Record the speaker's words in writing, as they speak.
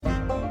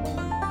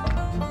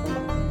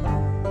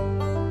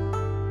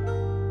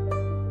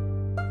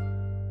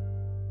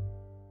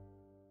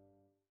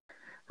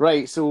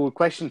Right, so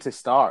question to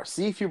start.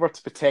 See if you were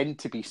to pretend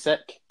to be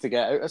sick to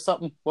get out of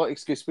something, what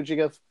excuse would you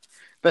give?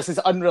 This is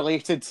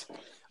unrelated.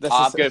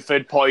 I've got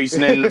food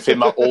poisoning from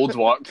my old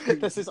work.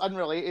 This is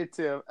unrelated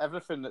to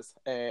everything that's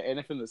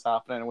anything that's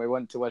happening, and we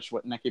want to wish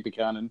Nicky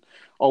Buchanan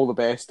all the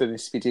best in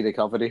his speedy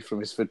recovery from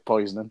his food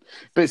poisoning.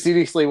 But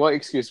seriously, what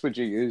excuse would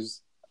you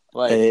use?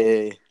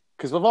 Like,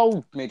 because we've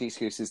all made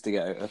excuses to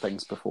get out of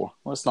things before.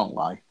 Let's not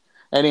lie.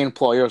 Any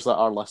employers that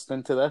are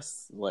listening to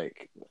this,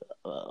 like,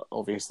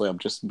 obviously I'm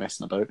just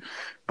messing about,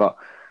 but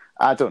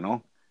I don't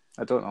know.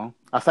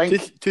 I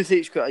think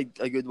toothache's quite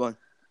a good one.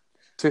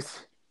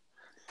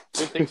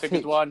 Toothache's a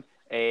good one.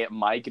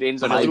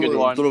 Migraine's a really good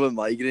one. I don't know about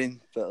migraine,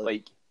 but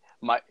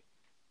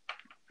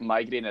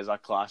migraine is a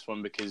class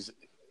one because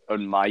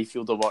on my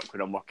field of work,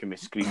 when I'm working with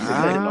screens and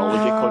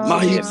technology,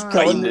 constantly and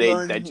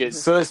binary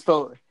digits. So it's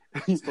so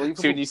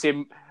when you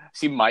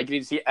see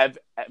migraine, if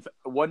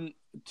what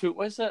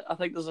is it? I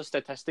think there's a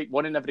statistic: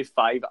 1 in every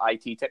 5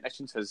 IT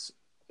technicians has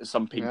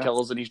some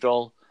painkillers in his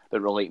drawer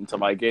that relating to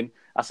migraine.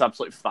 That's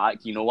absolute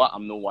fact. You know what?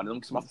 I'm not one of them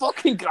because I'm a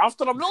fucking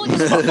grafter. I'm really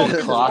just a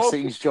fucking class at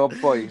his job,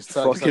 boys.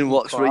 Fucking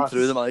works right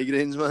through the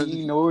migraines, man.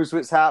 He knows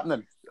what's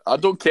happening. I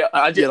don't care.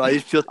 I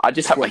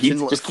just have my heat.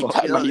 Just keep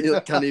hitting my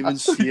heat. Can't even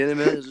see any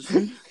minute.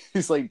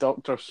 He's like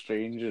Doctor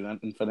Strange in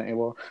Infinity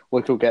War.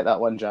 Look, we'll get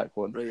that one, Jack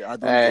won. Right, I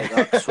don't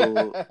get that,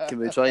 so can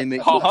we try and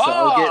make jokes that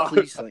I'll get,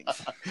 please?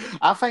 Thanks.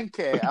 I think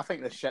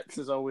the shits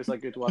is always a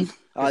good one.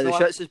 The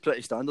shits is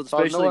pretty standard,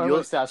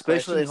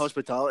 especially in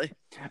hospitality.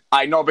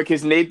 I know,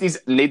 because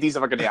nobody's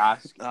ever going to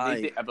ask.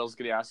 Nobody ever's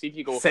going to ask. If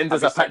you go, send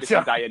us a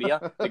picture.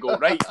 Diarrhea, they go,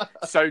 right,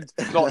 sound.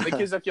 Not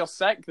because if you're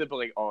sick, they'll be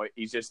like, oh,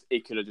 he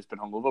could have just been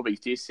hungover,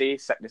 but you say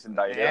sickness and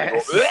diarrhea.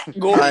 Yes.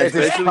 Go,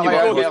 especially when you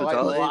go to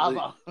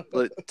hospitality.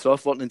 Like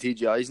tough working in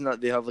TGIs and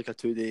that, they have like a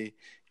 2-day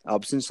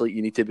absence. Like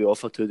you need to be off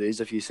for 2 days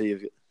if you say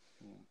you've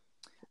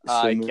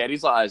got.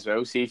 Kerry's like that as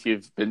well. See if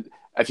you've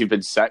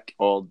been sick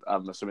or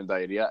I'm assuming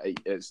diarrhea,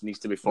 it needs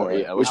to be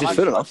 48 hours. Which is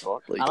fair enough.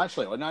 I'm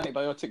actually on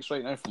antibiotics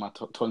right now for my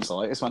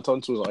tonsillitis. My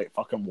tonsils are like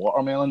fucking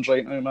watermelons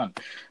right now, man.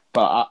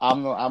 But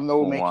I'm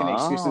not making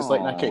excuses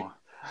like Nicky.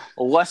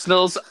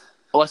 Listeners,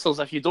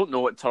 if you don't know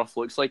what turf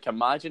looks like,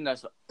 imagine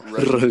this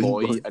round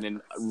boy and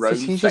then round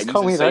things. Did he just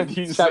call me round?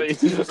 He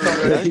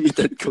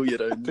did call you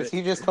round. Did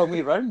he just call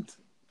me round?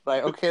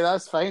 Right, okay,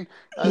 that's fine.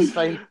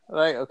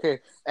 Right, okay.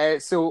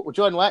 So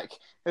John Wick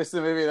is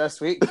the movie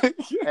this week.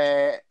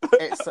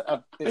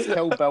 It's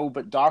Kill Bill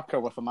but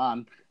darker with a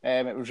man.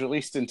 It was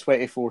released in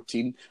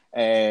 2014.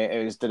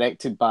 It was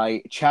directed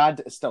by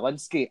Chad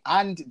Stahelski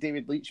and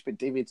David Leitch, but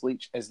David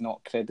Leitch is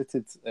not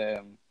credited.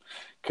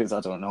 Because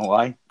I don't know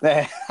why.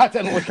 I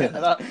didn't look into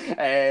that.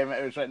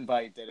 It was written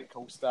by Derek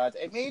Kolstad.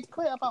 It made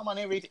quite a bit of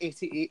money. It made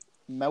 88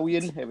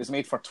 million. It was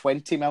made for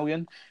 20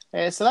 million.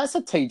 So that's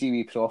a tidy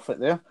wee profit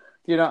there.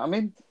 You know what I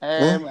mean?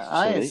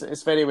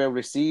 It's very well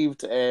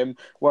received.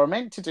 We're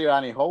meant to do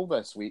Annie Hall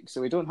this week,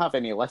 so we don't have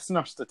any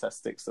listener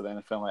statistics or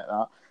anything like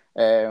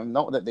that.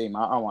 Not that they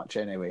matter much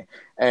anyway.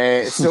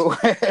 So...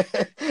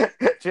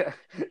 Jack,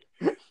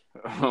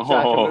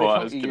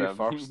 I'm you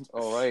first,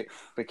 all right?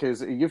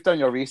 Because you've done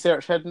your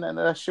research heading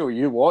into this show.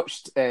 You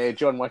watched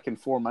John Wick in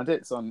 4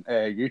 minutes on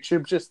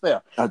YouTube just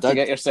there to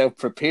get yourself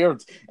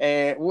prepared.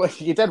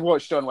 You did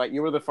watch John Wick.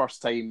 You were the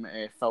first time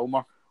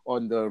filmer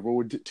on the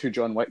road to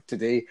John Wick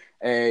today.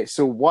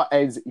 So, what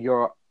is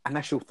your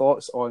initial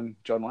thoughts on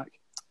John Wick?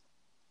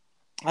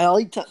 I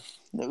liked it.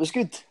 It was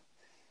good.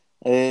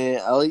 I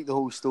like the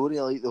whole story.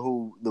 I like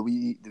the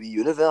wee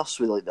universe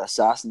with like the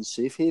assassin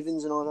safe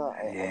havens and all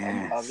that.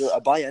 Yeah. I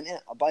buy into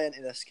it. I buy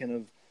into this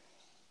kind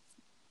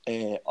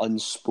of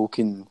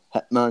unspoken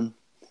hitman.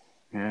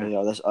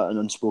 Yeah, this an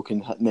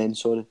unspoken hitman.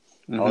 Sorry,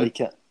 I like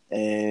it.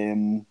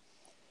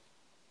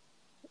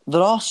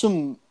 There are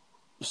some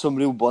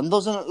real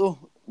blunders in it though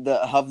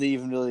that haven't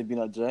even really been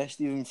addressed,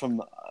 even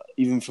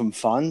from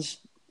fans.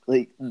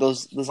 Like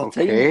there's a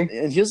time,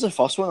 and here's the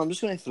first one. I'm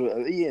just going to throw it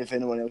out at you if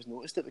anyone else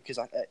noticed it, because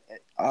I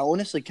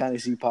honestly can't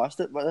see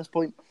past it by this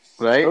point.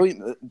 Right,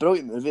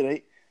 brilliant movie,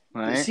 right?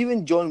 But see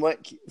when John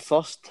Wick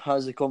first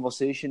has a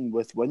conversation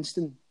with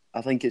Winston,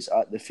 I think it's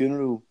at the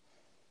funeral.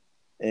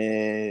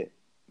 It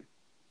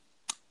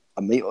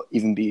might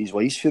even be his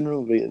wife's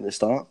funeral right at the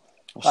start.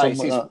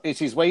 It's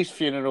his wife's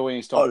funeral and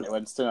he's talking to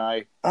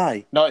Winston.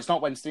 Aye. No, it's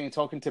not Winston. He's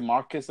talking to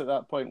Marcus at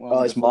that point.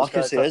 It's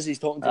Marcus. He's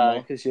talking to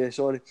Marcus. Yeah,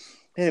 sorry.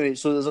 Anyway,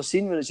 so there's a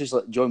scene where it's just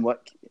like John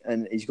Wick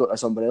and he's got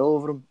this umbrella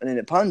over him, and then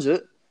it pans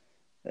out,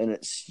 and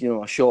it's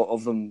a shot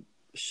of them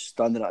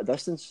standing at a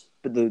distance,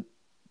 but the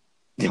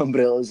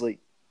umbrella is like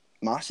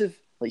massive,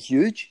 like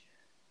huge,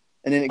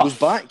 and then it goes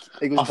back.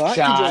 It goes back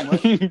to John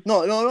Wick.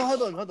 No,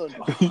 hold on.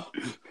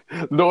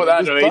 No,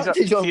 that's right.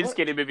 It's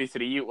Scary Movie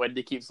 3 when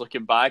he keeps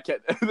looking back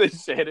at the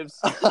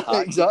sheriff's.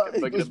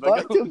 Exactly. It goes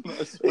back to him.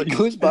 It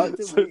goes back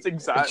to him. So it's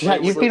exactly.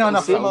 Jack, you've been on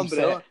a film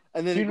umbrella. set.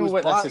 And then do you know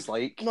what back. this is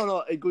like? No,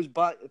 it goes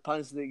back. It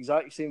pans to the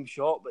exact same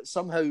shot, but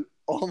somehow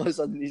all of a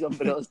sudden these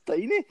umbrellas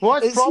tiny.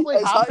 What's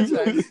probably happened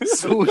actually is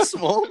so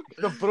small.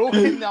 they've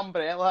broken the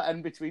umbrella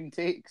in between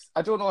takes.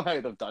 I don't know how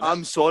they've done it.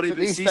 I'm sorry, but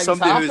but these see things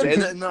somebody who's happen.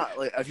 editing that,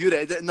 like if you're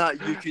editing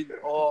that, you could.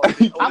 Oh,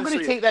 I'm going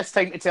to take this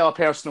time to tell a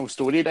personal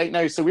story right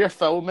now. So we're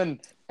filming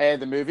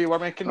the movie we're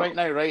making right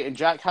now, right? And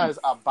Jack has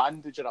a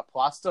bandage or a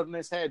plaster in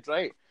his head,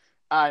 right?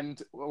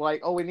 And we're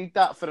like, oh, we need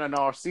that for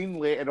another scene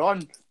later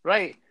on,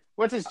 right?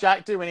 What does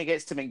Jack do when he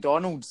gets to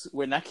McDonald's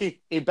with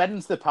Nikki? He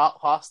bends the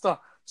plaster.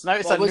 So now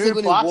it's a new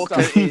when plaster. I walk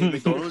into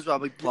McDonald's with a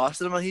big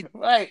plaster in my head.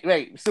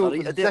 Right. So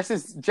Sorry, this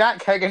is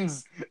Jack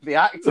Higgins, the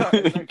actor,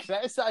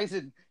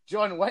 criticising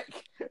John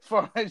Wick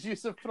for his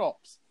use of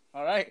props.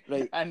 All right.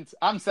 Right. And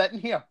I'm sitting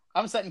here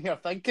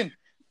thinking,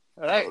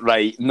 all right.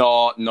 Right.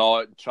 No,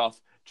 Truff,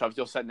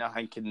 you're sitting there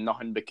thinking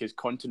nothing because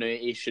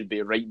continuity should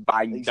be right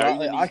bang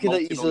Exactly. down in I these could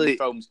have easily.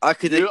 films. I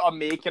could You have. are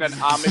making an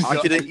amateur. I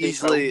could have indie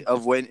easily film.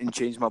 have went and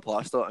changed my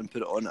plaster and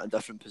put it on at a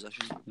different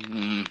position.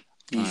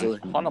 Easily.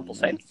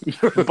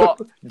 100%. But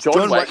John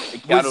John Wick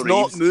Wick Keanu was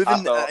not Reeves,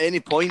 moving I at any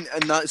point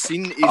in that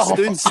scene. He Oh,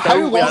 stood how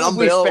still with long an have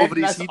we umbrella spent over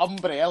his this head.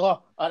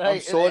 umbrella? All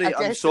right.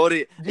 I'm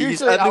sorry.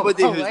 usually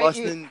Everybody I'll who's let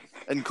you- listening,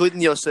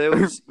 including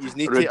yourselves, you need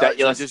to actually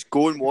Ridiculous. just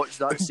go and watch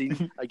that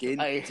scene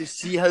again Aye. to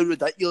see how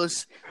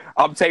ridiculous.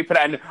 I'm typing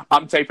it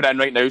in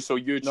right now. So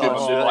YouTube, No,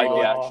 I'm doing it like the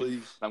no.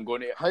 action. I'm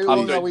going to. How I'm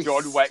long are doing we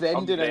John Wick.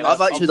 spending in umbrella.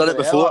 I've actually done it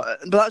before, umbrella.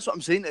 but that's what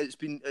I'm saying.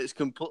 It's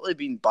completely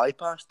been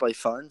bypassed by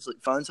fans.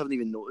 Like fans haven't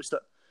even noticed it,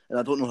 and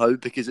I don't know how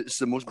because it's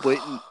the most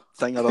blatant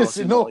thing I've ever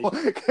seen. No, in my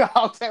life.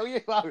 I'll tell you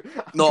how.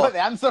 I've No, got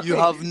the answer. you mate.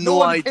 have no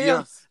one idea,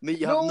 cares. mate.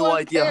 You No have no one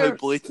idea how cares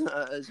blatant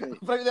it is, mate.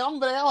 about the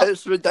umbrella.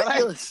 It's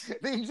ridiculous.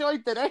 Right? They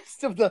enjoyed the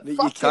rest of the Mate, you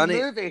fucking can't-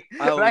 movie.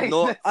 I will right?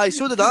 not. I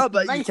so did I,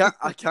 but you Mate. can't.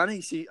 I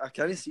can't see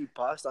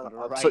past that.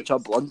 Right. Such a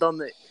blunder,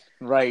 mate.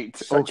 Right.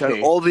 Such Okay.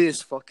 an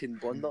obvious fucking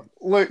blunder.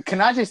 Look, can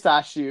I just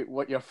ask you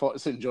what your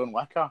thoughts on John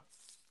Wick are?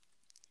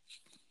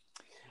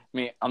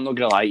 Mate, I'm not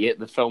gonna lie to you.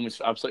 The film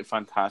is absolutely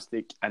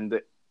fantastic,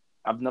 and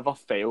I've never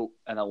felt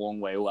in a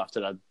long while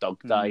after a dog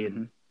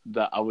dying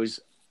that I was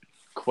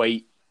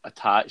quite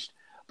attached.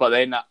 But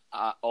then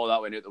all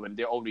that went out the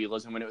window. All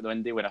realism went out the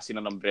window when I seen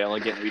an umbrella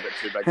getting a wee bit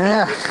too big.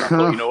 Yeah. I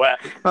thought, you know what?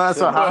 That's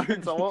what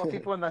happens. A lot of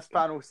people in this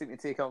panel seem to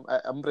take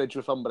umbrage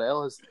with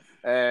umbrellas.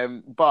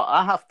 But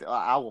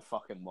I will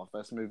fucking love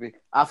this movie.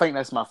 I think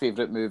this is my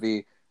favourite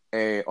movie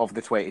of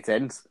the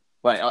 2010s.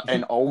 Like,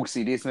 in all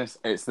seriousness,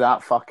 it's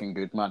that fucking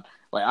good, man.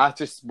 Like, I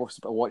just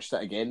watched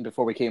it again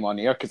before we came on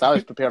here because I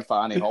was prepared for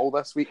Annie Hall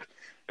this week.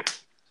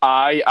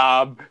 I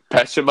am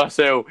pissing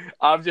myself.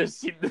 I've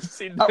just seen the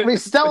scene. Are we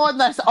still on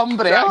this Jack's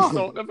umbrella?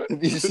 talking about.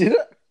 Have you seen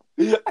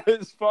it?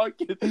 It's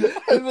fucking.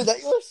 How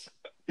ridiculous,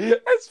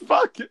 It's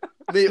fucking.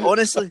 mate.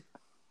 Honestly,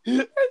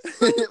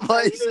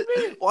 why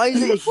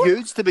is it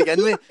huge to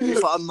begin with?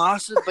 It's like a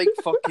massive, big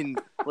fucking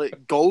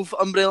like golf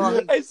umbrella. I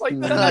think. It's like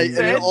Right, and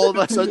then that. all of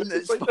a sudden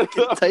it's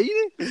fucking tiny.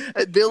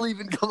 It barely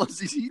even covers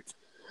his head.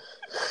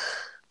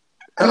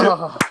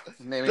 Oh,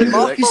 But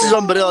Marcus's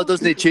umbrella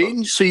doesn't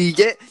change, so you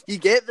get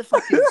the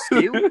fucking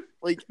scale.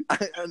 Like,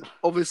 and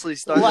obviously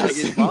standing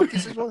against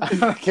Marcus's one.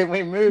 Can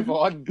we move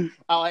on?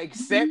 I'll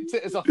accept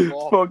it as a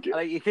flaw. Fuck it.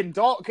 Like, you can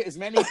dock as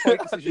many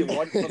points as you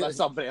want for this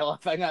umbrella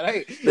thing,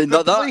 alright? Then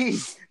But that-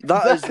 please,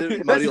 that is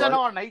this my is real-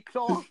 another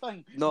Nightcrawler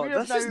thing. No, We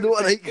have this is now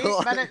not a spent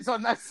Nightcrawler. 8 minutes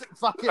on this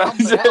fucking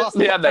This umbrella. is not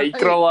a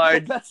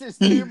Nightcrawler. This is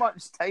too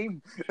much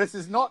time. This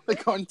is not the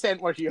content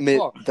we're here Mate,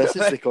 for. this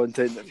is the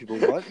content that people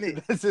want,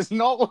 mate. This is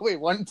not what we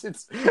wanted.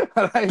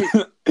 Right?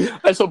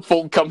 That's what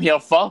folk come here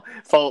for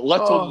little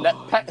Oh,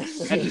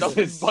 nitpicks and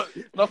Jesus.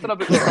 nothing about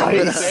the film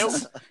Christ.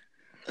 itself.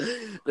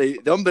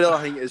 Right, the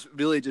umbrella thing is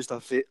really just a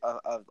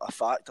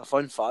fact, a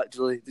fun fact,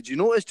 really. Did you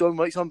notice John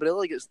Wick's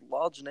umbrella gets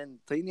large and then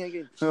tiny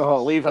again?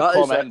 Oh, leave a That is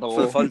comment it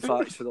below. for fun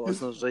facts for the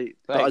listeners, right?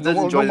 But Right, I did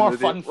no enjoy more the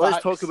movie. fun Let's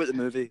facts. talk about the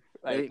movie.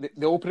 Right. Right.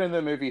 The opening of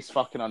the movie is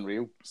fucking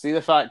unreal. See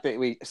the fact that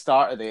we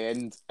start at the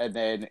end and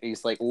then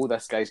he's like, oh,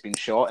 this guy's been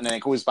shot. And then it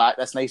goes back,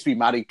 this nice wee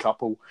married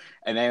couple.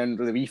 And then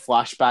the wee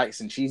flashbacks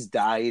and she's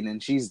dying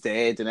and she's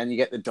dead. And then you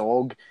get the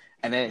dog.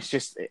 And then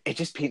it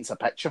just paints a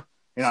picture.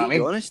 You know To what I be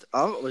mean? honest,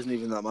 I wasn't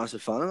even that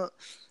massive fan of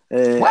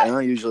it. What? And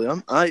I usually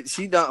am.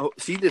 See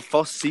the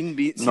first scene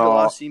the No.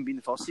 last scene being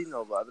the first scene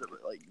or whatever.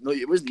 No,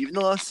 it wasn't even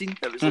the last scene.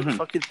 It was like the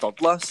fucking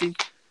third last scene.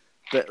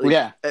 But like,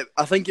 Yeah.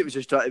 I think it was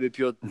just trying to be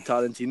pure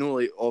Tarantino,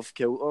 like off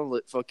kilter,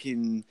 like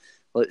fucking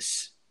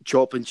let's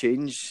chop and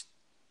change,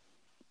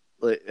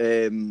 like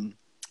the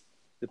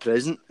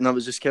present, and I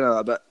was just kind of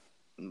a bit.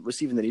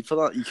 What's even the need for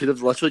that? You could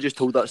have literally just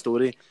told that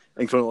story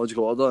in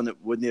chronological order, and it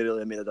wouldn't really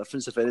have made a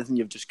difference. If anything,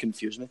 you've just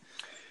confused me.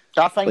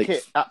 I think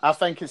Like- I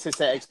think it's to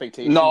set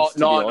expectations. No. to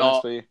be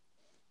honest with you.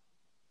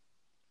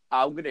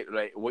 I'm gonna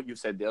what you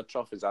said there,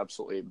 Truff, is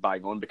absolutely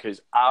bang on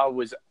because I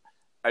was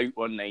out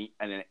one night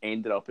and then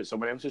ended up at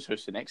someone else's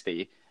house the next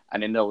day,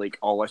 and then they're like,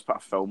 "Oh, let's put a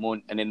film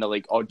on," and then they're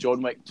like, "Oh,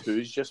 John Wick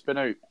 2's just been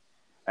out,"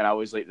 and I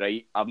was like,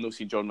 "Right, I've not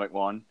seen John Wick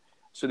 1."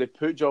 So they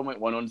put John Wick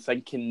 1 on,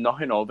 thinking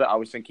nothing of it. I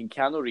was thinking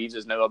Keanu Reeves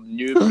is now a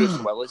new Bruce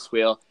Willis,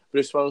 where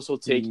Bruce Willis will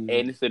take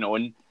anything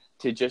on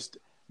to just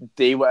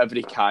do whatever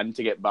he can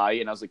to get by,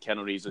 and I was like,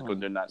 Keanu Reeves is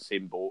going down that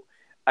same boat.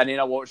 And then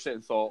I watched it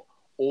and thought,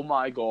 oh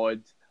my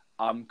God,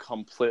 I'm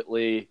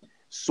completely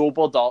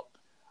sobered up.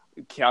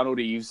 Keanu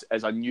Reeves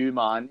is a new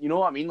man. You know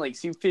what I mean? Like,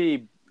 see if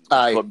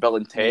got Bill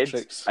and Ted,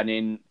 Matrix. and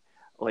then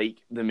like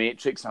The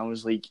Matrix, and I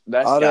was like,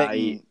 this I guy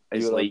reckon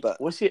is you're a like, bit-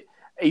 what's he?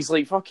 He's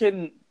like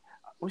fucking.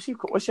 What's he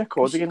called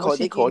again? What's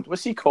he again? called?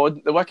 What's he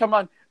called? The Wicker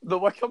Man. The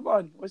Wicker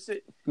Man. What's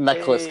it?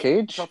 Nicolas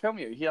Cage. So help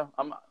me out here.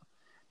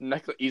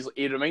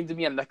 He reminded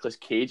me of Nicolas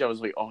Cage. I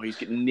was like, oh, he's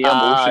getting no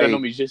emotion in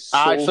him. He's just so...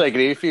 I actually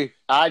agree with you.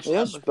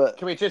 Yes, but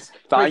Can we just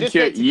Thank you.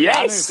 get to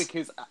Yes! Keanu,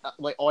 because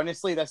like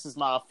honestly, this is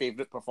my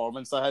favourite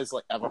performance of his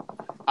like ever.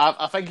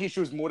 I think he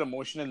shows more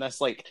emotion in this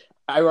like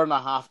hour and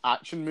a half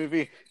action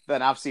movie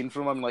than I've seen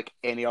from him like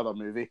any other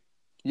movie.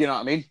 You know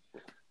what I mean?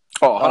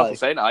 Oh,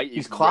 100%.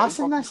 He's class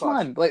in this,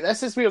 class. man. Like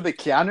this is where the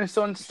Keanu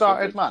son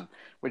started, man,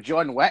 with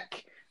John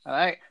Wick. All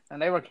right, and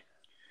they were.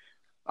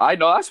 I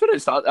know, that's where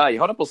it started.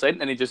 100%,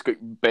 and he just got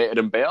better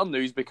and better. Now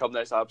he's become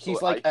this absolute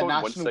He's like a icon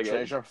national once again.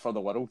 treasure for the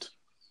world.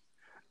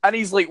 And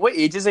he's like, what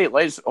age is he?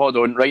 Let's hold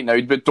on right now,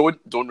 but don't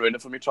ruin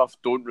it for me, Truff.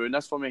 Don't ruin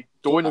this for me.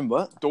 Don't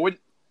what? Don't.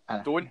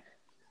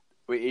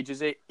 What age is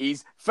he?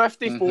 He's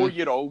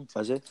 54-year-old.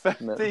 Is he?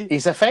 50.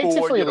 He's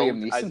effectively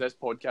Liam Liam Neeson. As this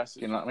podcast.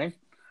 You know what I mean?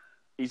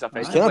 He's He's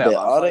effectively kind of better.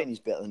 I man. reckon he's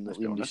better than Let's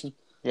be Liam honest. Neeson.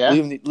 Yeah.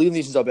 Liam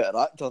Neeson's a better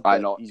actor. I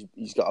but know.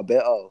 He's got a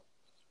better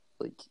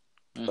like.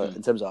 But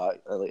in terms of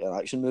like an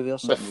action movie or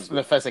The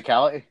something,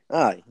 physicality.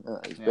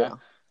 he's Yeah. better.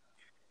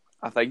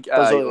 I think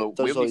Does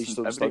Liam all his Neeson,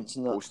 sort of every stunts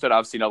and that. poster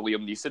I've seen of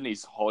Liam Neeson,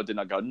 he's holding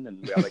a gun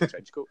and wearing a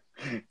trench coat.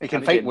 He Can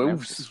can he fight get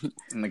wolves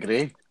in the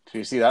grey. Do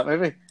you see that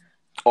movie?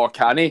 Or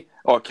can he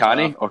fight wolves? Can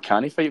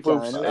he?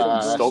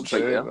 It stops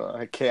right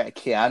there.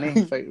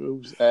 Keanu fight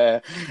wolves.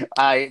 I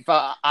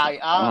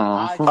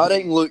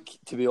reckon, look,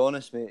 to be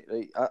honest, mate,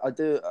 right, I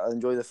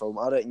enjoy the film.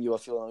 I reckon you were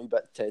feeling a wee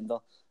bit tender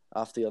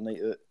after your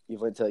night out. You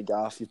went to a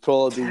gaff. You've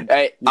probably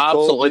been...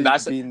 Absolutely,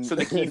 that's been so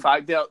the key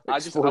fact there. I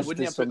exposed wouldn't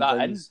to have some put that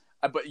things.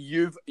 in, but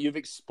you've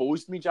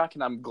exposed me, Jack,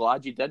 and I'm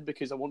glad you did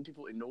because I want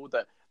people to know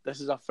that this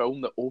is a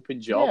film that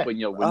opens you up when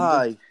you're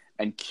wounded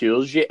and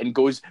cures you and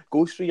goes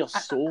through your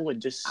soul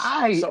and just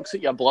sucks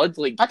at your blood.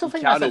 Like I don't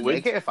think that's a would.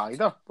 negative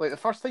either. Like the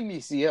first time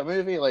you see a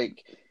movie,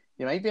 like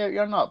you might be out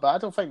your nut, but I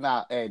don't think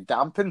that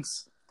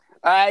dampens.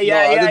 I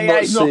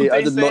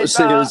did not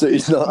say that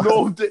he's not.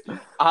 No,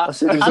 I'm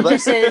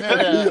just saying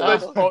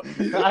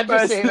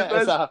it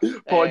as a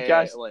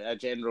podcast, like a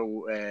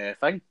general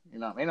thing. You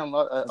know what I mean? I'm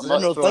not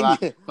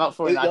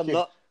throwing You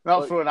know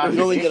how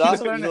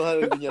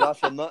when you're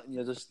off your nut and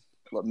you're just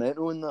like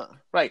mental in that.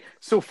 Right.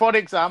 So, for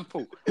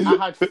example, I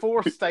had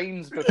 4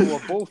 steins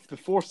before both The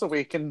Force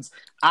Awakens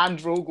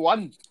and Rogue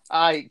One.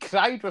 I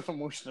cried with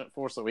emotion at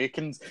Force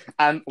Awakens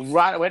and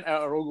went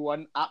out of Rogue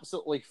One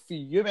absolutely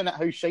fuming at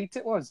how shite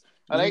it was.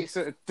 All right,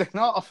 so it did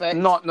not affect.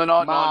 No.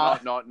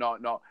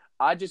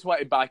 I just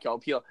want to back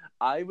up here.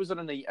 I was on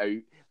a night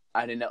out,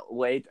 and then it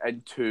led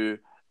into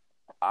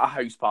a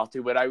house party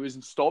where I was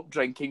stopped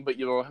drinking, but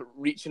you were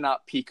reaching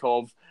that peak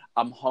of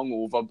I'm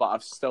hungover, but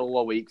I'm still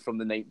awake from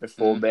the night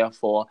before.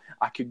 Therefore,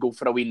 I could go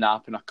for a wee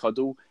nap and a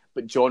cuddle.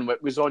 But John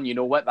Wick was on. You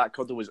know what? That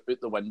cuddle was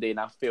out the window, and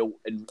I felt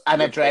an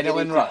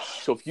adrenaline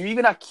rush. So if you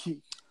even an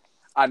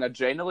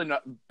adrenaline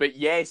rush, but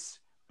yes.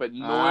 But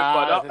no,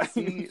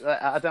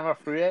 I never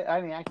threw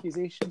any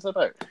accusations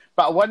about.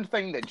 But one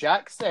thing that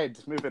Jack said,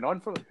 moving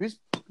on from who's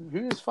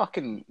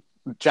fucking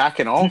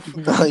jacking off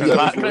in the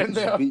background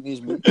there,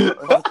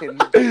 fucking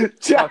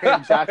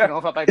jacking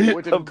off a big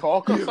wooden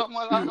cock or something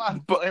like that,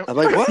 man. I'm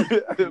like,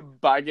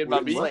 what? Banging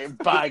my meat. Like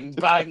bang,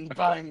 bang,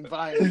 bang,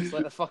 bang. It's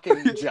like a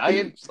fucking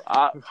giant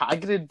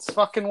Hagrid's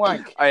fucking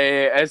wank.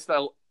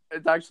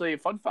 It's actually a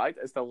fun fact.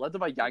 It's the lid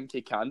of a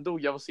Yankee candle.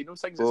 You ever seen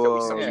those things? It's got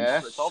wee suction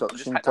at the top.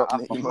 Just hit that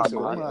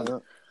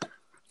up.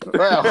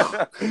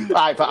 Well,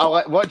 right,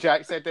 but what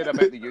Jack said there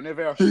about the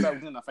universe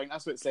building, I think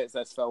that's what sets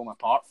this film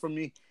apart from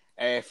me.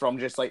 From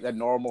just like the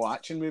normal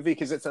action movie,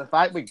 because it's the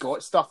fact we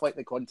got stuff like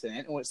the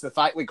Continental, it's the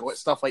fact we got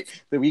stuff like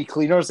the wee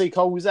cleaners he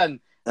calls in,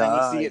 and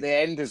you see at the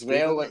end as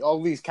well, like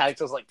all these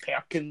characters like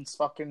Perkins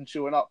fucking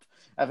showing up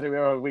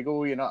everywhere we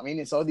go. You know what I mean?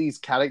 It's all these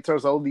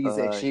characters, all these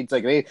shades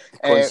of grey.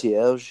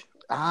 Concierge.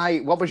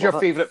 What was your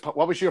favourite?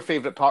 What was your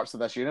favourite parts of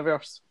this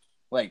universe?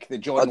 Like the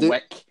John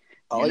Wick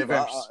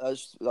universe. Like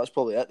that's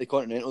probably it. The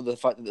Continental, the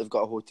fact that they've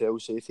got a hotel,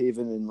 safe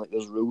haven, and like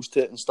there's rules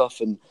to it and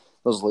stuff, and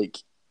there's like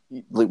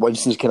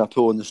Winston's kind of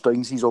pulling the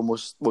strings. He's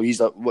almost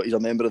he's a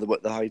member of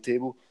the high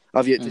table.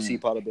 I've yet to see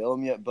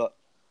Parabellum yet, but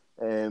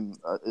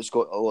it's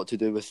got a lot to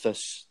do with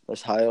this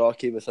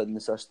hierarchy within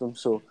the system.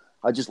 So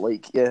I just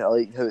like how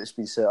it's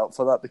been set up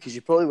for that, because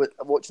you probably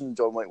watching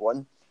John Wick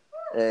 1.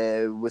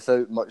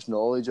 Without much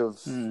knowledge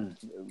of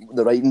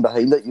the writing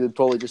behind it, you would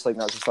probably just think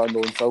that's a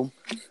standalone film.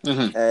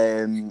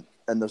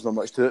 And there's not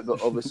much to it,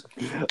 but obviously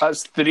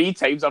that's 3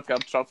 times I've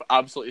heard Trump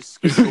absolutely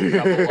scoop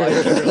over.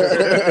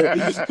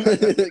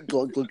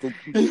 glug, glug, glug.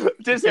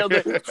 Just held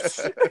it.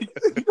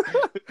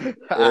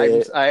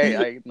 I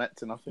admit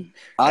to nothing.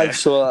 I like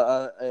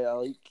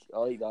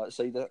that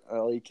side of it. I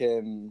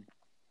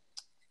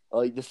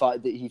like the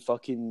fact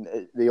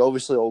that they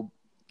obviously all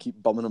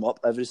keep bumming him up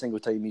every single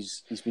time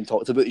he's been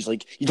talked about. He's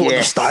like, you don't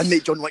understand,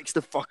 mate. John Wick's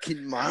the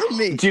fucking man,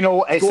 mate. Do you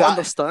know? You don't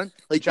understand.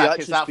 Like, Jack, you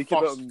actually is that speak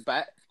first about him.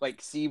 bit? Like,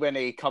 see when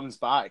he comes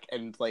back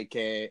and like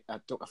I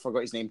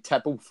forgot his name,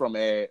 Tibble from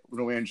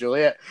Romeo and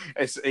Juliet.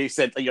 He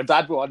said like, your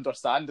dad will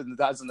understand, and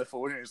the dad's on the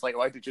phone and he's like,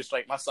 why did you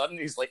strike my son? And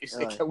he's like,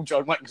 he killed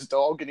John Wick's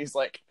dog, and he's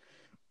like,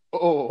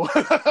 oh,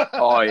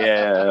 oh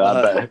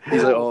yeah.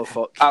 He's like, oh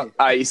fuck.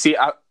 I see.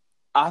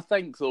 I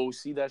think though,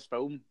 see this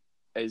film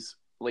is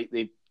like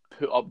they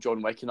put up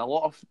John Wick, and a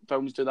lot of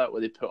films do that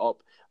where they put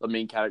up the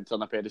main character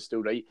on a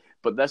pedestal, right?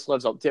 But this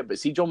lives up to it. But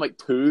see John Wick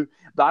 2,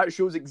 that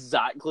shows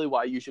exactly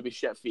why you should be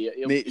shit fear.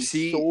 Mate,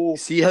 see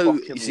how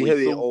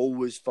he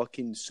always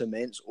fucking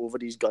cements over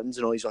his guns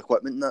and all his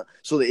equipment and that,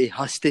 so that he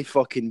has to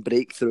fucking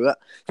break through it.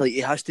 Like,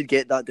 he has to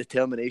get that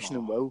determination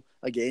and will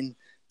again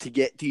to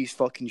get to his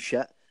fucking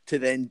shit, to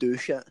then do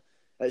shit.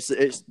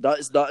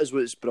 That is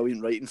what's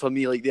brilliant writing for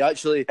me. Like, they're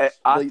actually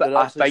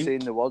saying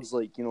the words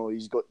like, you know,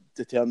 he's got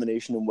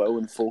determination and will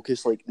and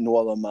focus like no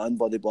other man,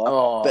 blah blah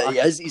blah. But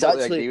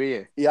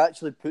he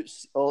actually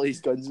puts all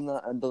his guns in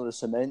that under the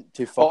cement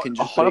to fucking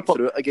just break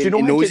through it again.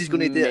 He knows he's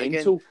going to do it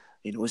again.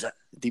 He knows it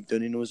deep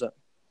down. He knows it.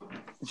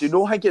 Do you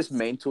know how it gets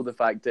mental, the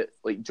fact that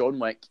like John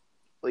Wick,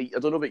 like I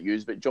don't know about you,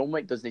 but John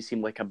Wick doesn't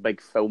seem like a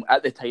big film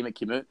at the time it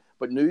came out.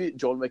 But now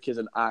John Wick is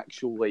an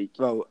actual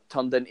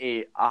turned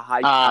into a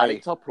high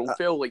character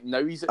profile. Like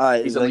now he's I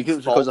in think like it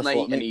was because of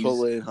Fortnite and Fortnite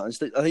probably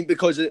enhanced it. I think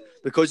because of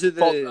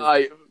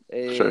the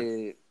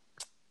sure.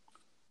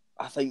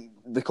 I think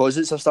because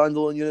it's a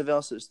standalone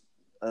universe, it's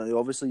they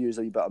obviously use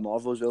a wee bit of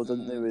Marvel as well,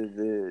 didn't they, with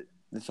the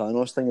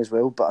Thanos thing as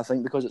well? But I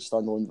think because it's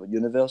standalone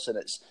universe and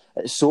it's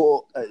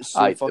so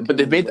fucking. But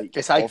they made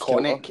it's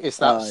iconic. It's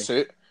that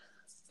suit.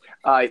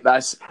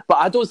 But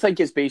I don't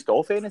think it's based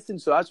off anything,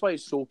 so that's why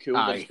it's so cool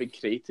that it's been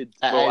created.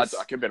 I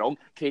could be wrong.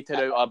 Created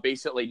out of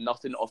basically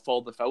nothing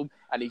for the film,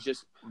 and he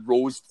just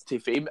rose to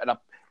fame. And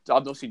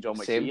I've not seen John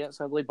Wick 3 yet,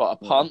 sadly, but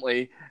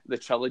apparently the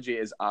trilogy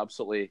is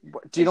absolutely.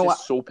 Do you know what?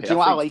 So perfect do you know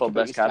what I like for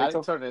about this his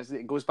character? Is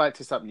it goes back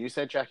to something you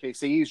said, Jackie.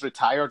 See, he's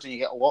retired, and you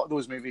get a lot of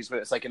those movies where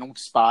it's like an old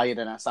spy and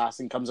an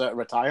assassin comes out of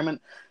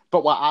retirement.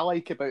 But what I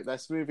like about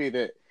this movie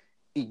that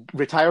he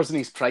retires in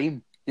his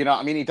prime. You know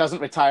what I mean? He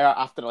doesn't retire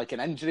after like an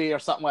injury or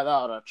something like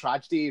that or a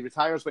tragedy. He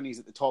retires when he's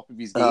at the top of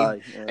his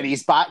game, and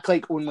he's back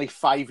like only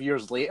 5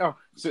 years later.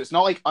 So it's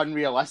not like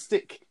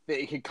unrealistic that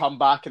he could come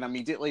back and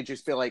immediately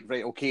just be like,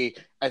 right, okay,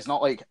 it's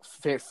not like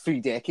 3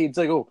 decades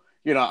ago.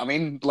 You know what I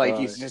mean? Like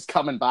he's just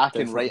coming back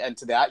and right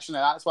into the action,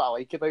 and that's what I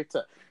like about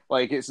it.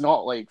 Like it's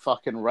not like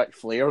fucking Ric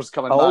Flair's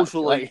coming back.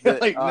 Also like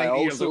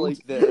 90 years old.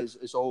 Like that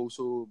it's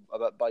also a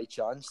bit by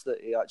chance that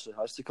he actually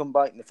has to come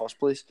back in the first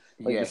place.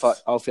 Like the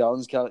fact Alfie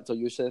Allen's character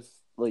Yusuf.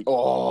 Like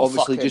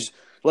obviously just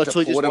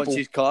literally just wants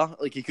his car.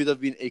 Like he could have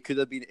been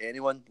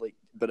anyone. Like,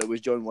 but it was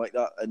John Wick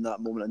that in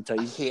that moment in time.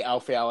 I hate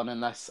Alfie Allen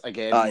in this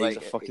again. He's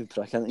a fucking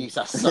prick, isn't he? He's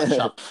such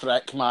a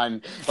prick,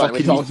 man. Like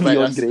we talked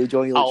about this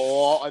Greyjoy, a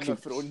lot on the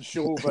Throne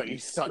Show, but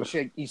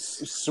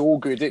he's so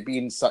good at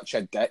being such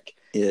a dick.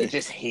 Yeah. You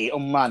just hate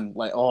him, man.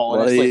 Like,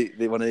 honestly,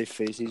 one of the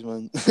faces,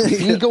 man.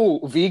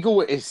 Vigo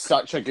is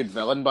such a good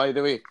villain, by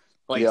the way.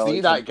 Like,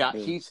 see that guy?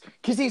 He's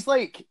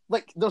like,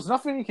 there's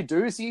nothing he could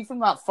do. See, from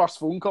that first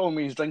phone call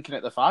when he's drinking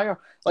at the fire,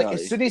 like,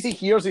 as soon as he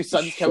hears his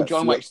son's killed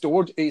John Wick's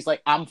door, he's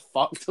like, I'm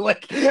fucked.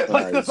 Like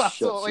there's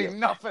absolutely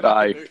nothing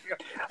I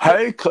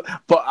can do.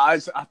 But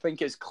as I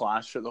think it's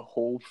class for the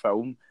whole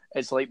film.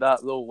 It's like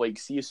that though. Like,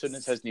 see, as soon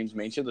as his name's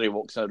mentioned, or he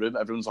walks in a room,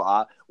 everyone's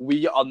like,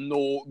 "We are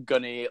not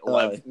gonna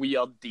live. We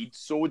are dead.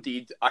 So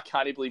dead. I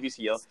can't believe he's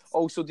here."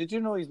 Also, did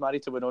you know he's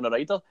married to Winona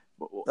Ryder?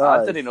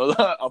 I didn't know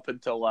that up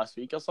until last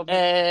week or something.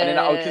 And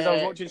then because I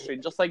was watching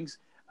Stranger Things,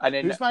 and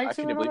then who's married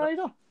to Winona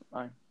Ryder?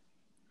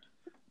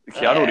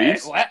 Keanu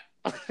Reeves.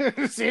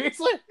 What?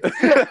 Seriously?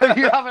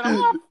 You having a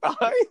laugh?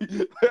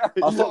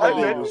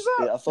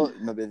 I thought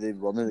maybe they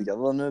weren't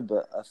together now,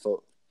 but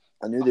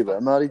I knew they were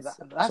married.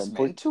 That's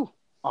mental.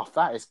 Oh,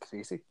 that is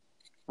crazy.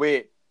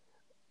 Wait.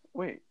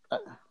 Am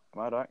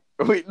I right?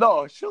 Wait,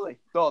 no, surely.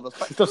 No,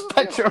 there's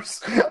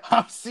pictures.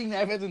 I've seen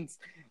evidence.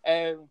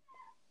 I'm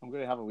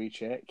going to have a wee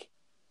check.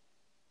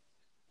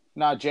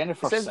 Nah,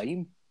 Jennifer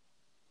Syme.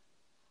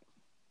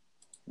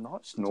 No.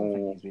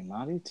 He's been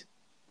married.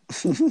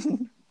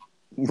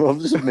 I'm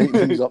just making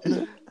things up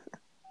now.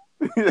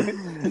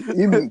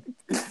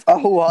 I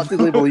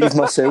wholeheartedly believed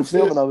myself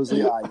there when I was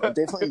like, I'm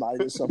definitely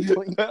married at some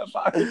point.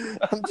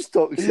 I'm just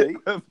talking shit.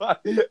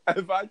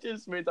 If I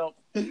just made up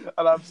an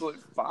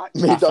absolute fact.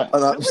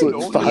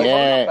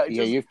 Yeah,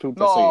 you've pulled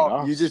this out your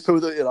arse. You just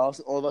pulled out your arse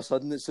and all of a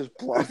sudden it's just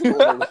black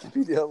all over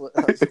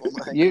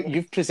Wikipedia.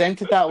 You've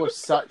presented that with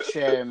such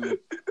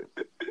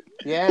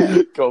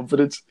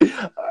confidence.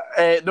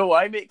 No,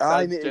 I make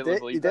sense.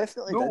 He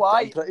definitely did.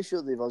 I'm pretty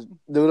sure they were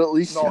at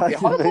least he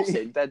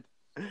 100% did.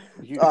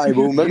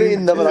 Maybe he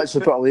never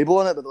actually put a label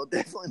on it, but they were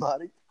definitely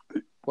married.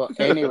 Well,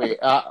 anyway,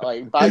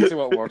 back to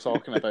what we're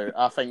talking about.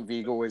 I think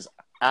Vigo is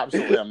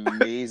absolutely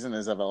amazing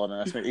as a villain in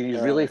this movie.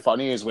 He's really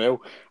funny as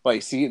well.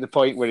 Like, see at the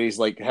point where he's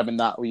like him and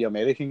that wee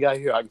American guy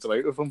who hangs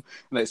out with him,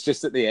 and it's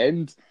just at the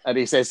end, and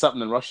he says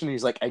something in Russian.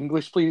 He's like,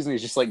 "English, please," and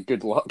he's just like,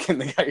 "Good luck," and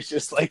the guy's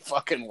just like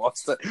fucking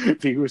lost it.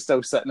 Vigo's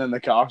still sitting in the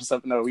car,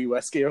 sipping a wee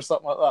whiskey or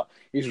something like that.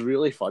 He's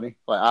really funny.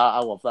 Like, I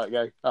love that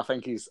guy. I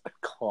think he's a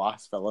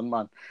class villain,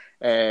 man.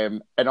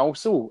 And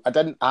also,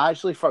 I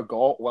actually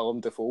forgot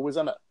Willem Dafoe was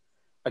in it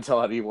until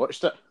I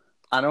rewatched it.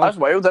 I know That's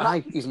wild, isn't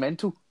it? he's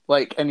mental.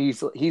 Like, and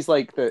he's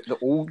like the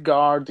old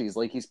guard. He's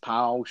like his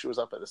pal shows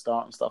up at the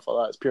start and stuff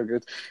like that. It's pure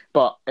good.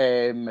 But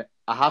I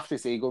have to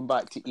say, going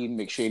back to Ian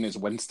McShane as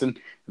Winston,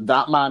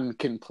 that man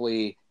can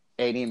play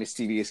any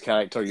mysterious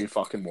character you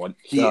fucking want.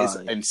 He is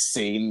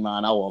insane,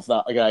 man. I love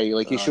that guy.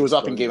 Like, he shows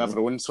up in Game of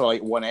Thrones for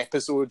like 1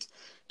 episode,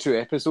 2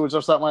 episodes,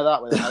 or something like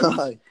that. With he's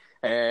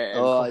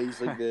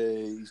like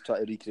he's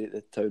trying to recreate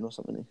the town or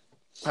something.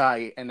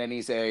 Aye, and then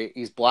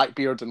he's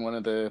Blackbeard in one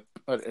of the.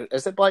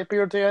 Is it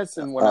Blackbeard? He is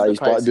in one of the. He's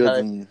Blackbeard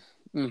in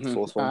the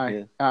fourth one.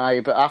 Aye, aye,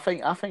 but I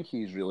think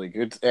he's really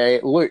good.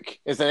 Luke,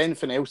 is there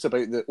anything else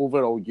about the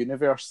overall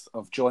universe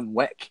of John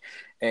Wick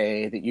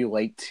that you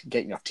liked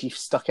getting your teeth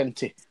stuck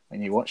into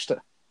when you watched it?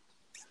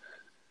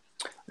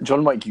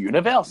 John Wick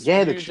universe?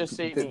 Yeah,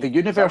 the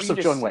universe of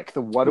John Wick,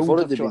 the world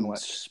of John Wick.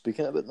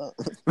 Speaking about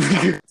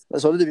that,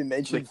 that's already been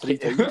mentioned 3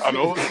 times. I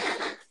know.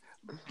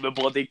 The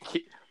bloody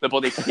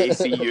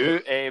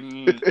KCU.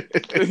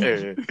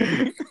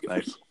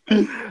 Nice.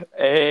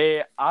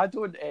 I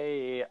don't.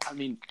 I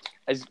mean,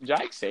 as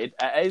Jack said,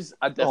 it is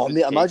a different.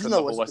 Mate, imagine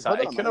that was.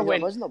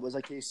 Imagine that was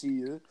a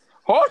KCU.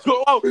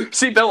 Oh,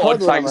 seatbelt on,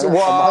 thanks.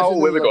 Wow,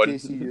 where we going?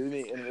 KCU,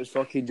 mate, and it was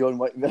fucking John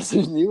Wick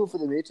versus Neo for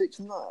the Matrix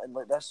and that, and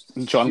like this.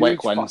 John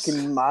Wick wins.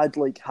 Fucking mad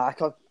like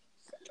hacker.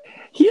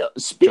 Here,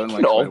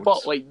 speaking of,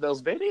 but like,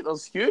 there's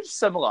huge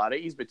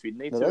similarities between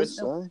the two.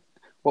 Is,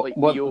 like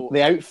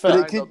the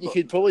outfit. But you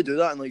could probably do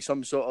that in like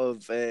some sort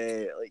of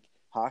like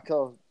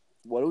hacker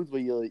world where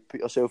you like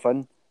put yourself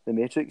in the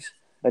Matrix,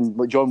 and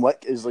like John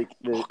Wick is like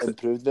the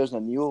improved version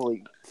of Neo,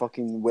 like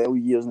fucking well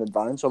years in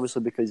advance,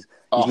 obviously because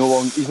he's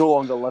no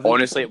longer living.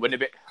 Honestly, it wouldn't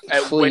be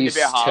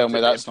hard tell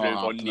me that's to not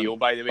improve on happening. Neo.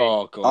 By the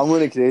way, I'm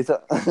going to create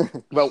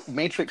it. Well,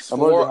 Matrix 4.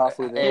 I'm already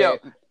halfway there.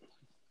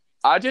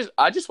 I just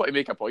want to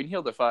make a point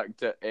here. The fact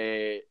that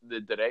the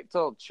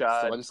director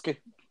Chad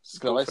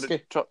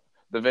Stahelski,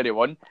 the very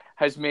one,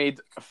 has made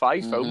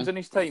 5 films in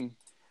his time,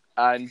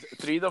 and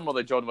 3 of them were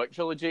the John Wick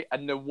trilogy,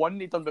 and the one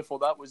he done before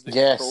that was The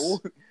Crow,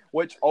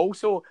 which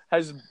also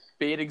has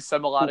bearing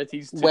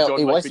similarities to John Wick. Well,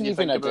 he wasn't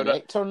even a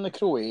director in The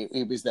Crow.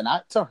 He was an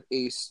actor.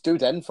 He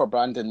stood in for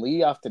Brandon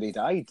Lee after he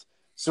died.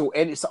 So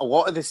it's a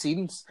lot of the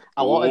scenes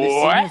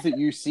that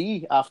you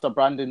see after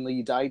Brandon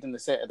Lee died in the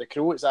set of The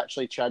Crow, it's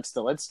actually Chad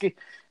Stahelski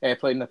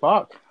playing the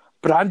part.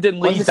 Brandon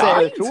Lee died?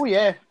 Set of The Crow,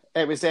 yeah.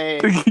 It was...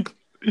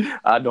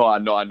 I know,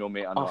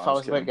 mate. I know. I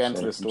was about getting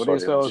into the story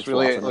as well. I was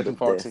really looking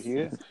forward to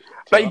hear it.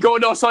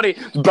 Right, sorry.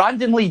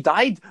 Brandon Lee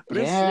died?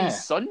 Bruce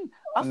Lee's son?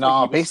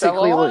 No,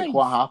 basically, look,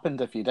 what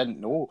happened, if you didn't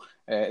know,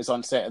 is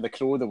on set of The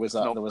Crow, there was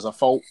a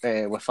fault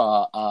with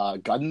a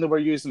gun they were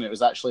using. It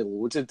was actually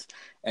loaded,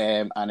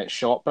 and it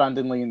shot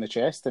Brandon Lee in the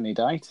chest, and he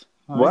died.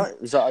 What?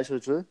 Is that actually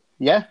true?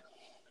 Yeah.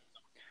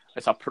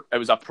 It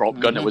was a prop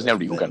gun. It wasn't a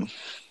real gun.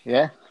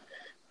 Yeah.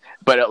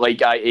 But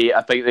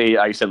I think they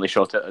accidentally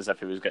shot it as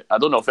if it was good. I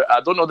don't know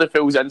the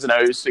full ins and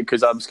outs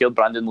because I'm scared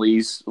Brandon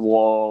Lee's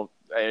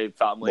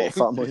family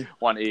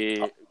want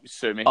to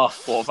sue me.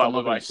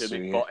 Family might sue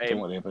me. But don't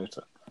worry about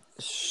it.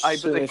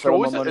 But The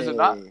Crow isn't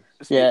that?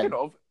 Speaking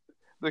of,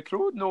 The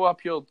Crow, no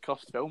appeal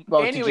cursed film.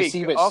 Well, anyway, did you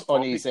see what's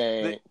on his?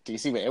 Do you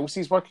see what else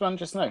he's working on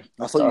just now?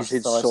 I thought you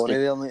said Sony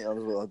there, mate. I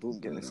was like, I don't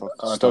get the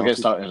fuck. Don't get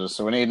started with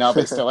Sony. No,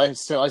 but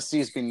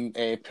Stahelski's been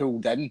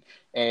pulled in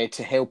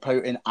to help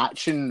out in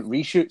action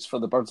reshoots for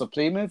the Birds of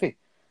Prey movie,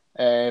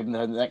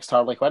 the next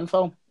Harley Quinn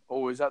film.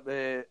 Oh, is that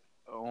the?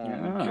 Oh,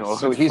 yeah. God,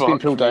 so he's been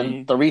pulled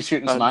in. They're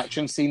reshooting some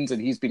action scenes,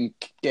 and he's been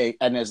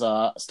in as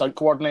a stunt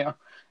coordinator.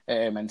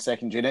 And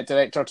second unit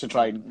director to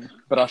try and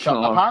brush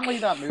up. Apparently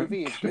that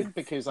movie is good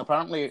because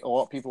apparently a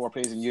lot of people were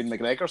praising Ewan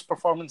McGregor's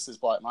performance as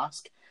Black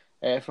Mask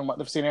from what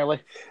they've seen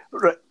early.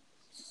 Right.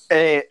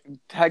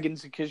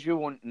 Higgins, because you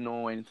won't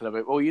know anything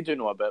about... Well, you do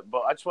know a bit,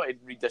 but I just want to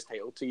read this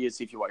title to you and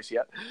see if you want to see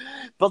it.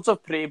 Birds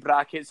of Prey,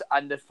 brackets,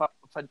 and the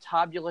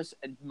fantabulous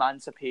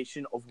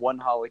emancipation of one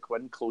Harley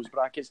Quinn, close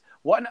brackets.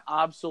 What an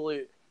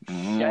absolute...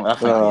 I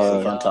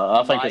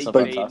think it's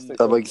fantastic.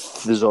 A big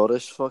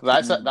thesaurus fucking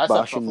That's a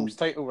Truffles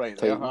title right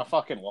there. I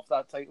fucking love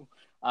that title.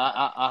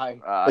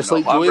 It's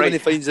like Joey when he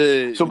finds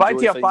a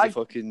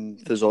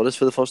fucking thesaurus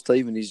for the first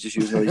time and he's just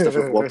using all these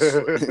different words.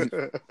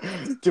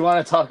 Do you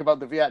want to talk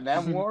about the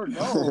Vietnam War?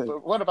 No.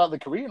 But what about the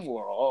Korean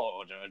War?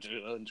 Oh,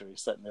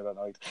 Andrew's sitting there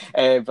annoyed.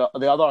 But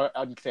the other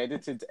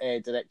uncredited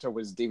director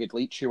was David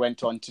Leitch, who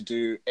went on to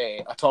do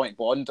Atomic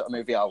Blonde, a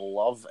movie I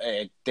love,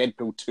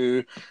 Deadpool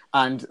 2,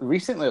 and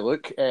recently,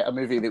 a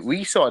movie that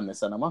we saw in the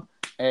cinema,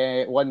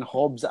 one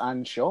Hobbs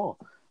and Shaw.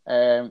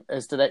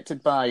 is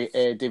directed by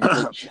David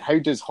Lynch. How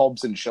does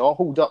Hobbs and Shaw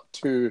hold up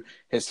to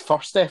his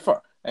first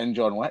effort in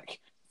John Wick?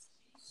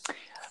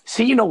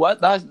 See, you know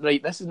what? That's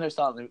right. This is now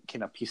starting to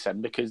kind of piece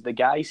in because the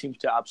guy seems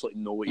to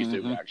absolutely know what he's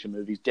doing with action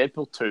movies.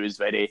 Deadpool 2 is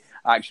very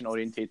action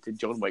orientated.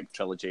 John Wick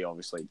trilogy,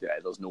 obviously,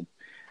 there's no.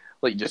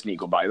 Like, you just need to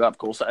go by that, of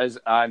course it is.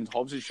 And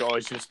Hobbs and Shaw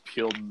is just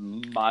pure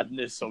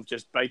madness of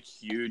just big,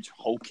 huge,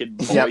 hulking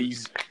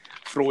boys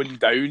throwing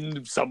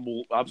down some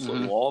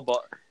absolute law.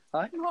 But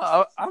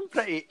I'm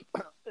pretty.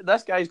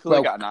 This guy's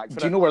clearly got an act for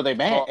it. Do you know where they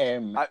met?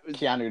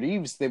 Keanu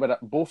Reeves. They were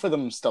both of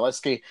them,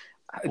 Stilisky.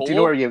 Do you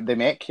know where they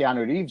met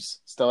Keanu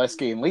Reeves,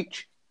 Stilisky, and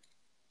Leach?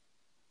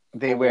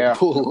 They were.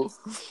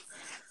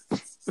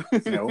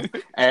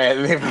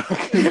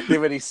 They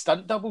were his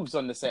stunt doubles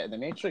on the set of The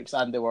Matrix,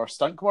 and they were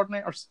stunt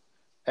coordinators.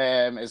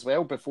 As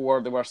well,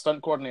 before they were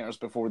stunt coordinators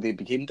before they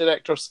became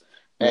directors.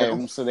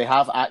 So they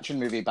have action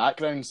movie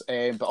backgrounds.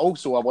 But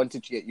also, I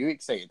wanted to get you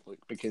excited,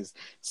 Luke, because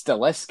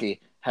Stilisky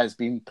has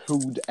been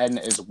pulled in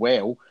as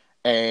well.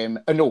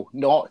 No,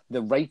 not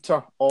the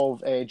writer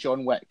of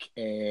John Wick.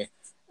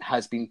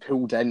 Has been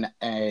pulled in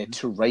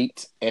to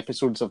write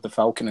episodes of The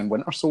Falcon and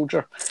Winter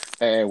Soldier,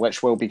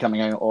 which will be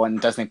coming out on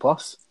Disney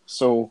Plus.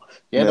 So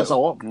there's a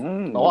lot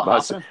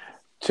happening.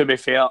 To be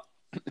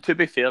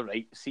fair,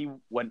 right? See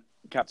when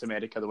Captain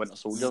America: The Winter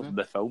Soldier,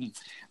 the film,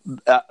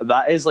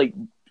 that is like,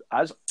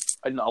 as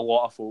in a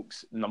lot of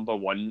folks, number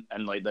one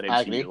in like their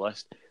MCU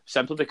list,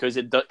 simply because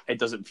it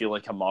doesn't feel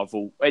like a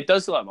Marvel. It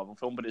does feel like a Marvel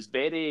film, but it's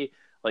very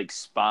like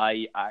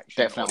spy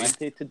action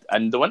orientated.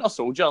 And The Winter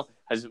Soldier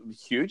has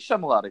huge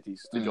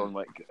similarities to John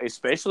Wick,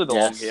 especially the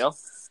long hair.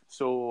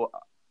 So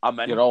I'm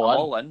in. You're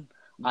all in.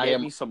 I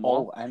am some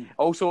more.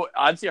 Also,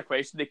 answer your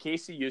question. The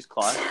KCU's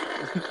class.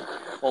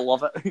 I'll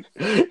love it.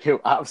 You'll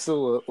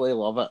absolutely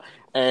love it.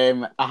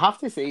 I have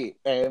to say,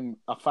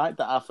 a fact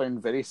that I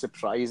found very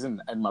surprising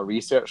in my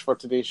research for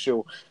today's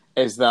show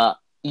is that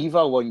Eva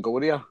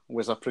Longoria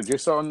was a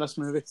producer on this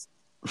movie.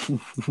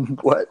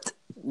 What?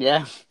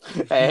 Yeah.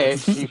 She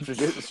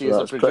is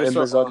a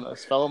producer on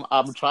this film.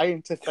 I'm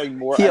trying to find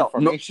more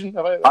information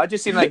about it. I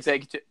just seen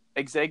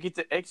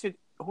executive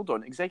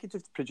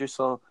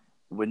producer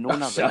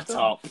Winona Shut Ryder.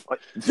 up.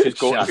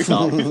 Shut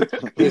up.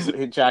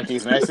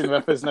 Jackie's messing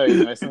with us now.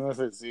 He's messing with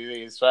us.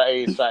 He's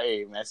trying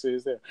to mess with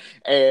us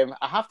there.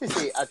 I have to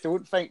say, I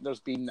don't think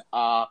there's been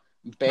a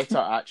better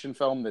action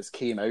film that's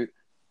came out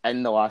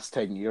in the last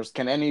 10 years.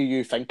 Can any of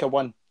you think of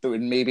one that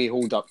would maybe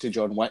hold up to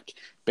John Wick?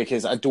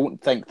 Because I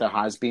don't think there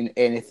has been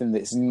anything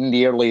that's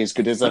nearly as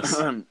good as this.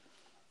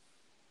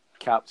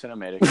 Captain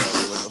America.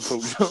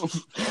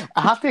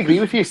 I have to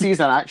agree with you. See, as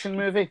an action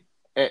movie,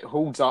 it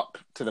holds up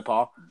to the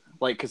par.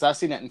 Like, because I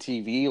seen it on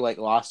TV like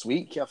last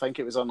week. I think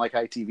it was on like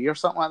ITV or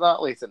something like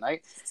that late at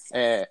night.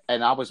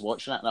 And I was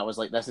watching it and I was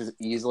like, this is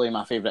easily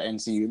my favourite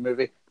MCU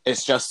movie.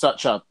 It's just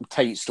such a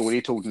tight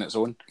story told on its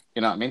own.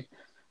 You know what I mean?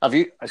 Have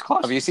you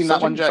seen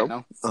that one, Jack?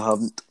 No, I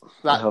haven't.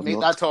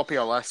 Make that top of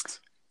your list.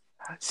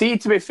 See,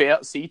 to be fair,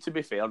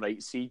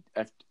 right? See,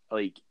 if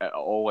like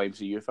all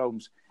MCU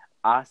films,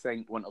 I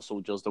think Winter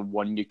Soldier is the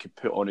one you could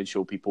put on and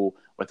show people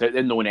without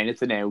them knowing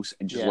anything else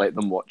and just let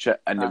them watch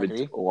it and they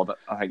would love it.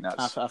 I think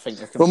that's. I think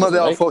well, maybe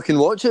I'll fucking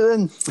watch it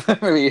then.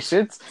 Maybe you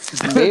should.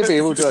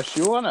 Maybe we'll do a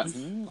show on it.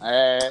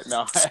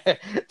 No.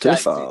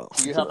 Jack, do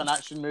you have an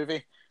action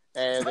movie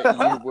that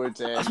you would?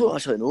 I don't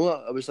actually know.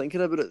 I was thinking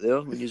about it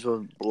there when you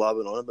were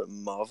blabbing on about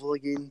Marvel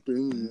again.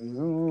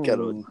 Get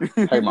on.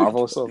 How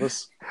marvellous is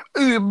this?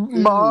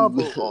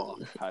 Marvel.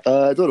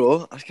 I don't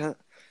know. I can't.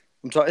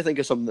 I'm trying to think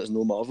of something that's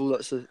no Marvel.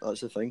 That's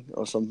the thing,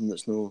 or something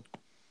that's no.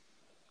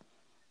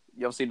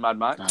 You ever seen Mad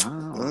Max?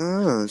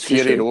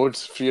 Fury Road.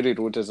 Fury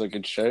Road is a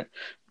good shout.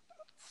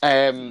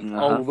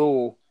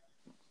 Although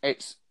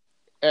it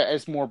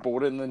is more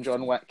boring than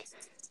John Wick.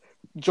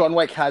 John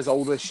Wick has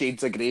all the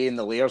shades of grey and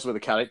the layers with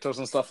the characters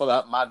and stuff like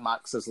that. Mad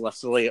Max is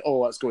literally,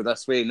 let's go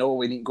this way. No,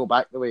 we need to go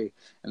back the way,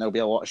 and there'll be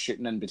a lot of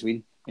shooting in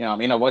between. You know what I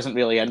mean? I wasn't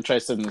really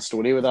interested in the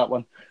story with that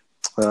one.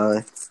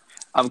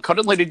 I'm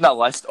currently reading a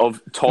list of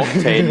top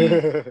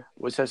 10.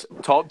 What's this?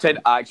 Top 10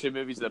 action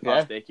movies of the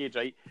past decade,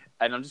 right?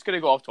 And I'm just going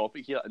to go off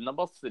topic here.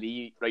 Number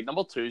 3, right?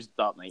 Number 2 is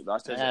Dark Knight.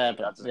 That's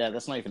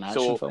that's not even an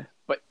action film.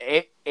 But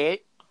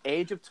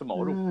Edge of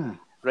Tomorrow,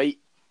 right?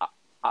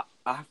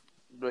 Have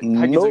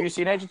you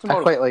seen Edge of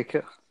Tomorrow? I quite like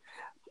it.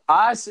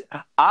 I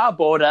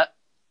bought it.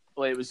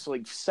 Like, it was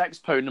like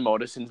 £6 in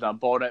Morrison's, and I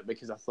bought it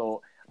because I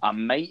thought I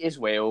might as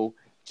well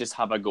just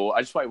have a go.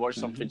 I just want to watch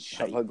something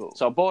shite.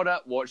 So I bought it,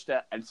 watched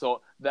it, and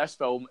thought, this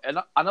film, and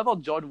another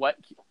John Wick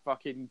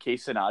fucking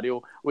case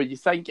scenario where you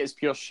think it's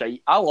pure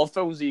shite. I love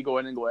films where you go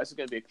in and go, this is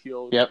going to be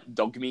pure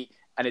dog meat,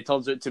 and it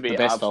turns out to be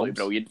absolutely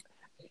brilliant.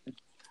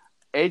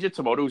 Edge of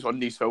Tomorrow is one of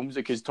these films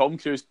because Tom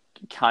Cruise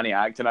can't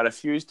act, and I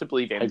refuse to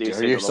believe anybody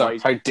says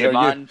otherwise. How dare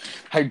you?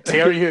 How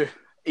dare you?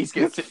 He's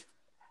got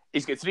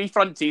 3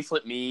 front teeth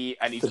like me,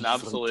 and he's an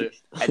absolute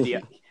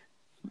idiot.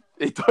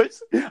 He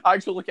does.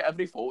 Actually, look at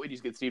every photo, and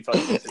he's got 3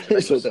 front teeth.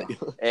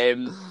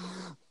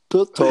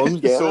 Poor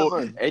Tom's getting so,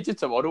 it, man. Edge of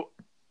Tomorrow.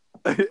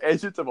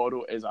 Edge of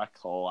Tomorrow is a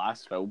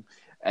class film,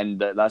 and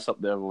that's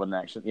up there with an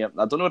action. Yeah,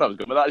 I don't know what I was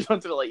going with that. I just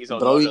wanted to let you know.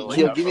 Brilliant.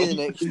 Here, give me the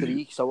next three,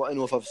 because I want to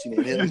know if I've seen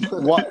any of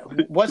them.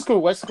 What's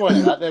going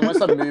on that then?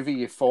 What's a movie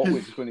you thought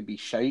was going to be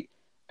shite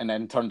and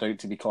then turned out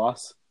to be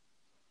class?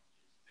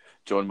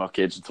 John Wick,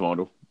 Edge of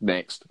Tomorrow.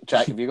 Next.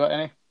 Jack, have you got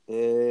any?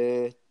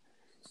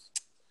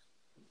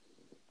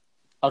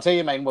 I'll tell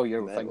you mine while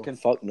you're thinking.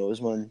 Fuck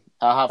knows, man.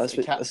 I have. I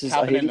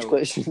hate these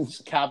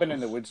questions. Cabin in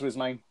the Woods was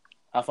mine.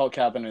 I thought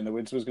Cabin in the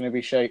Woods was going to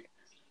be shite.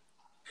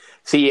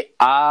 See,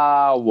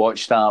 I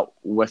watched that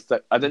with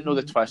it. I didn't know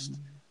the twist,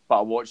 but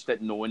I watched it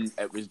knowing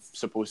it was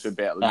supposed to be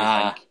better than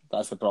you think.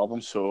 That's the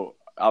problem. So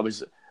I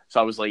was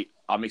like,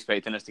 I'm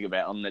expecting this to get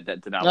better, and it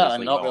did.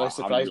 I'm not really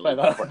surprised by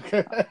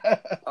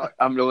that.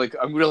 I'm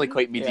really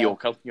quite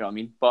mediocre. You know what I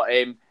mean? But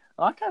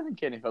I can't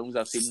think of any films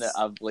I've seen that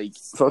I've like.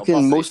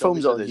 Fucking most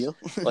films on here.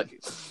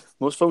 Like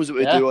most films that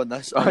we do on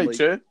this. Like,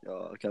 true.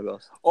 Oh, I can't be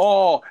honest.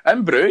 Oh,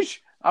 in Bruges.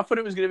 I thought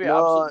it was going to be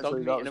absolute dog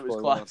meat, and it was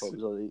class. It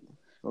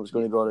was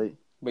going to be alright.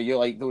 But you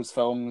like those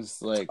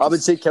films? Like I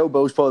would say Kill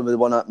Bill's probably the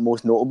one that's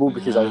most notable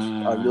because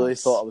I really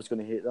thought I was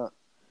going to hate that.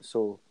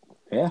 So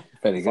yeah,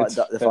 very good.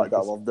 The fact that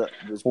I loved it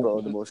was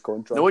probably the most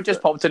contrast. No, it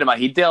just popped into my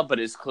head there, but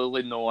it's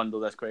clearly no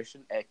under this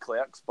question.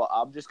 Clerks, but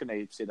I'm just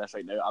going to say this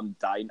right now. I'm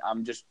dying.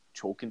 I'm just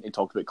choking to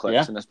talk about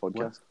Clerks in this podcast.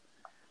 What?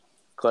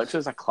 Clerks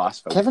is a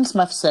class film. Kevin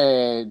Smith's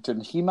doing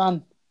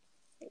He-Man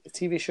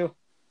TV show.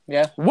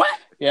 Yeah. What?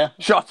 Yeah.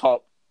 Shut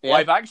up. Yeah.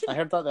 Live action? I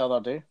heard that the other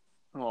day.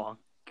 Oh,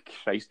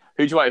 Christ.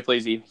 Who do you want to play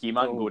as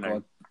He-Man? Go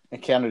now.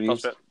 Keanu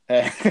Reeves.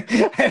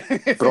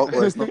 Brock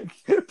Lesnar.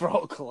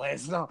 Brock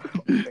Lesnar.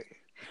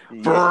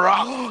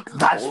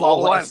 That's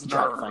what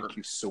Jack, thank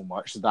you so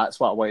much. That's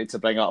what I wanted to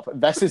bring up.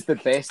 This is the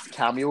best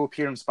cameo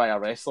appearance by a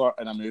wrestler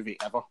in a movie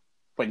ever.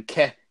 When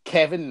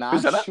Kevin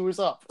Nash shows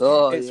up,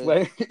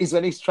 when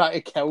he's trying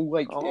to kill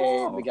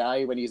the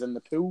guy when he's in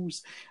the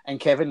pools, and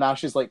Kevin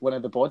Nash is like one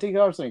of the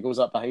bodyguards, and he goes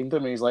up behind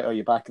him and he's like, "Are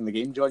you back in the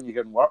game, John? You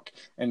can work."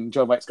 And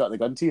John Wick's got the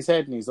gun to his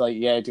head, and he's like,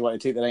 "Yeah, do you want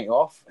to take the night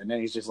off?" And then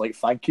he's just like,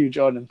 "Thank you,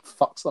 John," and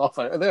fucks off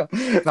out of there.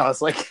 And I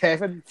was like,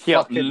 Kevin,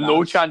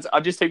 no chance.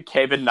 I just typed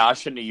Kevin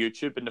Nash into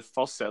YouTube, and the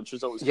first search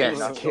result was Kevin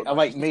Nash. I'm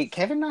like, mate,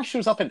 Kevin Nash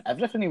shows up in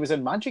everything. He was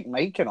in Magic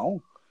Mike and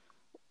all.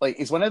 Like,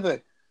 he's one of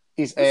the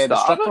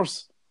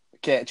strippers.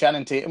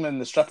 Channing Tatum in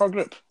the stripper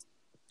group.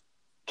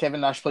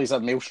 Kevin Nash plays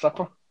a male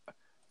stripper.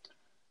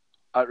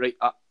 Right,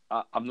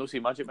 I'm not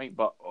saying Magic Mike,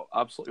 but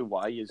absolutely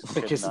why is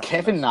because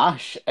Kevin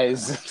Nash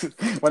is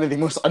one of the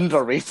most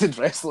underrated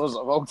wrestlers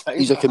of all time.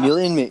 He's a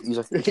chameleon, mate. He's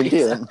a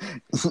chameleon.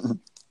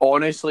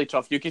 Honestly,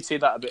 Truff, you could say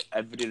that about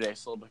every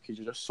wrestler because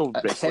you're just so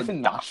wrestling.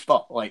 Kevin Nash,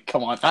 but like,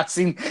 come on,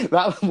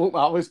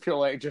 that was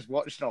purely like just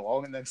watching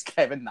along, and there's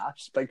Kevin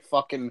Nash, big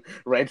fucking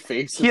red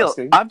face. Here,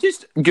 I've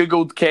just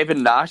googled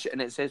Kevin Nash,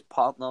 and it says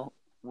partner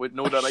with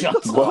no director.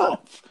 Shut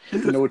up!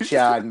 No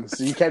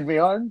chance. Are you kidding me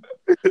on?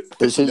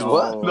 This is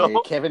what? No.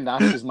 Kevin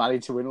Nash is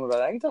married to Winona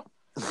Ryder.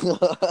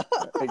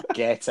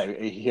 Get out of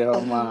here,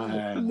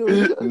 man!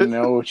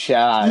 No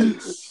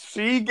chance.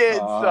 She gets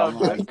some.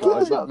 My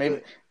God,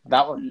 maybe.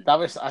 That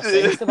was I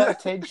sensed a bit of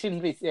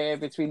tension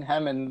between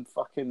him and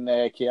fucking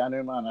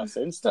Keanu, man. I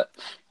sensed it.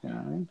 You know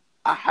what I mean?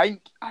 I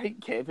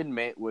think Kevin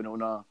met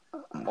Winona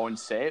on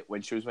set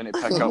when she was going to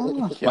pick up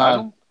Keanu.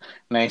 Man,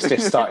 nice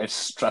to started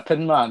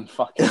stripping, man.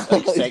 Fucking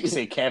like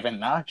sexy Kevin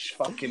Nash,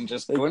 fucking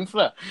just going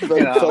for it.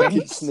 You know fucking I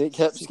mean? Snake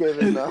hips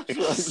Kevin Nash.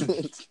 Just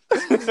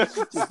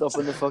up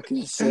on the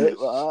fucking set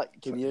like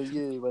that. Come here,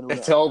 you Winona.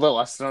 To all the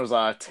listeners,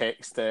 I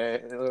text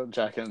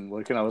Jack and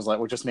Luke, and I was like,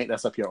 "We'll just make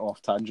this up your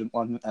off tangent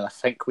one," and I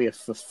think we have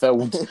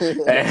fulfilled.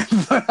 Fulfilled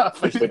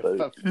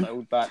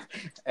that.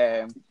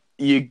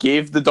 You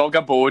gave the dog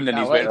a bone, and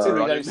he's went to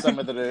read out some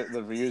of the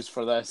reviews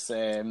for this.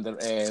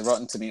 The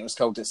Rotten Tomatoes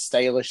called it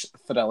stylish,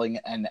 thrilling,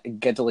 and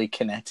giddily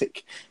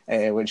kinetic,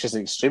 which is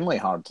extremely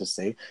hard to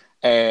say.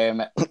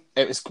 It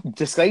was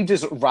described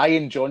as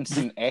Rian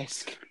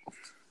Johnson-esque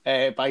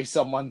by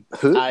someone.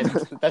 Who? And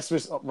this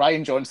was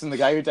Rian Johnson, the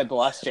guy who did The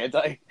Last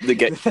Jedi.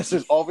 This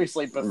was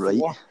obviously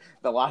before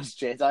The Last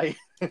Jedi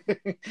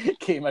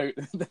came out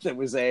that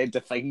was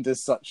defined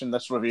as such in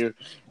this review.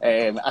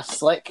 A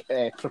slick,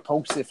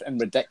 propulsive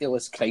and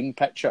ridiculous crime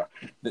picture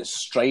that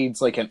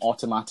strides like an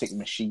automatic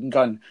machine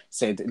gun,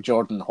 said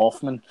Jordan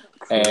Hoffman.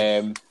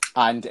 And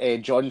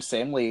John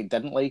Semley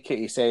didn't like it.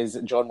 He says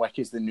John Wick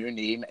is the new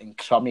name in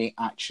crummy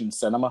action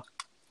cinema,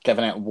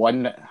 giving it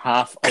 1.5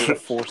 out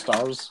of 4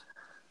 stars.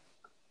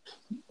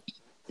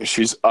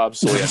 She's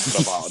absolutely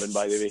battering,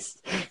 by the way.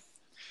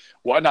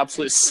 What an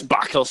absolute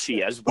spackle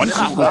she is.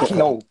 1.5.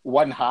 No,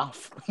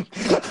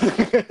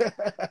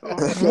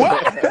 1/2.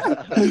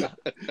 What?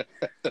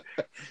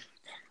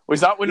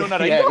 Was that Winona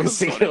Ryder? Yeah, it was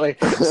secretly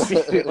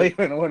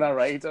Winona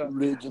Ryder.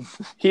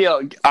 Here,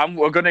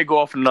 we're going to go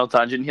off on another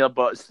tangent here,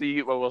 but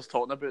see what we were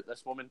talking about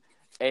this woman.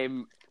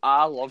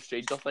 I love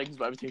Stranger Things,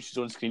 but every time she's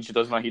on screen, she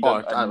does my head.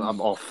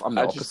 I'm off. I'm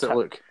the opposite.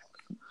 Look.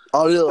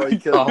 I really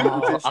like it.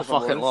 I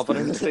fucking love her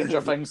in Stranger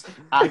Things.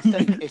 I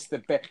think it's the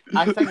best.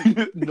 I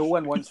think no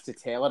one wants to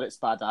tell her it's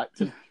bad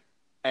acting.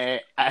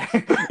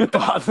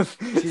 But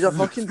She's a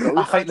fucking brilliant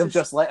I think they've actress.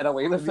 just let her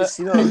away with Have you it.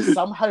 seen her?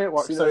 Somehow it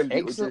works Seen her out in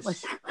Beetlejuice? excellently.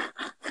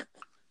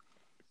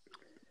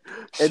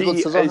 Edward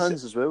She Scissorhands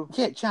is- as well.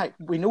 Yeah, Jack,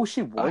 we know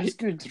she was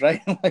good,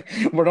 right? Like,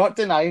 we're not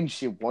denying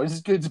she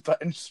was good,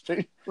 but in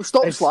Well,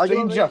 stop in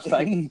slagging Stranger her.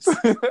 Things,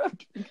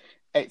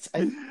 it's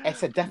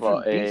a different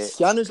But, beast.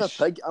 Keanu's a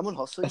pig. I'm on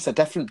her side. It's a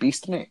different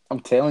beast, mate. I'm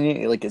telling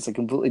you, like it's a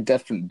completely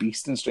different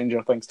beast in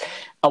Stranger Things.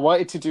 I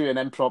wanted to do an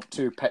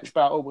impromptu pitch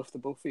battle with the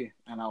both of you,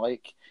 and I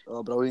like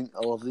Oh, brilliant.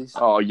 I love these.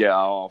 Oh yeah,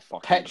 oh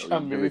fucking pitch a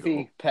brilliant. Here we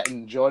movie go.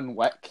 pitting John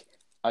Wick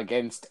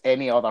against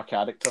any other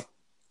character.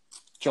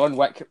 John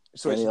Wick.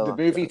 So Any it's, the other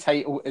movie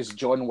title is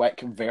John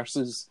Wick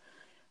versus.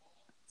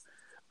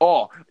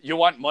 Oh, you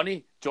want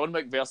money? John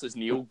Wick versus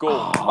Neil.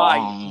 Go.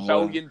 $5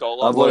 billion. I've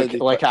already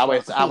Like I would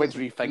pitched that.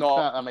 rethink No.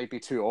 that. That might be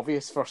too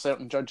obvious for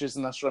certain judges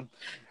in this room.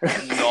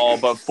 No,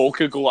 but folk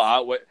could go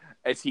at it.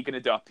 Is he going to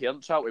do a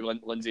parent chat with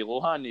Lindsay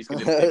Lohan? He's going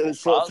to take It's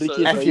sort of parts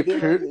freaky. out.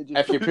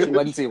 If you put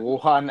Lindsay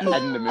Lohan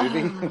in the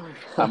movie,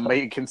 I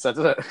might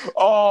consider it.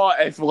 Oh,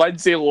 if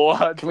Lindsay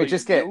Lohan. Can we plays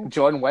just get Neil?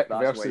 John Wick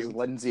That's versus wild.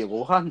 Lindsay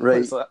Lohan? Right.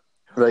 That's it.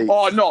 Right.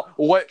 Oh no!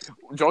 What?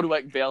 John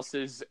Wick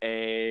versus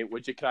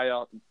would you cry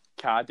out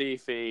Caddy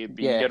for Bean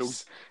Yes.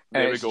 Girls?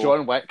 And There we it's go.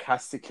 John Wick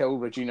has to kill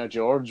Regina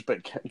George,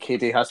 but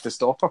Katie has to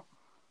stop her.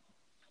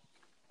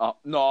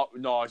 No,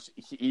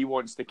 he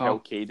wants to kill Oh.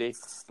 Katie,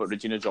 but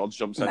Regina George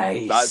jumps in.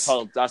 Nice.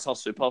 That's her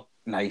super.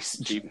 Nice.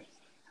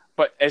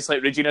 But it's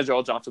like Regina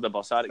George after the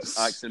bus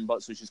accident,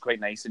 but so she's quite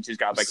nice and she's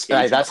got a big cage.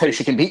 Aye, in that's her how face.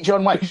 she can beat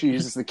John Wick. She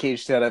uses the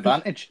cage to her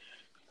advantage.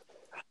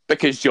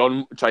 Because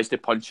John tries to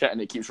punch it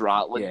and it keeps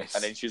rattling, Yes.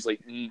 and then she's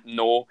like,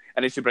 "No,"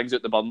 and then she brings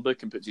out the burn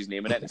book and puts his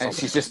name in it. And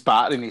she's just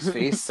battering his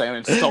face,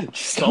 saying,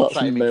 "Stop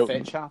trying to make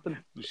melting. fetch happen."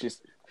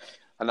 She's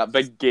and that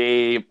big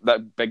gay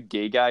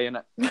guy in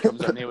it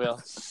comes anywhere,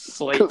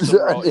 slates Comes him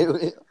out right.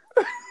 anyway.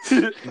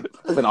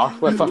 with an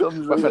Comes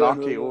out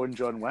RKO and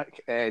John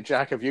Wick.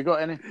 Jack, have you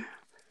got any?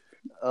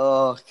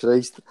 Oh,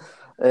 Christ.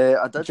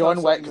 I did John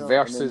have Wick something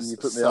there, and versus then you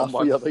put me off someone.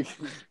 with your big...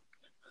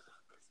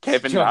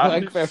 Kevin John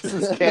Nash. Wick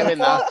versus Kevin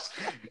Nash.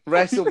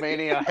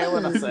 WrestleMania, Hell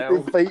in a They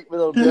Cell. fight with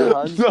their bare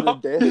hands No. to the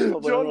death. or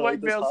whatever, John like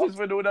Wick this versus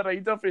Winona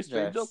Ryder for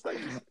Stranger Yes.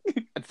 Things.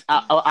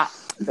 I'm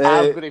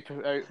going to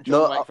put out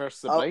John Wick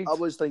versus the Bride. I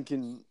was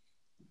thinking...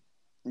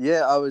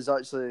 Yeah, I was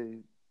actually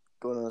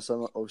going on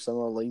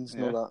similar lines, Yeah.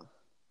 know that.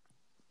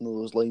 Know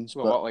those lines.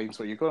 Well, but, what lines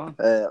were you going on?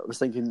 I was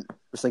thinking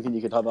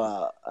you could have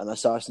an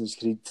Assassin's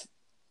Creed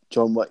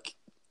John Wick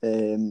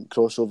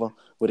crossover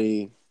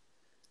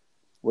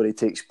where he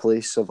takes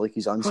place of like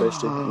his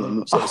ancestry and then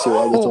meets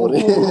Salvatore.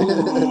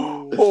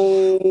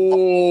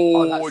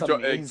 Oh, that's Jack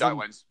amazing.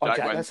 wins. Oh, Jack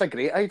Jack, wins. that's a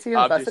great idea.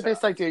 I've That's just- the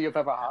best idea you've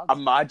ever had.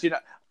 Imagine it.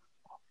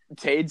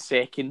 10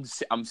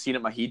 seconds, I'm seeing it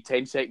in my head,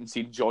 10 seconds,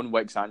 seeing John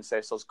Wick's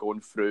ancestors going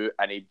through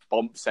and he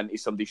bumps into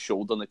somebody's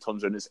shoulder and he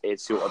turns around his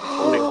Ezio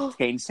Auditore for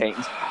 10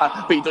 seconds.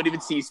 But you don't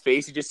even see his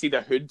face, you just see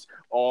the hood.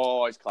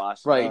 Oh, it's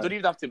class. Right. You don't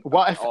even have to...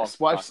 What if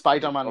class.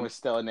 Spider-Man was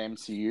still in the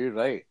MCU,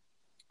 right?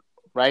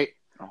 Right?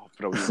 Oh,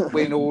 brilliant.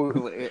 We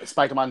know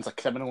Spider-Man's a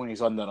criminal and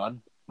he's on the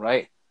run,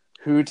 right?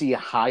 Who do you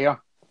hire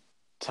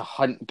to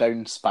hunt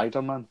down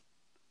Spider-Man?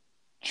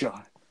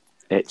 John.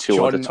 Ezio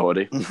John-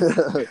 Auditore.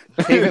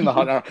 Even the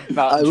hunter.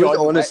 Nah, I would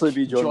honestly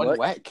be John Wick.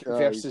 Wick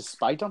versus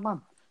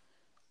Spider-Man.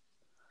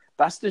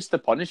 That's just the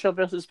Punisher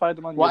versus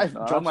Spider-Man. What if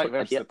No, John Wick absolutely.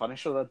 versus the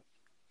Punisher then?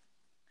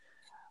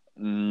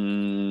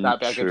 Mm, That'd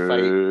be a good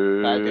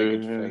fight. That'd be a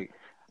good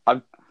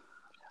fight.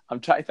 I'm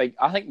trying to think.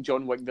 I think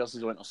John Wick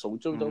versus Winter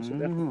Soldier would also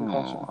be a fucking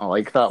class one. I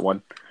like that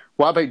one.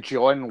 What about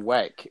John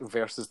Wick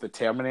versus the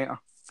Terminator?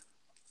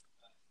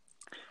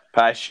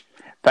 Pish.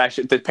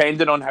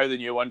 Depending on how the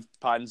new one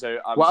pans out,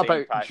 I'm What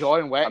saying about pish.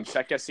 John Wick? I'm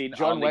sick of seeing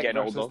John Arnie Wick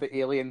getting versus older. the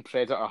Alien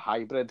Predator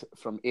hybrid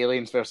from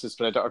Aliens versus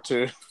Predator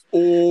 2.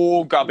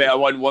 Oh, got a better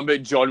one. One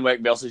about John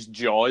Wick versus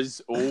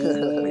Jaws. You're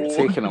Oh,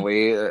 taking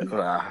away.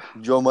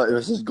 John Wick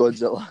versus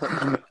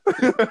Godzilla.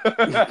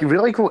 You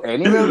really go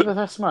anywhere with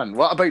this, man.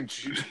 What about?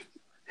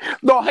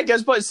 no, I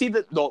guess, but see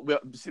that. No,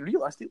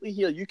 realistically,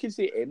 here you can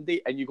say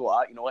MD and you go,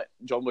 you know what?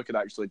 John Wick could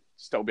actually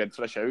still be in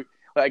for a shout.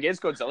 Like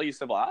against Godzilla, you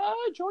still be like,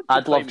 John.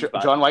 I'd love claims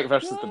back. John Wick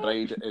versus the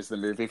Bride is the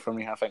movie for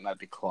me. I think that'd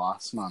be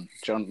class, man.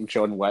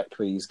 John Wick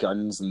with his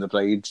guns and the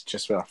Bride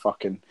just with a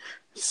fucking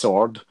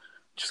sword,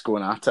 just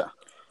going at it.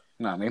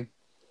 You know what I mean?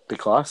 Be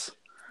class.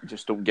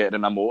 Just don't get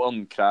in a motor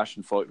and crash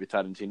and fight with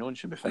Tarantino and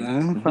should be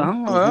fine.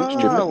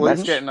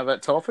 Let's getting a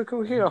bit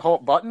topical here.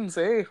 Hot buttons,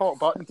 eh? Hot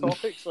button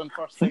topics on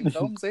first time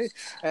films, eh?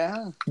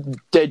 Yeah.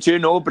 Did you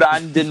know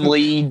Brandon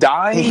Lee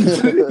died?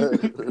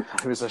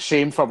 It was a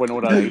shame for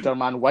Winona Ryder,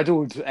 man.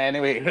 Widowed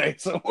anyway,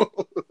 right? So,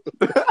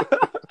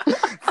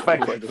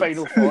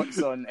 final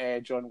thoughts on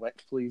John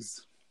Wick,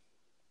 please.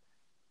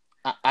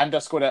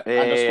 Underscore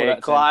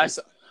it. Class.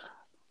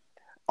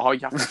 Oh,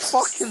 you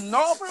fucking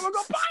not, bro. We're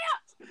gonna buy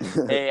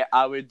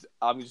it.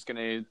 I'm just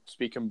gonna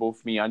speak on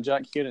both me and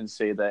Jack here and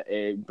say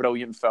that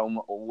brilliant film,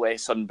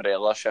 less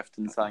umbrella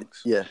shifting.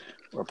 Thanks. Yeah.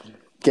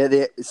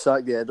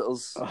 Sack the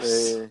editors.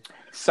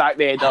 Sack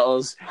the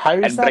editors How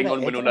is and that bring the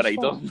on Winona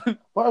editors' Ryder. fault?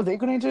 What are they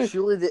going to do?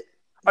 Surely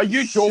Are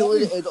you Surely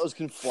joking? the editors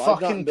can flag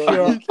that and be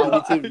Fucking like,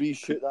 I need to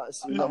reshoot that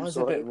scene. I'm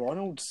sorry. Elizabeth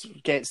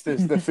Ronalds gets the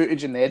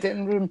footage in the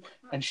editing room,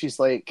 and she's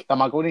like,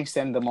 "Am I going to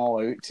send them all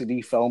out to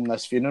refilm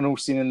this funeral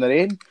scene in the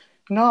rain?"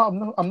 No, I'm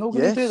not. I'm not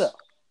going to do that.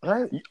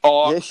 Right?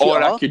 Or Yes, you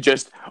or I are. could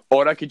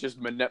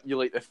just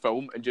manipulate the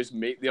film and just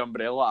make the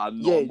umbrella a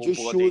Yeah, normal just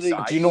show bloody the.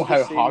 size. Do you know how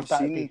the same hard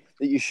that'd scene be?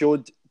 that you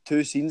showed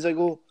 2 scenes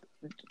ago?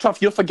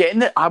 Truff, you're forgetting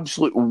the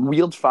absolute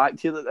weird fact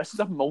here that this is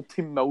a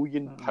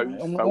multi-million-pound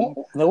film.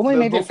 They only They're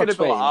made it not for gonna be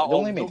 20. like, They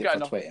only "Oh, made don't it get for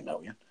enough." 20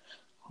 million.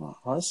 Well,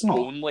 that's not.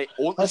 Only,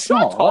 That's shut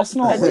not. up, That's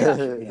not.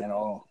 idiot. You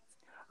know.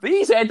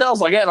 These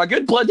editors are getting a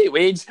good bloody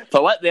wage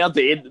for what they're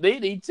doing. They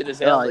need to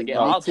deserve to get You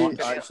need hard to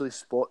work. actually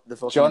spot the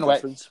fucking John Wick.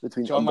 difference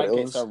between John Wick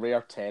umbrellas. gets a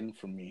rare 10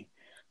 from me.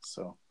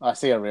 So I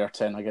say a rare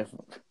 10. I give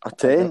A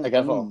 10? I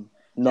give it.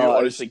 You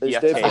honestly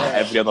get a 10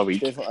 every other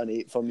week. It's definitely an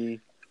 8 for me.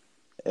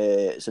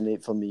 It's an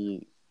 8 for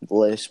me.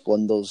 Less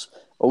blunders.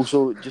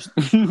 Also, just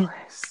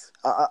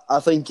I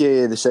think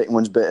the second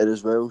one's better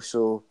as well.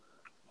 So,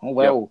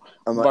 We're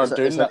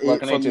doing that. We're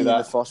going to do that.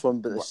 The first one,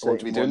 but the second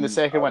we'll be doing the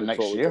second one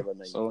next year. Give a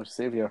 9. So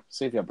save your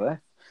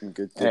breath.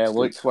 Good.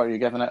 Luke, what are you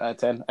giving it out of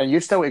 10? And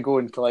you're still to go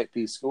and collect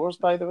these scores,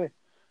 by the way.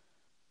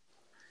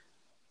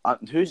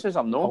 Who says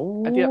I'm not?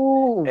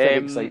 Oh,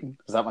 very exciting!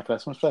 Is that my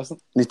Christmas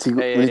present? We need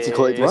to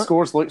collect The what?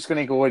 scores. Luke's going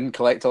to go and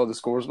collect all the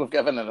scores we've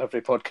given in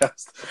every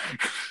podcast.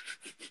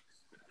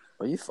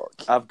 Are you fuck?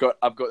 I've got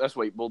this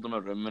whiteboard in my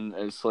room, and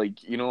it's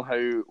like, you know how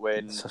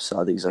when It's a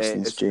sad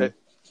existence, Jay.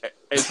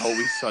 It's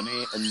always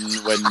sunny,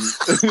 and when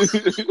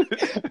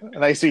A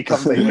nice wee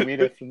come time with me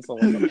reference.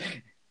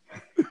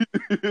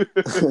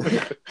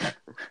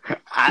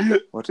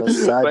 What a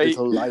sad Right,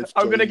 little life.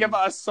 I'm going to Jay. give it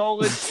a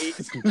solid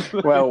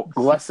 8. Well,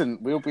 listen,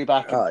 we'll be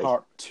back in Aye.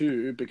 part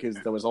 2 because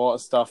there was a lot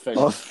of stuff.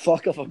 Oh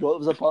fuck! I forgot it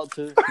was a part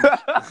 2.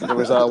 There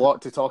was a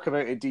lot to talk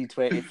about at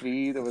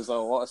D23. There was a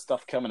lot of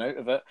stuff coming out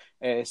of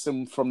it.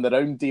 Some from the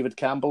round, David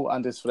Campbell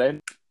and his friend.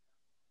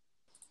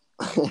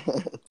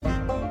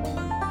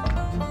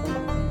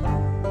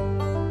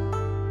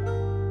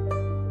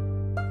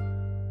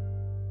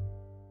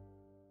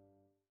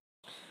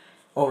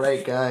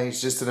 Alright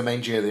guys, just to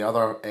remind you of the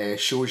other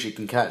shows you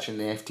can catch in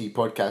the FT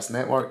Podcast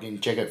Network. You can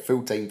check out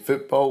Full Time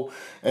Football,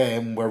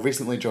 where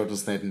recently Jordan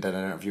Snedden did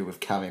an interview with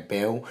Cammy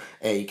Bell.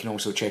 You can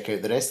also check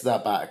out the rest of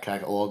that back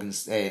catalogue,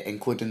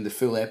 including the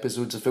full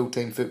episodes of Full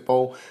Time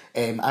Football,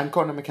 and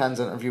Conor McCann's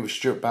interview with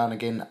Stuart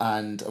Bannigan,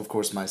 and of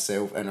course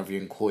myself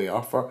interviewing Chloe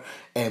Arthur.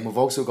 We've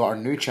also got our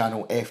new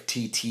channel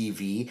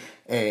FTTV,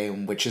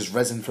 which has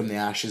risen from the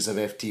ashes of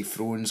FT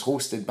Thrones,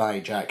 hosted by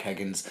Jack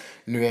Higgins.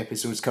 New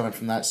episodes coming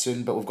from that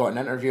soon, but we've got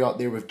an interview up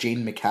there with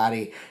Jane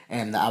McCarry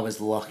that I was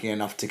lucky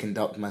enough to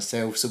conduct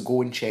myself, so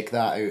go and check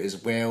that out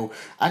as well.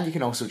 And you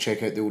can also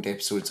check out the old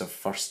episodes of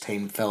First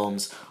Time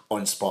Films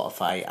on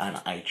Spotify and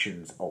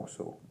iTunes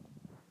also.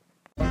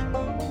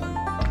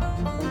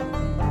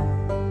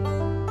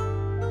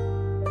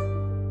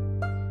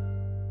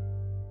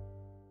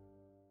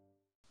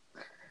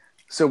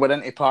 So we're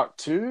into part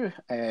 2.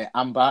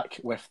 I'm back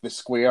with the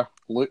square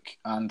Luke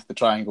and the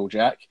triangle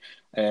Jack.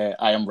 I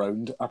am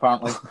round,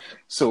 apparently.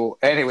 So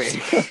anyway,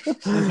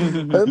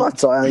 How am I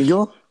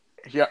triangle?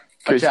 yeah,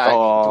 Jack,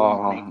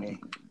 don't make me.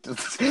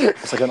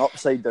 It's like an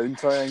upside down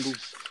triangle.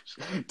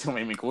 Don't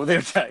make me go there,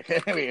 Jack.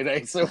 Anyway,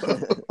 right, so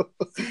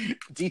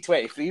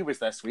D23 was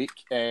this week.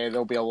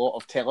 There'll be a lot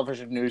of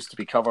television news to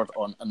be covered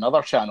on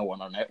another channel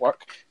on our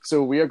network.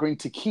 So we are going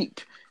to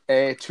keep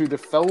to the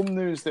film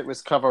news that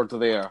was covered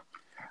there.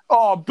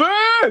 Oh,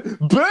 boo!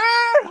 Boo!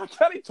 I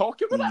can't talk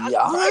about it.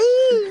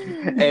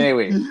 Yeah.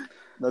 Anyway,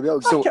 Maybe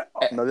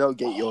I'll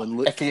get you on,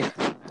 Luke. if you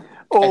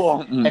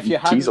If you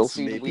hadn't Jesus,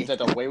 seen, maybe. we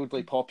did a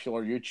wildly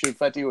popular YouTube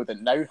video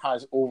that now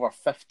has over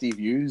 50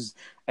 views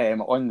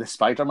on the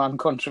Spider-Man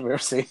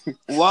controversy.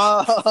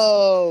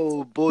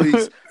 Wow,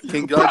 boys!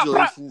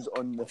 Congratulations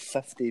on the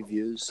 50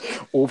 views.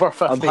 Over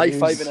 50 I'm views.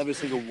 high-fiving every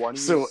single one of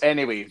you. So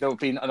anyway, there have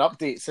been an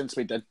update since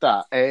we did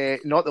that.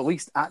 Not the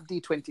least, at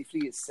D23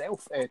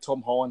 itself,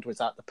 Tom Holland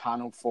was at the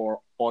panel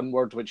for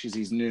Onward, which is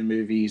his new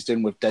movie he's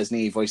doing with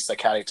Disney. He voiced a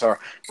character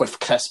with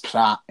Chris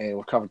Pratt.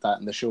 We've covered that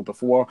in the show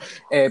before.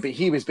 But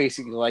he was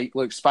basically like,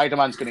 look,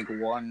 Spider-Man's going to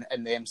go on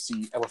in the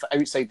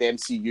outside the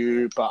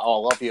MCU, but I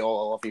love you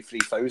all, I love you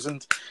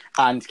 3000.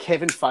 And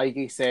Kevin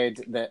Feige said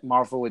that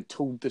Marvel had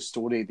told the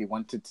story they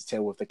wanted to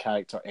tell with the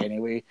character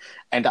anyway.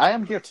 And I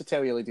am here to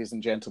tell you, ladies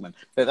and gentlemen,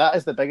 that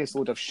is the biggest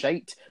load of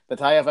shite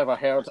that I have ever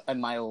heard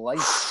in my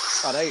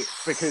life. All right,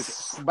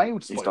 because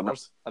mild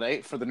spoilers, all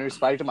right, for the new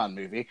Spider-Man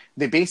movie,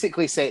 they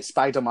basically set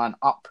Spider-Man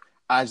up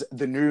as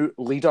the new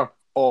leader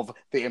of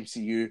the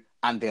MCU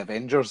and the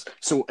Avengers.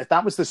 So if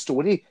that was the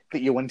story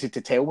that you wanted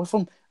to tell with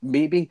him,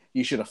 maybe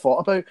you should have thought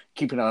about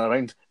keeping him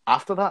around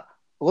after that.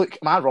 Look,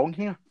 am I wrong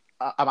here?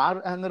 Am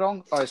I in the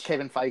wrong? Or is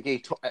Kevin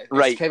Feige,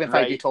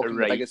 talking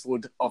the biggest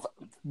load of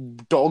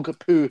dog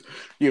poo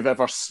you've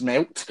ever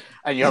smelt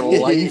in your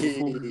life?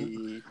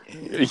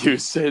 You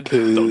said dog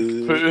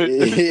poo.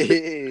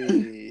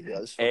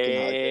 That's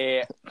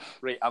fucking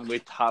Right, I'm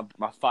going to have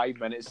my 5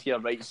 minutes here.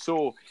 Right,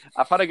 so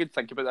I've had a good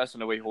think about this on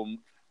the way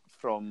home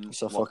from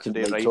It's a work fucking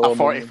today, right? Tom. A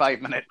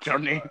 45-minute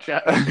journey,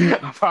 Jack.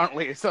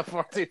 Apparently, it's a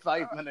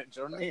 45-minute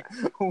journey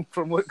home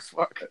from Luke's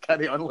work.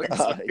 Carry on, Luke.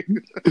 Aye,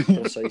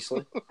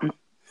 precisely.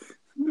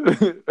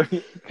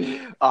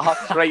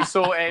 Right,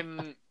 so I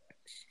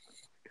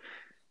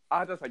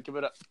had to think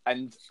about it,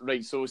 and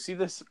right, so see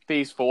this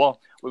Phase 4.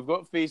 We've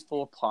got Phase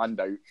 4 planned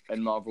out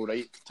in Marvel,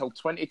 right, till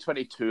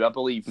 2022, I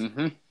believe.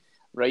 Mm-hmm.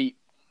 Right,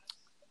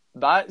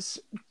 that's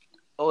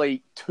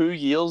like 2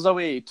 years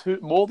away,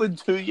 more than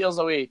 2 years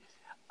away.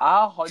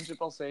 I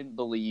 100%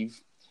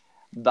 believe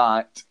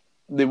that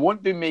they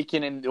won't be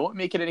making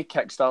any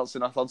kickstarts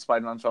in a third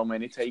Spider-Man film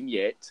anytime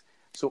yet.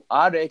 So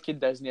I reckon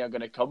Disney are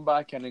going to come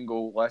back in and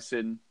go,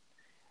 listen,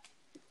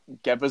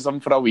 give us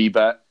them for a wee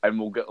bit, and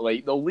we'll get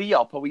they'll lay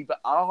up a wee bit.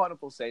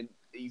 100%,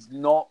 he's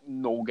not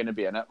going to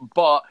be in it.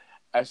 But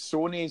as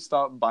Sony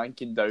start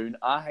banking down,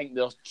 I think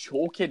they're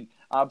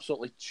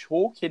absolutely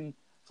choking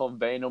for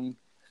Venom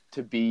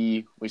to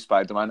be with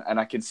Spider-Man,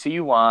 and I can see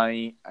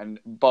why.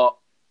 But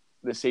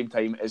at the same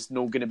time, it's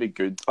not going to be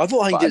good. I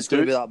don't think But it's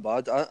going to be that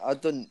bad. I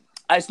don't.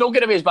 It's not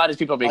going to be as bad as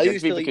people make I it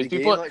used to to be, like because the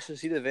people game, actually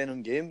see the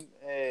Venom game.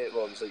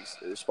 Well, it was like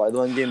the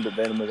Spider-Man game, but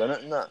Venom was in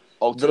it and that.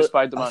 Ultimate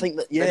Spider-Man. I think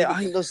that, I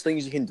think there's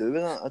things you can do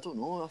with that. I don't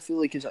know. I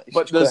feel like it's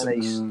But quite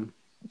nice.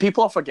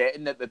 People are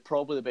forgetting that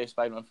probably the best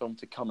Spider-Man film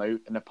to come out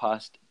in the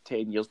past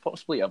 10 years,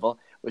 possibly ever,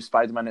 was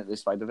Spider-Man Into the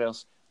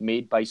Spider-Verse,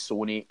 made by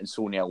Sony and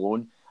Sony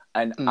alone.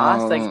 And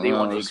I think they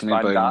want to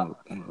expand that.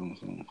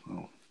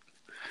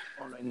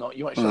 Alright, no,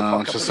 you want to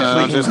I'm just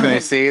going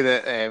to say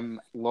that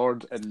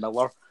Lord and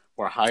Miller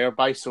were hired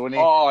by Sony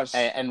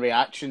in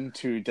reaction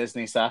to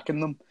Disney sacking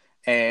them.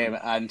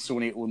 And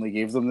Sony only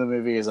gave them the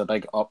movie as a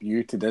big up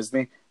you to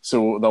Disney.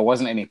 So there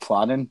wasn't any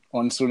planning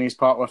on Sony's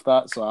part with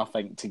that. So I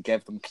think to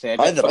give them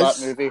credit for that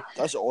movie.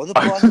 That's on the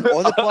plan.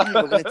 On the plan,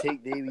 we're going to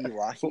take the wee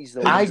lackeys.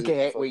 I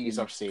get what you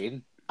are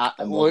saying.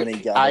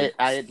 I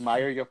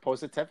admire your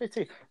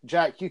positivity.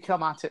 Jack, you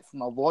come at it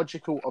from a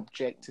logical,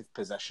 objective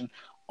position.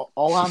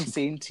 All I'm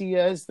saying to you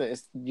is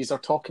that you are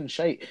talking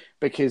shite,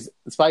 because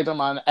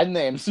Spider-Man in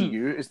the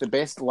MCU is the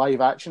best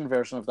live-action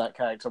version of that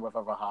character we've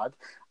ever had,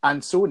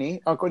 and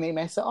Sony are going to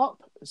mess it up.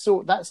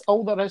 So that's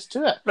all there is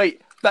to it. Right.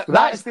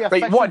 That's the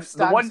official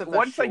stance of this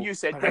one thing show. you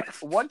said.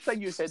 One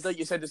thing you said that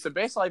you said it's the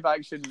best live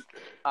action.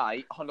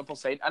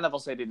 100%. I never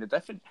said anything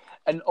different.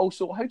 And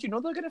also, how do you know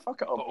they're going to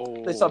fuck it up?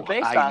 It's the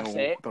best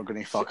asset. They're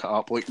going to fuck it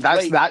up. Like,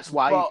 that's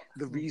why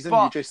the reason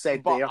you just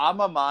said there. I'm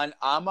a man.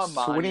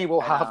 Sony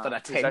will have their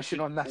attention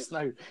on this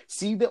now.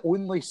 See, the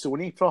only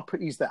Sony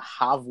properties that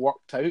have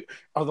worked out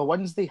are the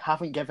ones they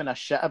haven't given a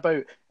shit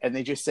about, and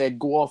they just said,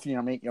 go off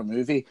and make your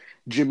movie.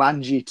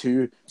 Jumanji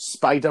 2,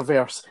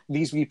 Spider-Verse,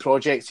 these wee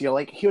projects. You're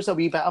like, here's a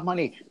wee bit of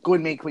money. Go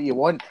and make what you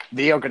want.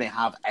 They are going to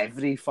have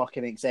every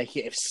fucking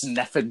executive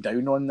sniffing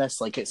down on this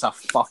like it's a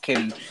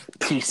fucking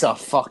piece of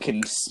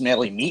fucking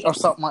smelly meat or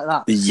something like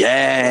that.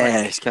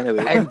 Yes, kind of.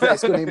 And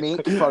it's going to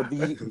make they're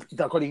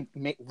going to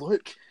make,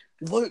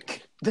 look,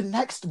 the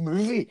next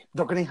movie,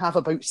 they're going to have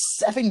about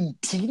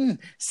 17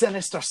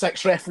 Sinister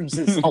Six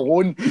references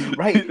alone.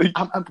 Right.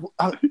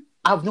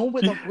 I know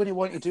what they're going to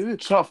want to do.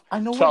 I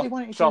know what they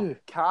want to do.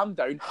 Calm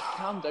down,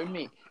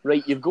 mate.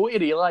 Right, you've got to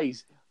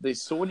realise that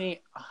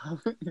Sony...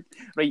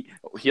 right,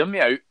 hear me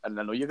out, and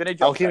I know you're going to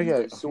jump I'll hear you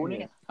out.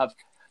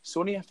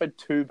 Sony have had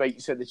 2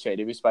 bites at the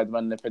cherry with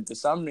Spider-Man. They've had the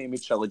Sam Raimi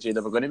trilogy.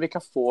 They were going to make a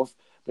 4th,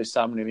 but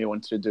Sam Raimi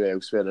wanted to do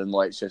elsewhere, and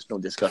let's just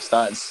not discuss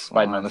that. And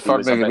Spider-Man the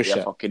third movie was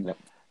shit. Fucking...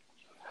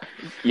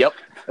 Yep.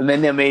 And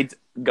then they made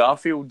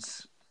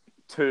Garfield's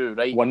 2,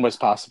 right? One was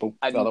passable,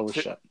 and the other was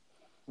shit.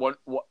 One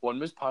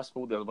was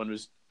passable, the other one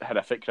was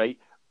horrific, right?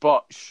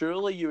 But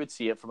surely you would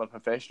see it from a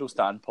professional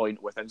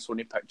standpoint within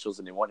Sony Pictures,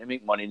 and they want to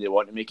make money, they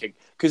want to make it...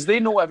 Because they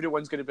know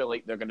everyone's going to be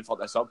like, they're going to fuck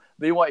this up.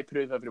 They want to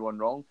prove everyone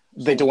wrong.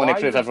 They don't want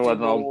to prove everyone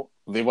wrong.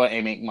 They want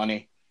to make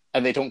money,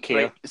 and they don't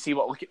care. Right, see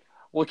what?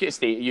 Look at the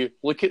state of you.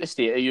 Look at the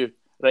state of you,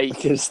 right?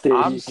 Look at the state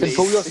of you.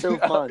 Control yourself,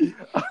 man.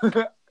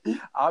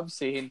 I'm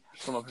saying,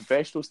 from a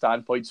professional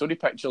standpoint, Sony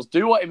Pictures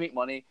do want to make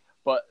money,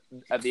 but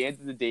at the end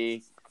of the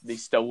day, they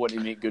still want to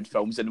make good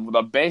films, and with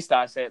their best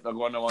asset, they're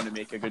going to want to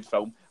make a good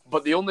film.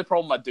 But the only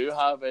problem I do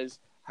have is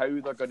how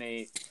they're going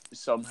to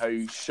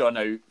somehow shun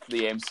out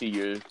the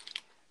MCU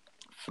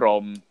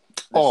from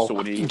the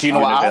Sony. Do you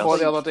know what I thought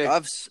the other day?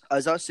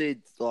 As I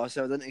said last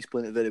time, I didn't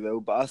explain it very well,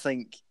 but I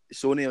think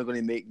Sony are going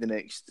to make the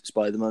next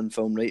Spider-Man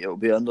film, right? It'll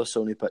be under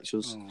Sony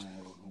Pictures.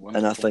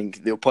 And I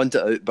think they'll punt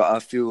it out, but I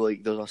feel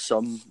like there's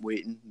some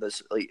waiting.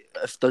 That's like,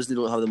 if Disney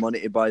don't have the money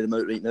to buy them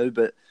out right now,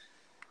 but,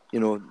 you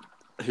know,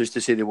 who's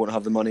to say they won't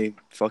have the money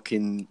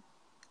fucking,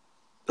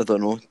 I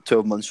don't know,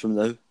 12 months from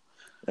now,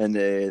 and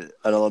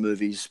another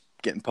movie's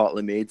getting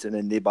partly made, and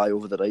then they buy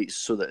over the rights,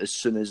 so that as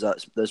soon as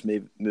this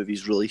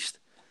movie's released,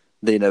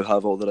 they now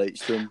have all the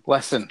rights to them.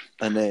 Listen,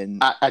 and then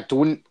I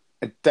don't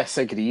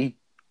disagree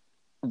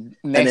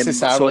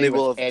necessarily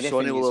with anything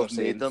Sony will have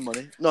saying. made their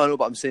money. No,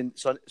 but I'm saying,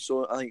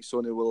 so I think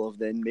Sony will have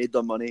then made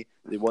their money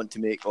they want to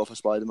make off of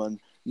Spider-Man,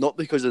 not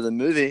because of the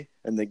movie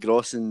and the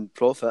gross and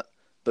profit,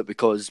 but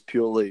because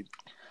purely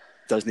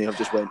Disney have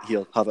just went,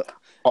 here, have it.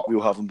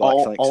 we'll have him back.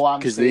 All I'm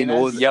because they saying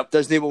know is- that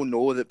Disney will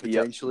know that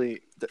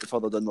potentially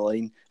further down the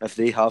line, if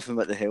they have him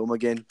at the helm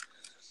again,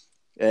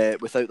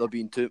 without there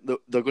being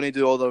they're going to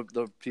do all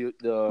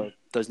their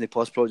Disney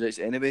Plus projects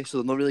anyway, so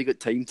they've not really got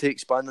time to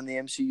expand on the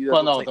MCU.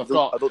 Well, no, they've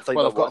got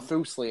got a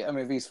full slate of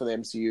movies for the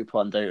MCU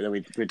planned out that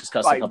we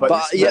discussed. Right,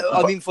 But yeah,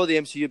 I mean for the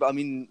MCU, but I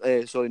mean,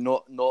 sorry,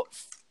 not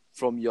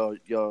from your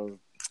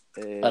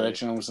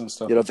originals and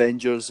stuff. your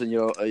Avengers and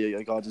your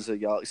Guardians of the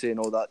Galaxy and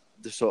all that,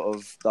 the sort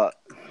of that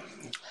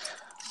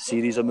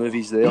series of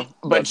movies there.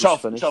 But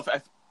Chuff,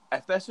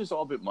 if this was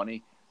all about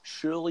money,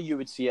 surely you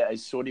would see it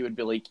as Sony would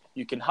be like,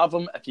 you can have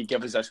them if you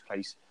give us this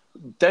price.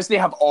 Disney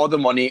have all the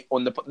money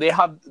they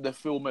have the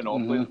full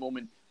monopoly at the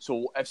moment.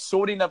 So if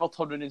Sony never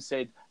turned around and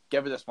said,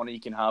 give us this money, you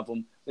can have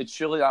them, then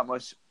surely that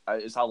much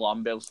is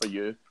alarm bells for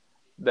you,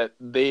 that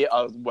they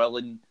are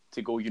willing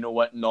to go, you know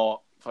what,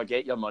 no,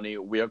 forget your money,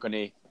 we're going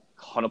to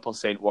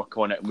 100% work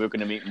on it, and we're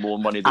going to make more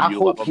money than I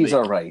you'll hope ever he's make.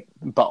 alright,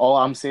 but all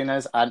I'm saying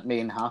is Aunt May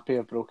and Happy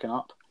have broken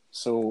up.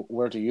 So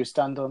where do you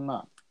stand on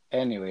that?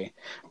 Anyway,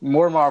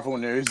 more Marvel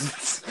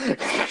news.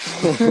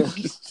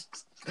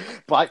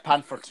 Black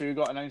Panther 2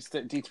 got announced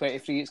at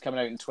D23. It's coming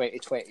out in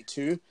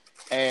 2022.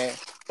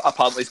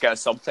 Apparently it's got a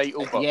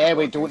subtitle. But Yeah,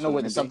 we don't know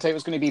what the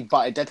subtitle's going to be,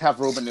 but it did have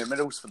Roman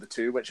numerals for the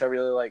 2, which I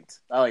really liked.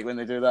 I like when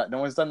they do that. No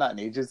one's done that in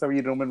ages. Have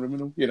you Roman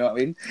numeral? You know what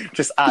I mean?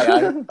 Just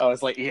I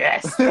was like,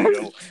 yes, there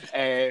you go.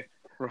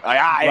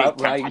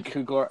 Ryan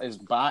Coogler is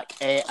back,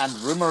 and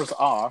rumours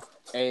are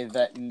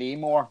that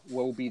Namor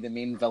will be the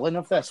main villain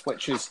of this,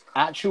 which is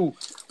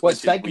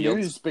big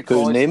news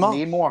because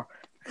Namor.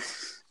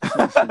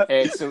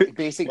 So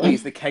basically,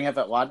 he's the king of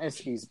Atlantis.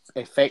 He's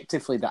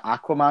effectively the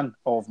Aquaman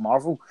of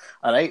Marvel.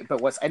 All right,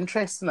 but what's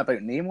interesting about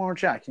Namor,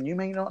 Jack, and you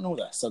might not know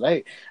this, all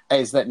right,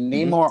 is that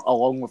Namor,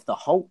 along with the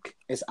Hulk,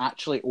 is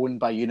actually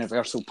owned by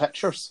Universal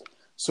Pictures.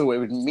 So it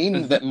would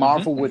mean that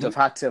Marvel would have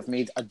had to have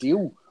made a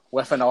deal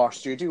with another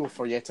studio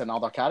for yet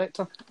another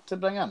character to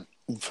bring in.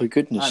 For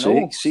goodness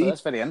sake, see, so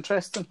that's very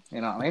interesting.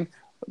 You know what I mean?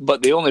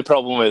 But the only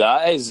problem with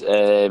that is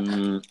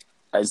the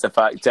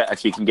fact that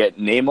if you can get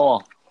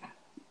Namor,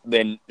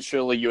 then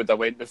surely you would have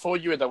went before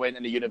you would have went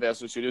into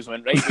Universal Studios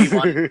and went, right, we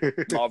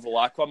want Marvel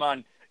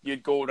Aquaman.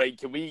 You'd go, right,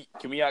 can we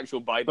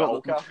actually buy the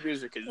Hulk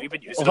music? Because we've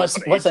been using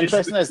what's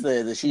interesting is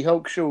the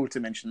She-Hulk show, to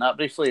mention that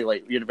briefly,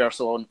 like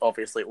Universal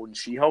obviously owns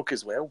She-Hulk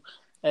as well,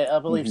 I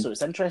believe, so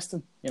it's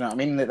interesting. You know what I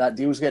mean? That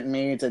deal's getting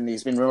made, and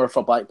he's been rumoured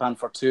for Black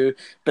Panther 2,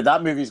 but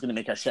that movie's going to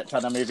make a shit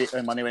ton of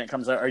money when it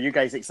comes out. Are you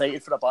guys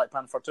excited for a Black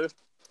Panther 2?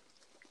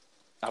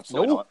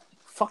 Absolutely not.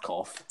 Fuck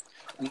off.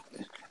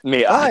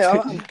 Mate,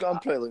 I'm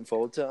pretty looking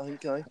forward to it,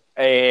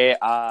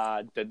 I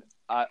think.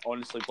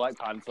 Honestly, Black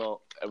Panther,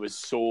 it was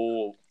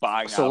so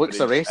bang. So average, looks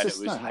a racist. And it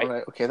was All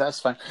right, okay, that's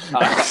fine.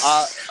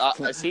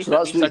 I see So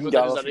that's what you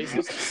can as a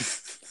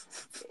racist.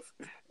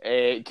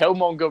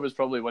 Killmonger was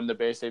probably one of the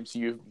best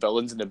MCU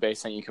villains and the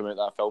best thing you come out of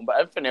that film. But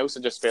everything else,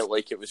 I just felt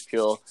like it was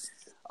pure.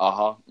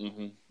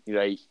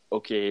 Right,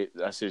 okay,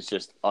 this is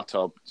just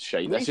utter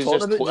shite. What this are is you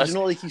just. talking about? Did you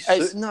know like he's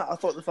suiting that? I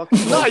thought the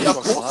fucking. No, of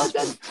course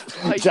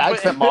I did.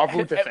 Jack's a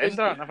Marvel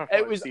defender.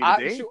 It was the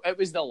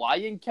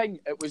Lion King.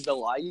 It was the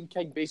Lion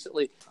King.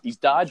 Basically, his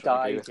dad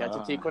died. He had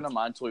to take on a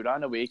mantle. He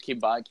ran away, came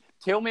back.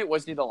 Tell me it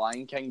wasn't the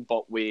Lion King,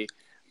 but with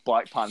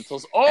Black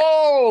Panthers.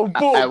 Oh,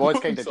 boom! I was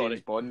kind of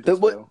James Bond.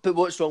 But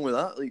what's wrong with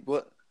that? Like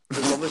what?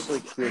 There's obviously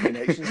clear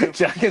connections here.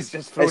 Jack is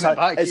just throwing it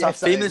back. It's a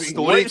famous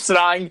story. What's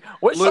wrong?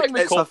 What's Look, wrong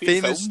with it's a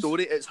Caulfield famous films?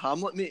 story. It's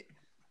Hamlet, mate.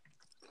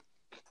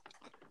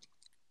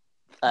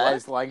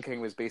 His Lion King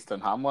was based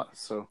on Hamlet,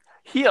 so...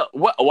 Here,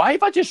 why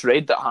have I just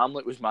read that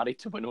Hamlet was married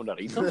to Winona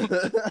Ryder?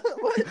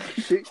 What?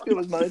 Shakespeare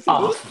was married to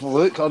Oh,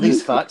 look, all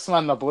these facts,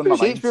 man, they're blowing my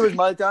mind. Shakespeare was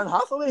married to Anne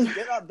Hathaway.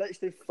 Get that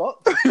bitch to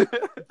fuck.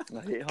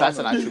 I hate That's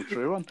an Hamlet. actual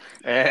true one.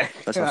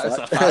 That's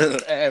a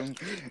fact.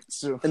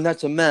 And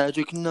that's a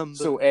magic number.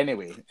 So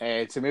anyway,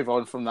 to move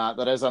on from that,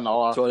 there is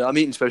another... Sorry, I'm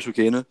eating Special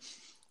K now.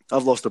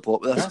 I've lost the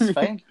plot with this. That's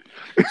fine.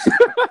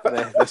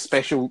 the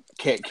special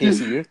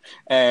KCU.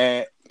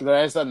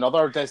 There is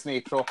another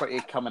Disney property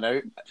coming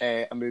out,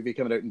 a movie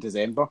coming out in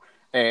December.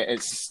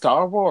 It's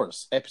Star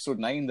Wars Episode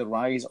 9, The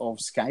Rise of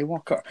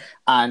Skywalker.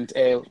 And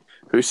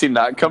Who's seen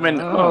that coming?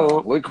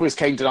 Luke was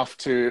kind enough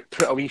to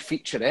put a wee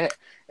featurette,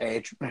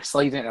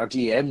 slide into our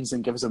DMs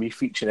and give us a wee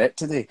featurette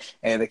today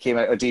that came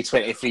out of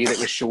D23 that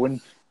was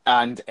shown.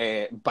 And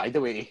by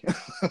the way,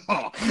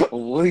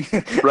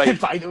 Right.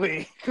 by the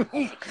way,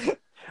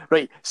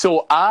 Right,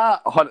 so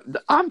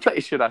I'm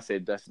pretty sure I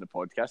said this in the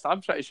podcast.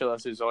 I'm pretty sure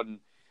this is on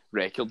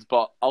records,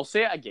 but I'll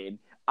say it again.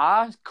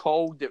 I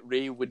called that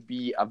Rey would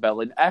be a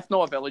villain. If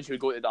not a villain, she would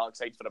go to the dark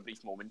side for a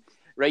brief moment.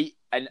 Right,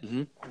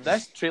 And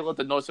this trailer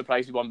did not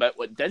surprise me one bit.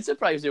 What did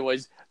surprise me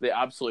was the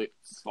absolute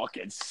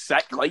fucking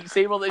sick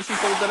lightsaber that she's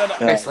holding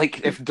in it. It's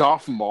like if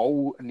Darth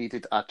Maul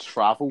needed a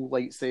travel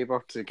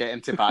lightsaber to get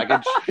into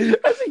baggage.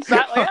 That's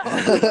exactly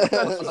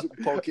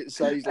it. Pocket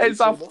size. It's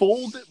a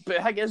fold,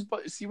 but I guess.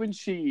 But see when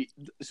she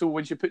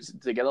puts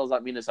it together, does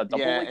that mean it's a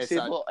double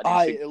lightsaber?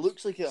 It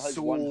looks like it has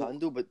one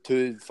handle but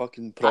two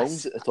fucking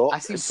prongs at the top. I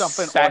seen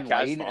something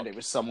online, and it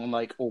was someone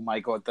like, "Oh my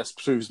god, this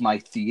proves my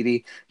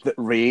theory that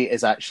Rey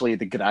is actually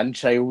the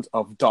grandchild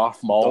of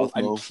Darth Maul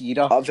and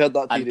Kira." I've heard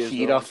that theory and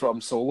Kira well.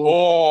 from Solo.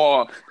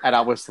 Oh, and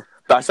I was.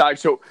 That's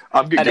actual.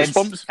 I'm getting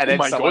goosebumps. And then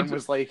my someone God.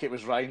 was like, it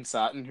was Ryan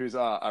Satin, who's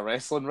a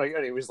wrestling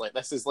writer. He was like,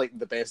 "This is like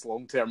the best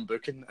long-term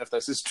booking if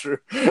this is true."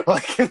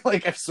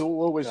 like if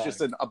Solo was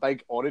just a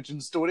big origin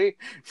story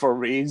for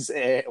Rey's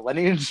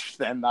lineage,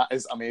 then that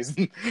is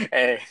amazing.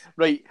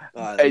 Right,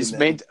 it's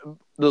meant.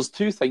 There's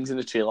two things in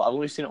the trailer. I've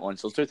only seen it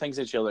once. There's two things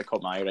in the trailer that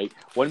caught my eye. Right,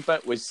 one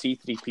bit was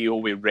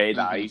C-3PO with red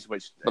eyes,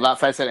 which but that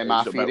fits into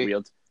my theory.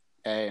 Weird.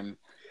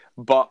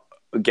 But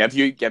give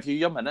you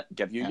your minute.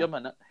 Your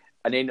minute.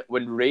 And then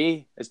when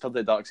Rey is turned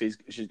to the dark side,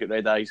 she's got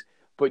red eyes.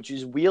 But which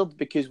is weird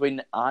because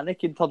when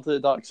Anakin turned to the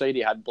dark side,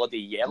 he had bloody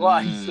yellow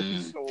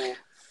eyes. So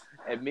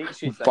it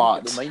makes you think.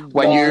 But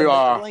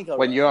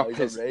when you're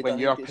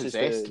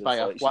possessed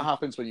by what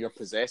happens when you're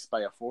possessed by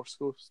a Force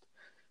ghost?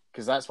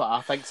 Because that's what I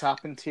think's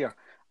happened here.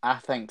 I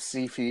think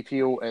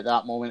C-3PO at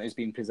that moment is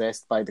being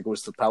possessed by the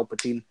ghost of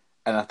Palpatine,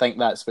 and I think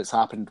that's what's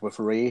happened with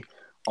Rey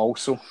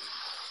also.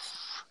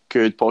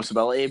 Good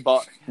possibility,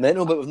 but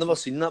mental. But we've never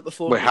seen that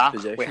before. We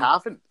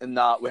haven't.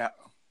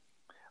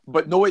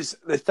 But no, it's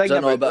the thing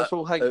about this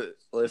whole thing. Out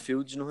left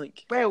field, you know,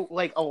 like. Well,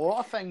 like a lot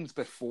of things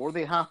before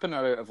they happen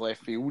are out of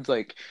left field.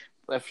 Like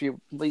if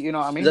you, like, you know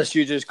what I mean. Is this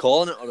you just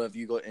calling it, or have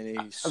you got any?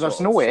 There's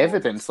no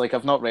evidence. Like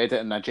I've not read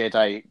it in a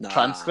Jedi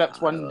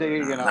transcript one day.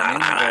 You know what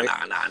I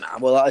mean? Nah.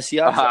 Well, I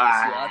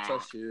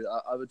trust you.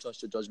 I would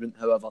trust your judgment.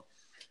 However,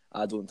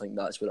 I don't think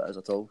that's what it is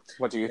at all.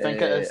 What do you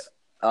think it is?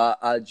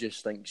 I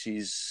just think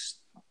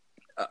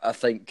I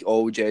think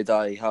all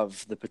Jedi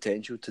have the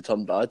potential to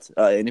turn bad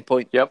at any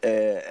point. Yep,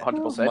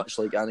 100%. Much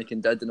like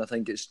Anakin did, and I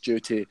think it's due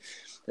to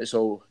it's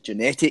all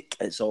genetic,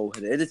 it's all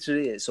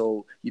hereditary, it's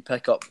all you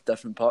pick up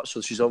different parts.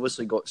 So she's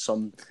obviously got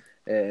some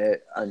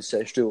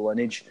ancestral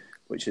lineage,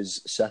 which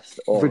is Sith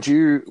or would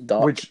you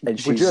Dark.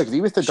 Would you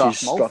agree with the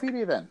Darth Maul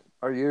theory then?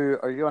 Are you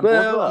on board with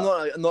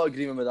that? I'm not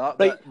agreeing with that.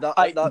 Right.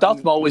 That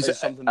Darth Maul is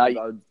something that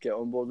I would get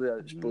on board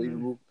with. It's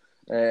believable.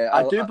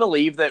 I do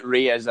believe that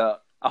Rey is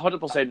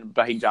 100%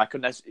 behind Jack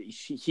on this.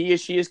 She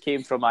has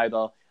came from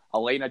either a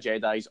line of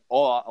Jedis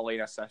or a line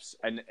of Siths,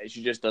 and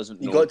she just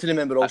doesn't know. You got to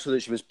remember also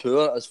that she was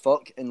poor as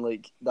fuck, and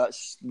like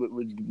that's what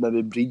would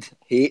maybe breed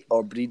hate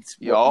or breed.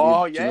 Do you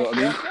know what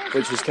I mean?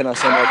 Which was kind of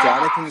similar to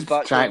Anakin's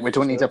background. Jack, we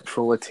don't need a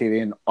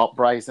proletarian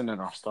uprising in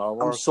our Star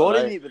Wars. I'm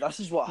sorry, mate, but this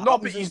is what happens. No,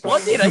 but he's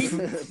bloody right.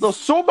 There's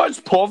so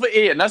much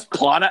poverty in this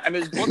planet, and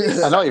it's bloody.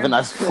 Not even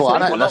this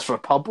planet, in this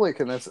republic,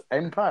 in this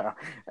empire.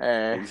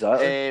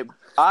 Exactly.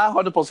 I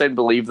 100%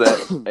 believe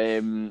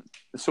that.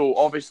 So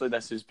obviously,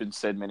 this has been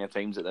said many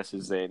times that this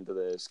is the end of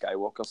the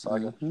Skywalker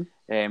saga.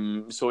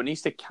 So it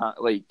needs to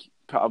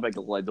put a big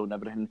lid on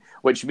everything,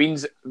 which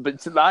means, but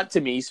that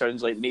to me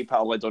sounds like they need to put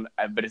a lid on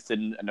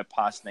everything in the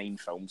past 9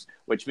 films,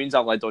 which means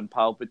a lid on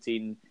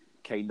Palpatine,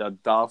 kind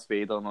of Darth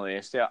Vader, and all the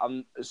rest of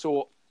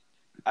it.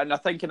 And I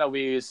think in a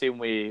way, the same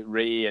way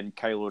Rey and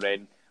Kylo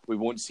Ren, we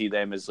won't see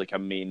them as like a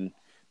main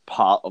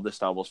part of the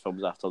Star Wars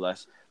films after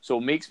this. So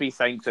it makes me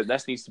think that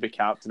this needs to be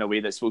capped in a way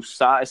that's both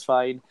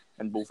satisfying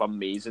and both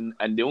amazing.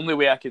 And the only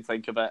way I can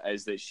think of it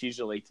is that she's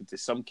related to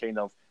some kind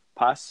of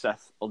past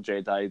Sith or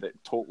Jedi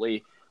that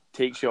totally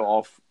takes you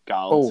off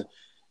guard.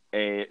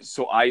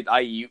 So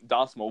I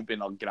Darth Maul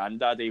being her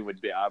granddaddy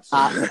would be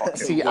absolutely fucking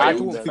see, wild. I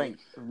don't think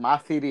my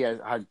theory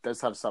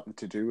does have something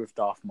to do with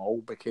Darth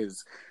Maul,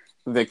 because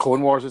the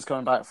Clone Wars is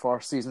coming back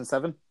for season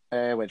 7.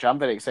 Which I'm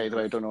very excited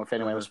about. I don't know if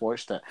anyone else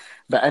watched it.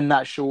 But in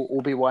that show,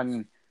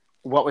 Obi-Wan,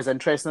 what was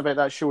interesting about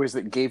that show is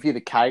that it gave you the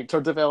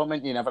character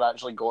development you never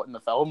actually got in the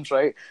films,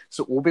 right?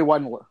 So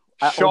Obi-Wan,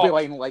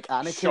 like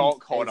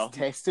Anakin, is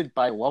tested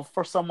by love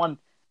for someone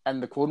in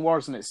the Clone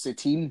Wars, and it's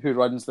Satine who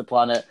runs the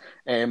planet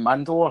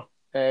Mandalore.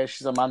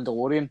 She's a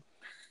Mandalorian.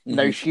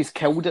 Now, she's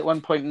killed at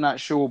one point in that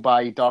show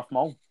by Darth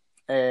Maul.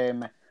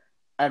 And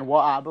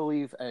what I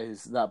believe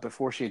is that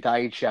before she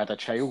died, she had a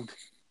child.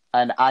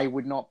 And I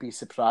would not be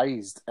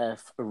surprised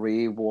if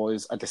Rey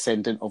was a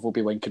descendant of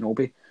Obi-Wan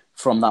Kenobi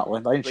from that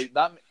lineage.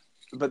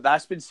 But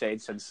that's been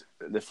said since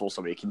The Force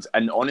Awakens.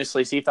 And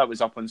honestly, see if that was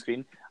up on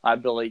screen,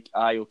 I'd be like,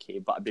 aye, okay.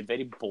 But I'd be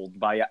very bold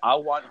by it. I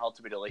want her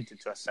to be related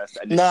to a Sith.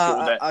 And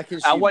I can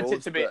see I want both,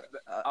 it to be.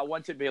 I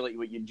want it to be like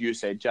what you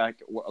said,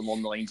 Jack,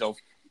 along the lines of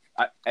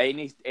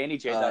any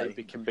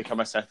Jedi can become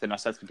a Sith, and a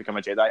Sith can become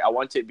a Jedi. I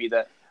want it to be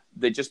that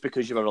just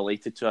because you were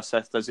related to a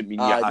Sith doesn't mean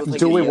you have to be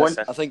a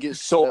Sith. I think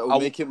it'll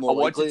make it more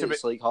likely.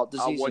 It's like heart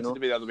disease. I want it to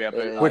be the other way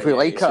about. Would we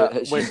like her?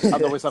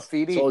 There was a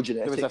theory.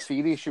 There was a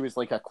theory she was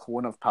like a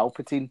clone of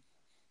Palpatine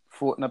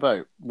floating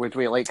about? Would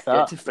we like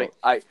that?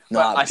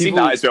 I seen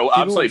that as well.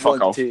 Absolutely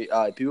fuck off.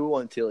 People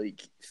want to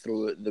like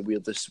throw out the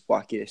weirdest,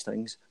 wackiest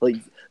things. Like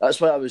that's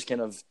why I was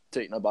kind of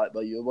taken aback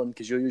by your one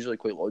because you're usually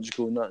quite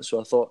logical in that.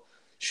 So I thought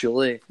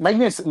surely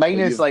mine is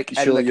like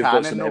in the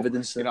got canon. some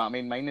evidence You know what I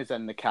mean? Mine is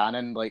in the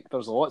canon. Like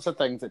there's lots of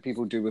things that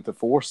people do with the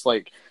Force.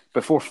 Like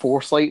before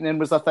Force lightning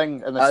was a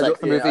thing in the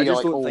sixth movie. I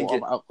just you're don't think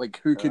like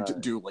who could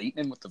do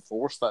lightning with the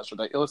Force? That's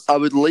ridiculous. I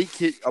would like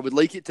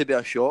it to be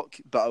a shock,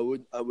 but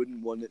I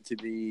wouldn't want it to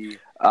be.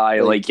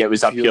 It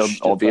was a pure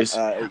obvious.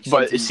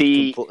 But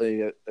see,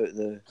 completely out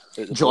the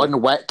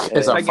John Wick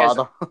is our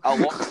father. I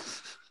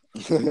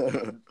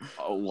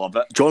love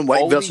it. John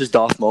Wick versus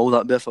Darth Maul.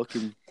 That'd be a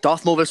fucking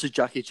Darth Maul versus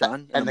Jackie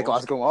Chan in the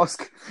Glasgow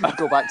Mosque.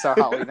 Go back to our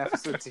Halloween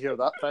episode to hear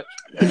that pitch.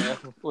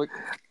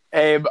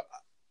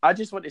 I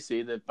just want to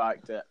say the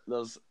fact that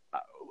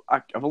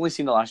I've only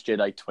seen The Last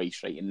Jedi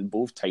twice, right? And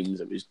both times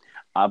it was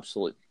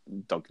absolute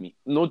dog meat.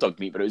 No dog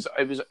meat, but it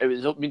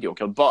was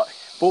mediocre. But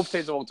both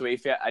times I walked away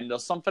from it, and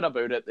there's something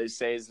about it that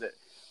says that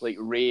like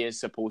Rey is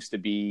supposed to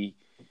be.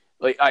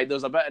 Like,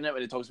 there's a bit in it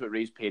when it talks about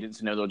Rey's parents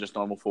and how they're just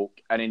normal folk.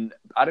 And then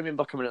I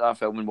remember coming at that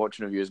film and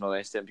watching reviews and all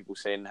that, and people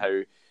saying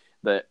how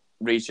that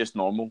Rey's just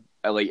normal.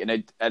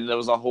 And there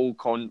was a whole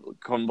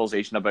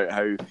conversation about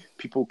how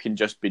people can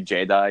just be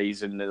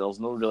Jedis and there's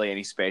not really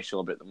any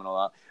special about them and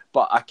all that.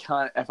 But I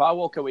can't. If I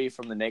walk away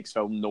from the next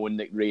film knowing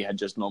that Rey had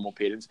just normal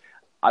parents,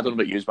 I don't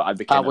know about you, but I'd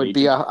be kind of.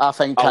 I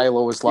think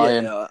Kylo was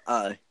lying. Yeah,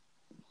 aye.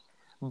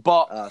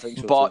 But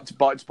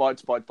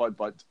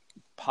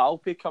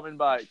Palpy coming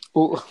back.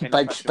 Oh, big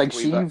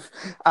Sheev.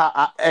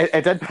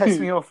 It did piss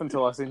me off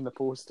until I seen the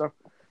poster.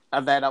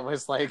 And then I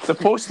was like... The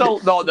poster,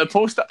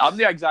 I'm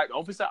the exact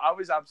opposite. I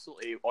was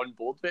absolutely on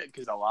board with it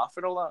because I laugh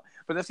and all that.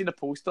 But I seen the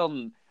poster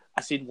and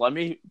I seen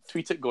Lemmy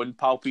tweet it going,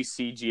 Palpy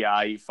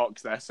CGI,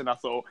 fucks this. And I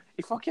thought,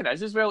 he fucking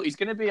is as well. He's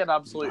going to be an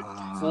absolute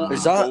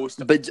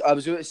ghost. But I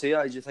was going to say,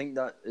 do you think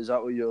is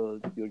that where your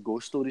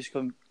ghost stories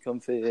come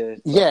from?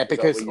 Yeah,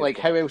 because like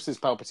how else is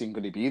Palpatine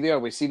going to be there?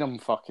 We've seen him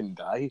fucking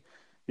die.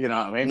 You know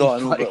what I mean? No, I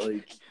know, but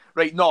like...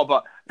 Right, no,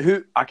 but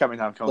who... I can't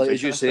remember how like,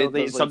 as you said,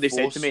 somebody Force,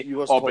 said to me,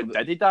 but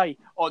did he die?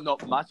 Oh, no,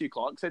 Matthew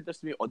Clark said this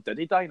to me, did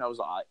he die? And I was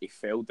like, he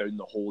fell down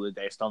the hole of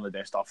the Death Star, and the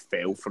Death Star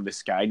fell from the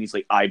sky, and he's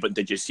like, but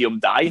did you see him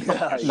die?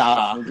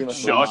 Nah,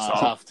 I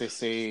have to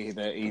say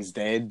that he's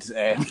dead.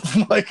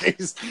 Like,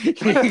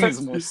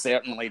 he's most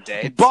certainly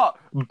dead. But,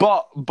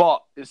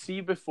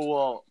 see,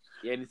 before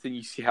anything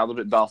you heard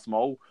about Darth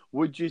Maul,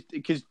 would you...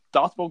 Because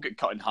Darth Maul got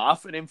cut in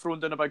half and then thrown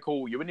down a big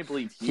hole. You wouldn't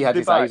believe he had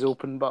his eyes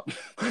open, but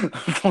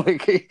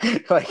like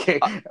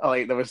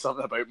there was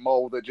something about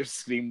Maul that just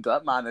screamed,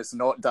 "That man has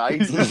not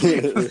died."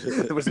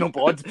 There was no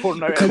blood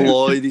pouring out.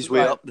 Clawed his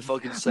way up the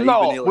fucking side.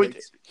 No,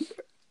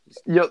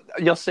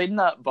 you're saying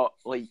that, but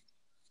like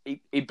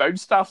he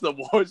bounced off the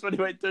walls when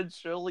he went down.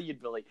 Surely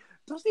you'd be like,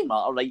 doesn't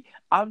matter, right?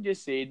 I'm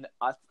just saying,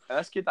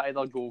 this could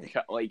either go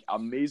like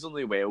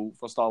amazingly well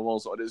for Star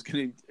Wars, or it's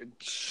going to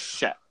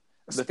shit.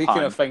 Speaking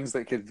of things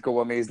that could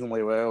go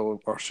amazingly well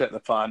or shit the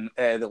pan,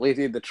 the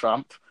Lady and the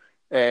Tramp,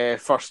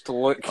 first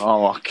look.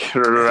 Oh Christ!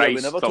 Yeah, we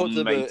never talked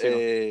about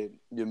Ewan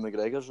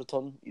McGregor's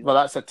return. Well,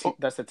 that's a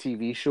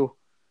TV show.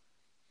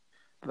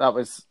 That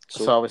was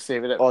so I was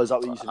saving it. Oh, is that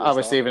what you said? I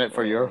was saving it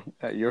for your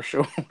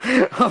show.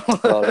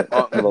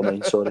 Never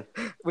mind. Sorry.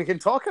 We can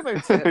talk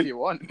about it if you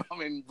want. I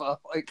mean,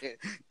 but like it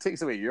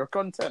takes away your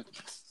content.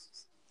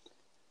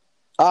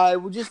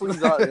 We'll just leave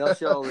that there,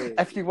 shall we?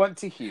 If you want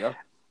to hear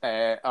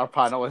our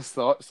panelists'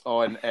 thoughts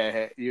on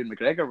Ewan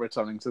McGregor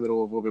returning to the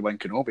role of Obi-Wan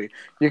Kenobi,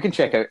 you can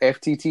check out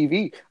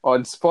FTTV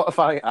on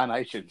Spotify and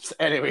iTunes.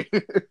 Anyway,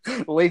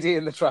 Lady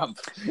and the Tramp.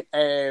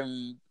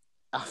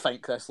 I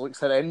think this looks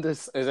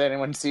horrendous. Has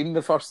anyone seen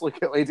the first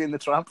look at Lady and the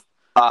Tramp?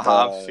 I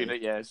have seen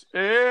it, yes.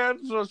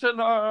 It's such a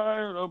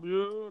night, a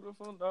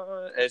beautiful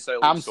night.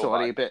 I'm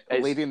sorry, but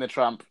Lady and the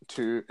Tramp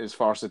 2 is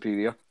far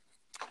superior.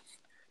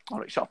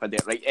 Alright, shut up,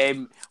 idiot. Right,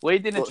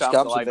 Lady and the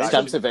Tramp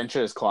Scamp's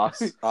Adventure is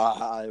class.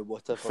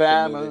 What a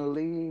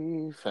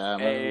family.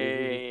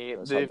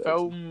 The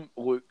film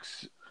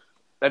looks...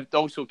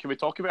 Also, can we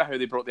talk about how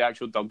they brought the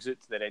actual dogs out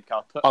to the red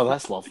carpet? Oh,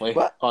 that's lovely.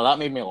 What? Oh, that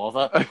made me love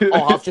it.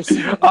 Oh, I've just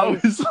seen it. I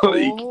was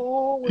like...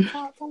 Oh, look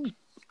at them.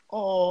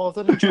 Oh,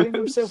 they're enjoying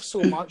themselves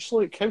so much.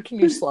 Look, how can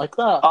you like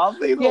that? Are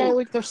they? Yeah,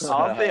 look, they're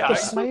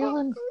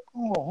smiling.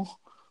 Oh.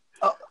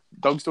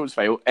 Dogs don't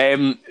smile.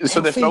 So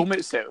the film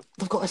itself...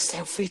 They've got a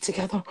selfie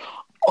together.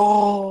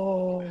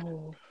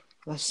 Oh,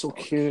 that's so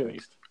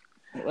cute.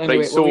 Anyway,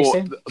 right, so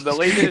the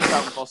Lady and the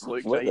Tramp first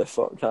look. What the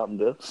fuck happened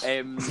there?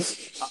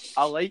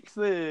 I like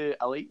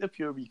the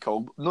pure wee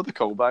not the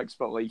callbacks,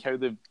 but like how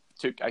they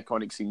took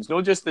iconic scenes.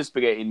 Not just the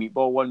spaghetti and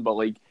meatball one, but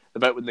like the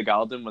bit in the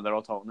garden when they're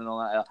all talking and all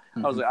that.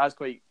 I was like, that's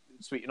quite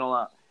sweet and all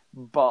that.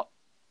 But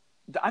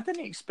I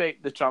didn't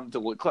expect the Tramp to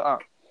look like that.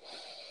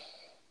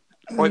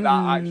 Like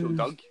that actual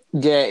Doug.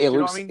 Yeah, it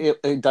looks. I mean?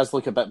 It does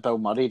look a bit Bill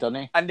Murray, doesn't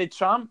he? And the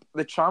Tramp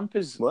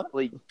is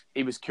like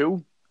he was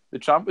cool. The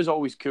Tramp was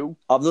always cool.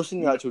 I've not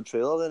seen the actual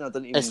trailer. Then I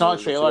didn't even. It's not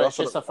a trailer. It's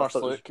just the first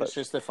look. It's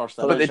just the first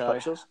image.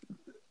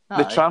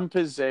 The Tramp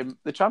is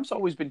the Tramp's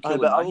always been cool in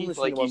but my I've only head.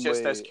 seen Like the he's one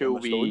just this with cool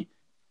Emma Stone. wee.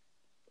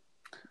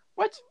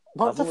 What?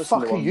 What I've the only seen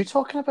fuck the are one. you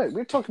talking about?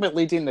 We're talking about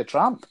Lady and the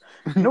Tramp.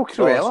 No Oh,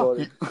 Cruella.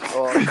 sorry.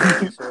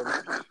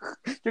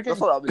 You're I getting...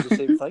 thought that was the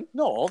same thing.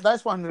 No,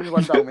 that's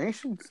 101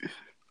 Dalmatians.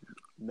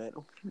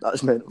 Mental.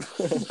 That's mental.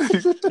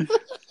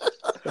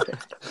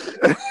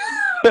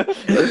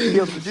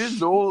 Neil, did you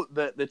know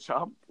that the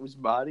Tramp was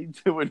married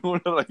to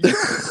Winona Ryder?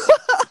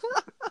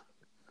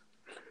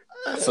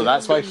 So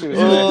that's why she was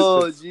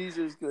Oh, arrested.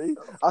 Jesus Christ.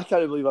 I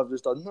can't believe I've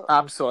just done that.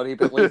 I'm sorry,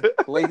 but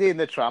Lady and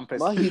the Tramp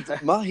is...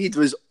 My head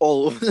was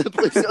all over the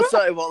place. I was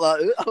trying to work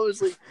that out. I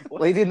was like,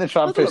 what? Lady and the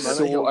Tramp Hold is on a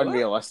minute, so what?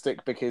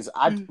 unrealistic because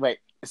right,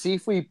 see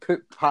if we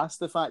put past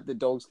the fact that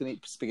dogs can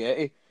eat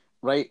spaghetti,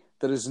 right,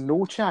 there is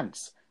no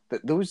chance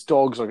that those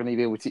dogs are going to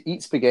be able to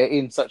eat spaghetti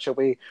in such a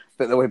way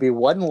that there will be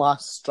one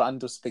last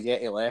strand of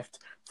spaghetti left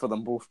for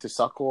them both to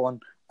suckle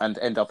on and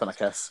end up in a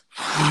kiss.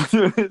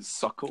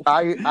 Suckle.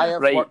 I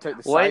have Right, worked out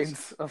the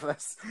science of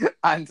this,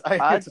 and I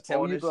have to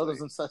tell you,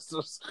 brothers and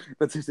sisters,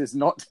 that it is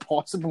not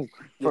possible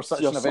for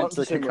such an event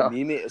to occur. occur.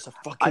 Me, mate. It's a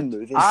fucking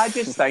movie. I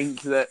just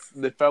think that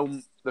the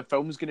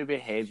film's going to be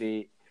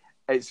heavy.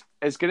 It's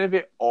going to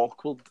be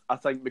awkward. I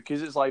think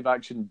because it's live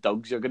action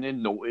dogs, you're going to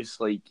notice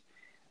like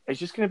it's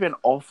just going to be an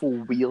awful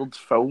weird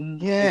film.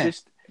 Yeah.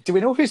 Do we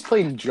know who's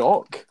playing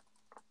Jock?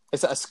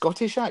 Is it a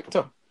Scottish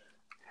actor?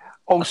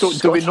 Also,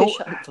 do we know?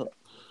 Actor.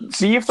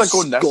 See if they're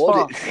going this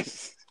far.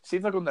 Scottish. See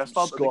if they're going this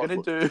far. Are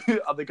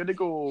they going to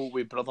go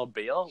with Brother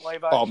Bear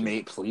live action? Oh,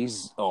 mate,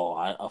 please.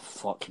 Oh,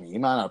 fuck me,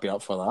 man. I'll be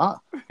up for that.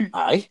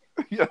 Aye.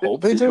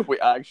 Hope they do.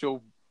 With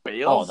actual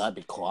bears. Oh, that'd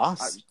be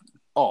class.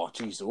 Oh,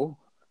 jeez,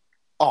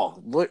 Oh,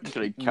 look.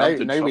 Now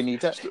we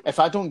need it. If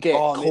I don't get...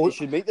 mate, you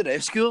should make the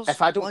Rescuers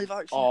if I don't... live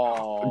action.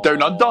 Oh.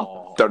 Down Under.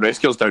 The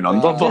Rescuers Down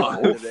Under.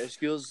 The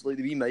Rescuers, like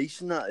the wee mice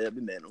and that, it'd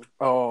be mental.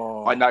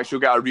 Oh. And actually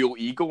get a real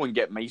eagle and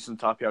get mice on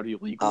top of a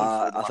real eagle.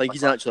 I think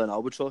he's actually an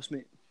albatross,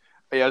 mate.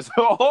 Yes.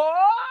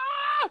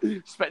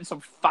 Spitting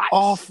some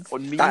facts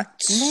on me.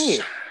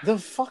 Mate,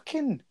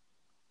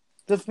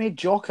 they've made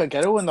Jock a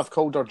girl and they've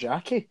called her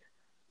Jackie.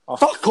 Oh,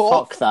 Fuck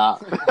off. Fuck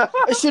that.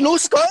 Is she no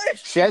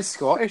Scottish? She is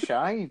Scottish,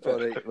 aye. But...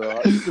 Alright,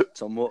 well, that's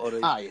somewhat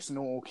alright. Aye, it's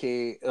no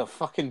okay. The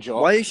fucking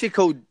Jock. Why is she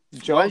called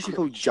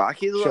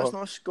Jackie though? Jock. That's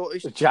not a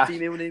Scottish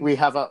female name. We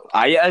have a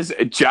It is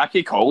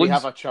Jackie Collins. We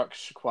have a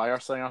church choir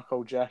singer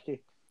called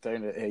Jackie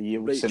down at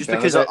Yield Right, St. just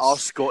because there Benedict's. are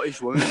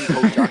Scottish women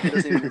called Jackie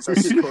doesn't mean it's a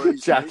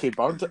Scottish Jackie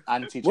Bird,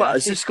 Auntie Jackie. What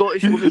is the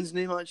Scottish woman's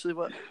name actually?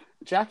 What?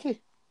 Jackie.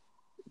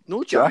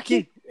 No,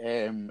 Jackie.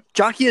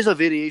 Jackie is a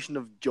variation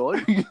of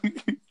John.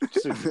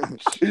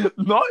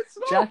 No, it's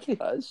not. Jackie.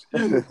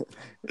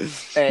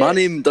 My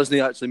name doesn't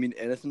actually mean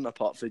anything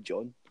apart from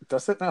John.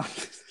 Does it now?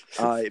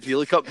 If you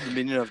look up the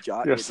meaning of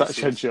Jack, You're it just such a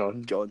says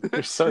John. John.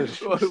 You're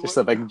just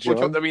a big John.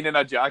 Look up the meaning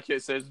of Jackie,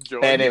 it says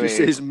John. Anyway. It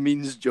says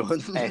means John.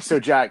 So,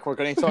 Jack, we're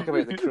going to talk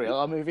about the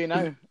Cruella movie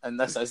now, and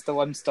this is the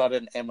one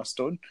starring Emma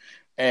Stone.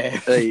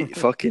 Right,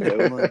 fucking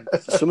hell, man.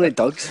 So many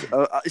Dougs.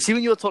 See,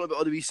 when you were talking about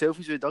all the wee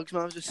selfies with Dougs,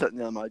 man, I was just sitting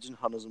there imagining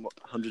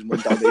 101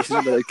 Dalmatians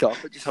on the red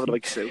carpet, just having a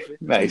big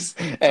selfie. Nice.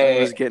 I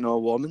was getting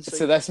all warm inside.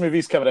 So this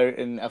movie's coming out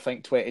in, I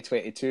think,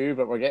 2022,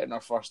 but we're getting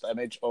our first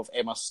image of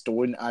Emma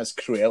Stone as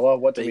Cruella.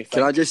 What do we think?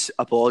 Can I just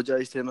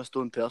apologise to Emma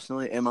Stone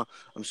personally? Emma,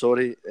 I'm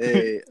sorry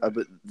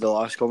about the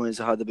last comments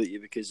I had about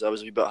you because I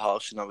was a wee bit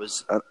harsh and I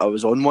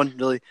was on one,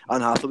 really. Anne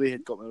Hathaway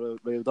had got me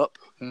riled up.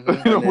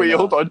 Mm-hmm. Wait,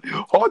 hold on.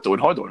 What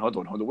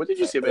did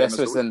you say about This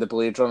Emma was Stone? in the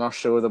Blade Runner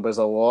show. There was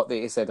a lot that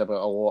he said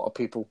about a lot of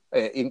people.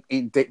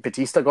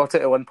 Batista got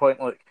it at one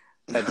point, look.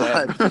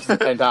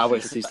 And I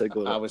was,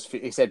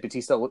 he said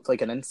Batista looked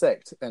like an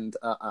insect, and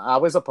I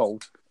was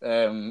appalled.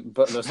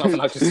 But there's nothing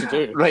I could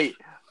do. Right.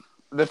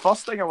 The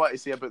first thing I want to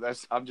say about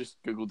this, I've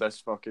just googled this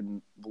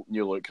fucking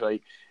new look.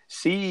 Right.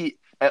 See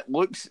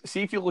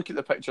if you look at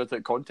the picture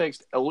to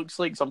context, it looks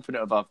like something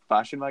out of a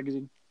fashion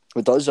magazine.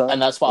 It does, and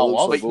that's what I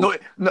love.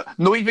 Like,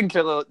 not even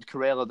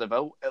Cruella de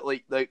Vil.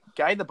 Like the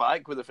guy in the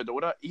back with the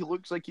fedora, he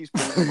looks like he's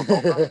playing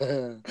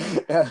for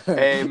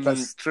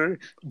That's true.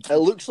 It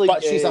looks like,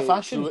 but she's a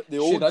fashion. The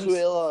old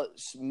Cruella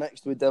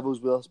mixed with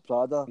Devil's Wears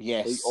Prada.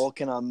 Yes, like all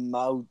kind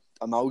of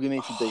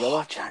amalgamated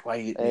together. Jack, why are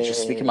you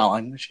just speaking my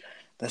language?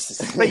 This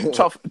is right,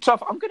 tough.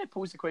 I'm going to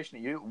pose the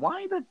question to you.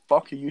 Why the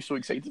fuck are you so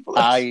excited for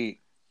this?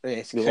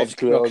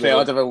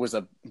 Cruella de Vil was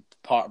a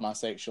part of my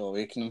sexual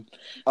awakening.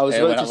 I was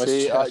going to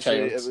say, actually,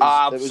 it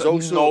was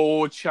also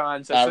no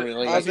chance. I've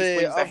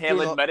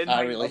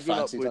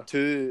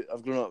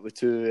grown up with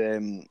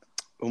two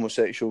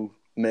homosexual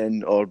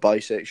men or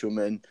bisexual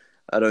men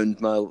around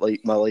my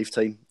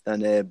lifetime,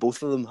 and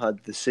both of them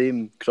had the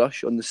same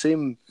crush on the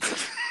same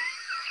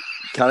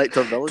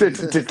character villain.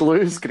 Did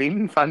Lou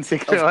Scream fancy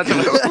Cruella de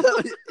Vil?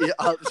 He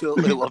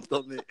absolutely loved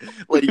her, mate.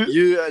 Like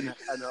you and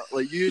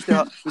like you used to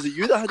have, was it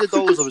you that had the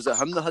dolls or was it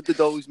him that had the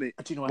dolls, mate?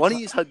 Do you know one of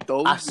you had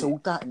dolls. I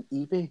sold that on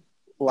eBay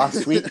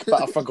last week,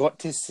 but I forgot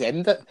to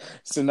send it.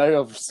 So now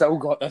I've still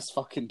got this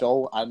fucking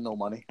doll and no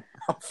money.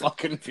 I'm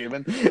fucking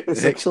fuming.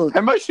 Excellent.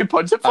 How much you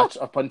punch it for?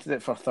 I punted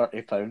it for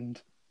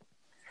 £30.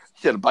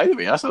 Yeah, by the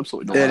way, that's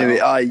absolutely not.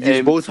 Anyway,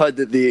 you both had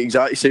the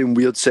exact same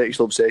weird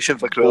sexual obsession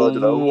for Cruella de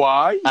Vil.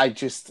 Why? I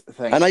just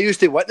think, and I used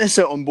to witness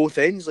it on both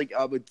ends. Like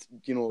I would,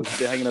 be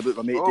hanging about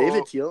my mate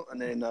David here, and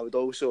then I would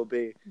also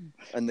be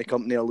in the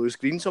company of Lewis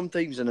Green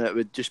sometimes, and it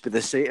would just be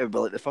the same. It would be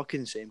like the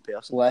fucking same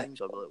person. I'd be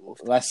like, whoa.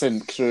 Listen,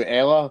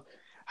 Cruella.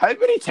 How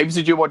many times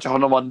did you watch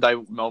 101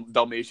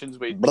 Dalmatians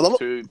with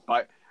two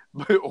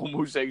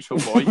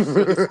homosexual boys?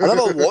 I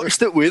never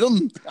watched it with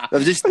them.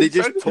 They just in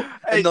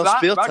their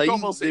spare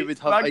time they would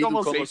have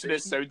idle conversation.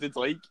 It sounded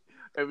like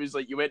it was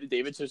like you went to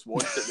David's house,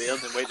 watched it there,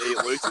 and then went to eat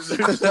Lewis's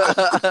house.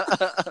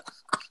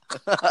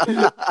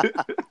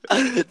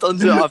 It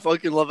turns out I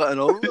fucking love it and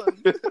all.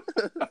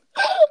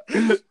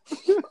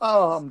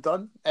 Oh, I'm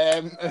done.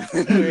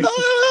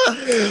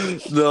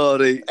 No,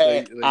 right.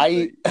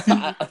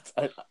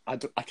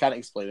 I can't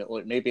explain it.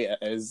 Look, maybe it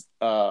is.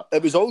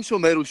 It was also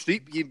Meryl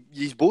Streep.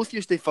 You both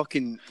used to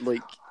fucking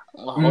like.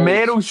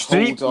 Meryl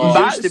Streep.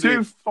 That's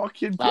who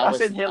fucking. I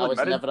said Helen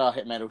Mirren. Never a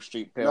Meryl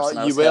Streep person.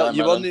 No,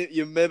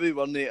 you maybe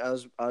weren't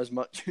as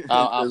much.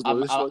 As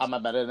Lewis was. I'm a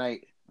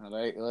Mirrenite. All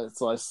right,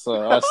 let's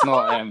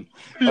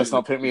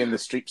not put me in the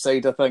Streep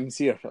side of things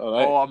here. All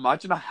right. Oh,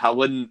 imagine a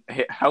Helen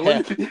Mirren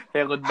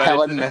Helen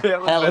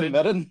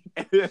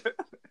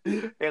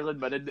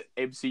Mirren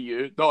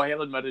MCU. No,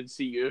 Helen Mirren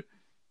CU.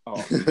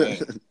 Oh,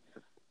 mate.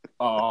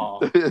 Oh,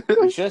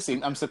 you should have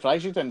seen. I'm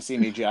surprised you didn't see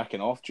me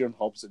jacking off during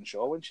Hobbs and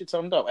Shaw when she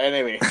turned up.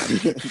 Anyway,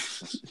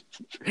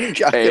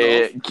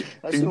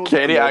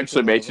 Kerry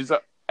actually mentions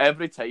it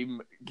every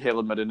time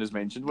Helen Mirren is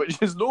mentioned,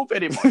 which is not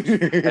very much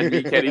in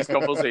me Kerry's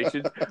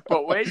conversations.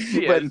 But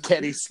when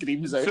Kerry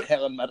screams out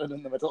Helen Mirren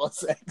in the middle of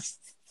sex,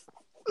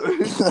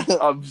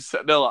 I'm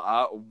sitting there like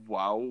that.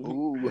 Wow.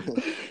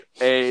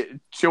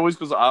 She always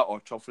goes like that. Oh,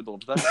 Trufford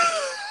loved this.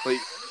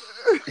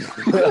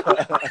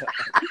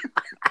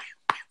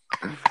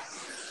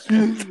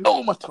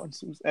 Oh, my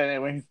tonsils.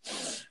 Anyway,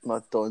 my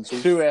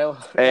tonsils. Cruella.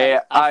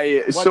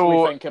 What do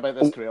we think about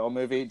this Cruella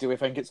movie? Do we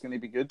think it's going to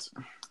be good?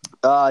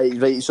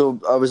 Right.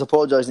 So I was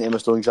apologising to Emma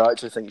Stone because I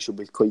actually think she'll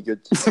be quite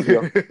good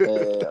here.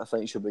 I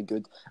think she'll be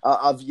good.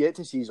 I've yet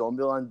to see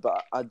Zombieland,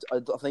 but I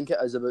think it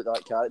is about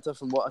that character.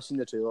 From what I've seen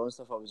the trailer and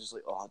stuff, I was just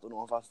like, I don't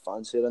know if I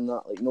fancy her in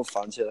that. Like, no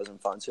fancy her as in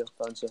fancy her.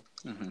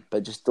 Mm-hmm. But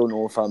I just don't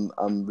know if I'm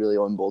really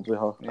on board with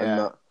her in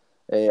that.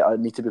 I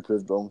need to be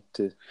proved wrong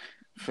to.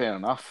 Fair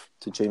enough.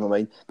 To change my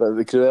mind. But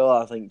with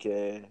Cruella, I think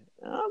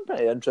I'm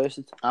pretty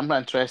interested. I'm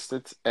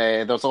interested.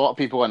 There's a lot of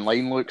people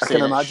online I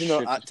can imagine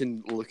her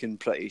acting looking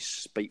pretty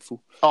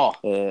spiteful.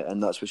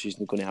 And that's what she's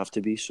going to have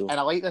to be. So. And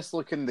I like this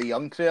look in the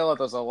young Cruella.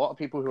 There's a lot of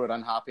people who are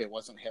unhappy it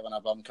wasn't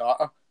Helena Bonham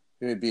Carter,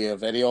 who would be a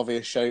very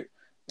obvious shout.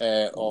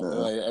 Boring.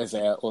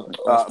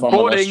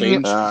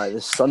 The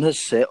sun has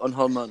set on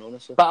her, man,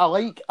 honestly. But I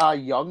like a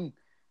young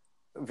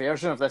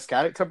version of this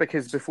character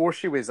because before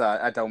she was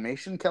a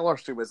Dalmatian killer,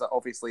 she was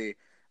obviously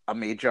a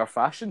major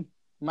fashion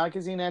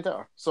magazine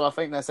editor. So I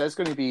think this is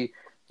going to be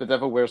The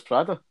Devil Wears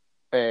Prada,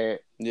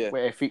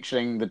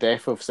 featuring the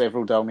death of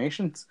several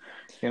Dalmatians.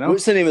 You know,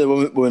 what's the name of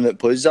the woman that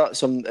plays that?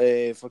 Some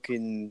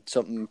fucking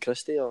something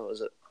Christie, or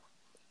is it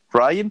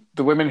Ryan?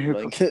 The women who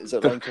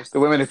the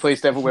women who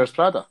plays Devil Wears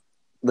Prada.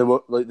 The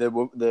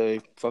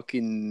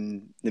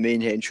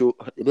main henchman.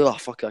 Oh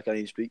fuck! I can't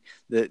even speak.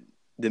 The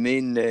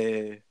main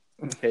head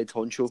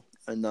honcho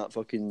in that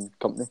fucking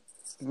company.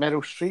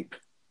 Meryl Streep.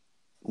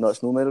 No,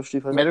 it's no Meryl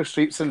Streep. Meryl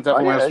Streep's in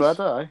Devil Wears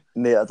Prada, aye?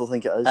 Mate, I don't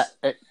think it is.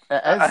 It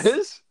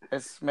is.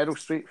 It's Meryl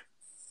Streep.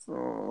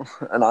 Oh,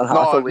 and Anne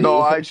Hathaway.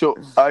 No,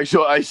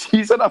 actually,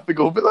 she's enough to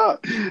go with that.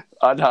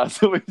 Anne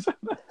Hathaway's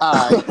in it.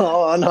 Aye.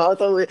 Oh, Anne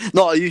Hathaway.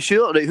 No, are you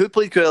sure? Right, who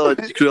played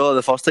Cruella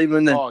the first time?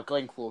 Then? Oh,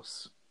 Glenn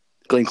Close.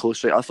 Glenn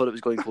Close, right? I thought it was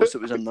Glenn Close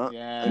that was in that.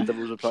 Yeah. And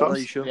Devil Wears Prada, are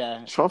you sure?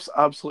 Yeah. Truff's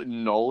absolute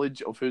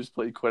knowledge of who's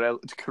played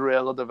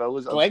Cruella de Vil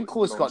is Glenn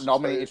Close got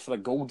nominated for a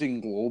Golden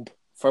Globe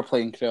for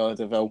playing Cruella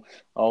de Vil.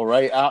 All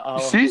right.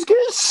 She's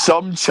getting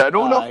some chin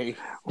on her.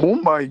 Oh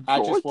my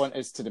God. I just want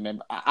us to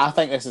remember. I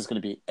think this is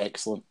going to be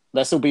excellent.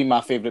 This will be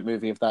my favourite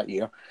movie of that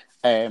year.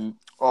 Be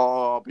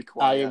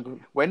quiet.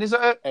 When is it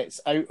out? It's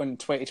out in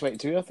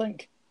 2022, I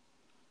think.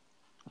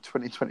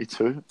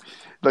 2022.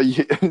 Now,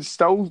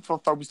 still for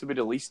films to be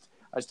released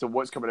as to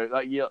what's coming out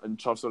that year, and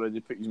Truff's already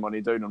put his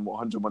money down on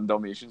 101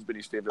 Dalmatians being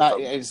his favourite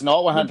film. It's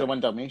not 101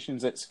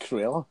 Dalmatians, it's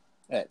Cruella.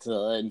 It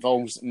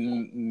involves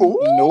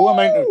no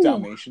amount of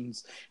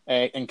Dalmatians.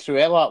 And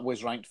Cruella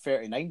was ranked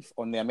 39th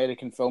on the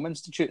American Film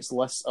Institute's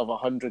list of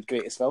 100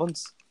 greatest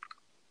villains.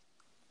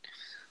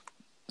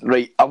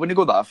 Right, I wouldn't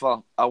go that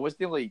far. I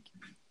wasn't like,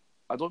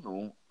 I don't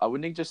know. I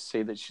wouldn't just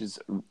say that she's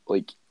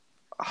like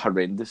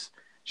horrendous.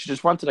 She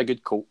just wanted a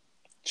good coat.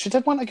 She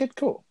did want a good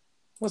coat.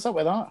 What's up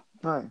with that?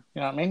 Aye.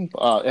 You know what I mean?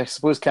 I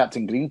suppose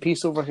Captain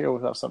Greenpeace over here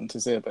would have something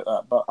to say about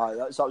that. But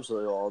that's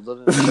absolutely odd.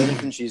 I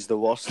think she's the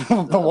worst.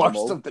 The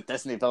worst of the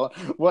Disney villain.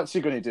 What's she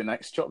going to do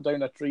next? Chop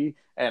down a tree?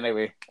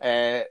 Anyway.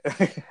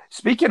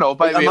 Speaking of,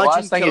 by the way,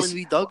 last thing is...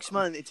 Imagine killing dogs,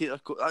 man, to take their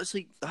coat.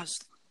 That's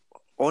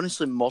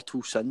honestly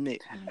mortal sin,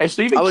 mate. It's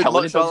not even I would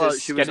killing much dogs, rather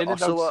it's she was skinning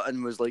Ursula dogs.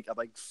 and was like a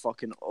big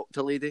fucking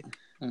octa lady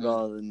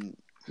rather than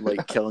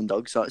like killing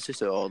dogs. That's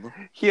just out of order.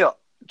 Here,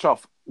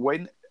 Truff,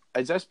 when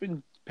has this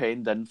been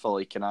penned in for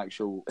like an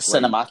actual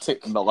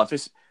cinematic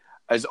Maleficent?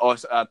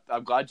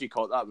 I'm glad you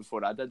caught that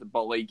before I did,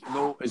 but like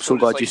no, I'm so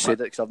glad you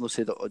said it because I've not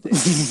said it all day.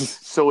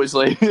 So it's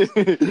like,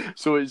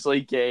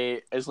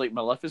 it's like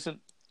Maleficent.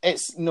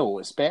 It's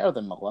better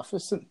than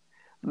Maleficent.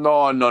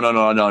 No.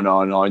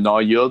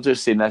 You're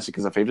just saying this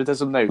because of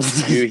favouritism now.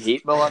 You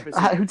hate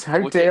Maleficent.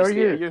 How dare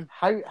you?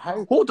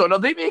 How? Hold on, are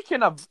they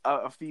making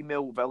a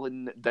female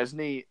villain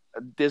Disney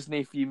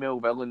female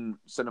villain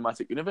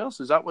cinematic universe?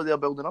 Is that what they're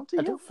building up to?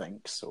 I don't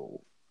think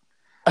so.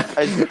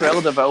 Is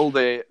Cruella de Vil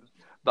the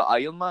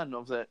Iron Man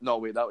of the? No,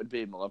 wait, that would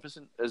be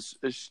Maleficent. I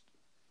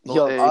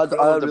really have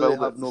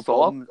no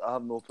problem. I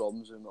have no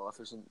problems with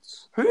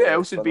Maleficent. Who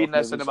else would be in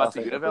this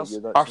cinematic universe?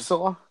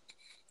 Ursula.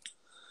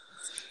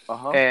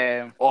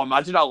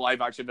 Imagine a live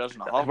action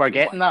version of her. We're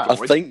getting that. I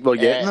think we're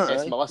getting it.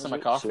 It's Melissa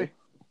McCarthy.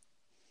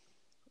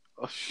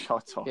 Oh,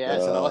 shut up. Yeah,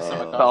 it's Melissa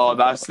McCarthy. Oh,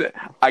 that's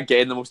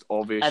again the most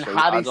obvious. And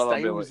Harry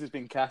Styles has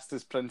been cast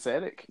as Prince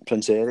Eric.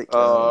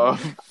 I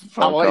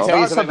want to tell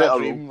you something about a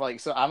dream. Like,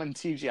 so I'm in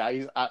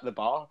TGI's at the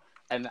bar,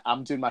 and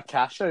I'm doing my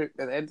cash out at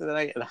the end of the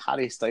night, and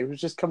Harry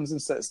Styles just comes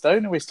and sits down,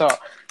 and we start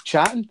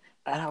chatting.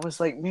 And I was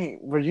like, mate,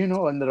 were you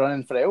not in the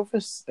running for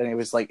Elvis? And he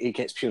was like, he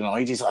gets pure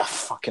annoyed. He's like,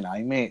 fucking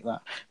aye, mate.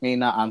 Me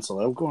and that Ansel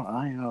Elgort,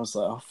 aye. And I was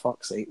like, oh,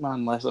 fuck's sake,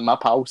 man. Listen, my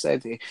pal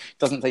said he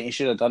doesn't think you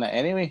should have done it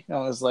anyway. And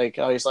I was like,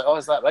 he's like, oh,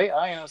 is that right?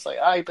 Aye. And I was like,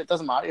 aye, but it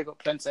doesn't matter. You got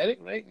Prince Eric,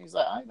 right? And he's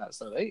like, aye,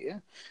 that's all right, yeah.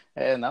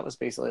 And that was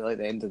basically like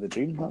the end of the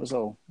dream. That was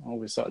all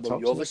we sort of talked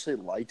about. You obviously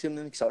lied to him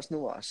then, because that's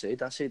not what I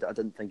said. I said I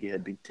didn't think he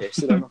had been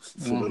tested enough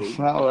for the role.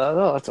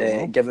 Well, I don't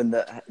know. Given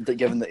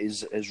that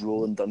his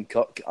role in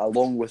Dunkirk,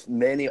 along with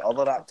many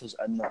other actors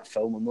in that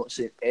film, I'm not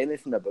saying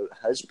anything about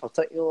his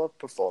particular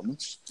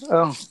performance.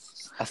 Oh.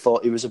 I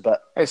thought he was a bit...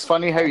 It's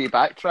funny how you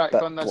backtracked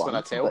on this when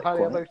I tell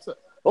Harry about it.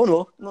 Oh,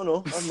 no, I'm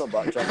not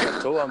backtracking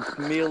at all. I'm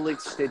merely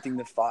stating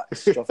the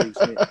facts, Truffles,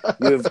 mate.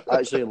 You've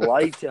actually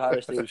lied to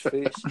Harry Styles'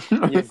 face.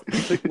 You've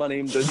took my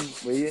name down,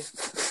 will you?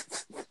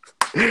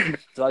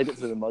 Dragged it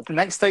through the mud.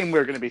 Next time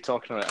we're going to be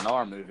talking about an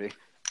R movie.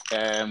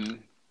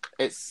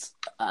 It's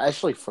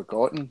actually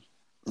forgotten.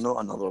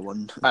 Not another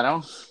one. I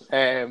know.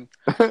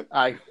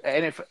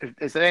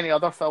 Is there any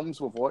other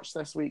films we've watched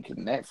this week on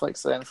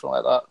Netflix or anything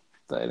like that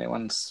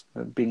anyone's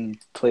been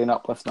playing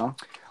up with now?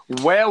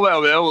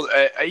 Well.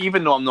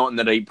 Even though I'm not in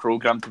the right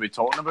programme to be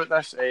talking about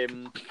this,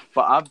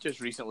 but I've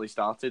just recently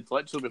started,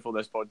 literally before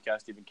this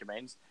podcast even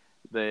commenced,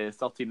 the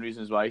 13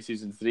 Reasons Why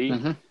Season 3.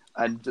 Mm-hmm.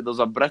 And there's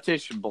a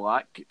British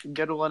black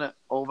girl in it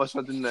all of a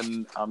sudden,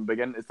 and I'm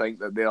beginning to think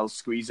that they're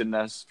squeezing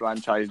this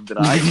franchise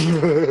dry.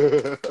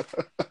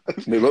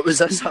 Wait, what was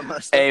this? I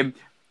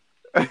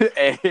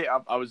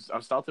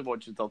started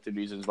watching 13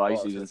 Reasons Why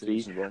Season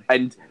 3,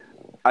 and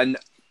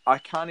I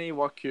can't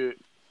work out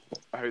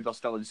how they're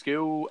still in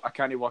school. I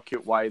can't work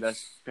out why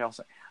this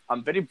person...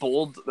 I'm very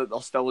bored that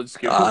they're still in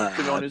school, to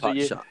be honest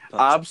with you.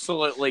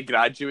 Absolutely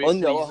graduated. On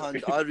the other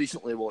hand, I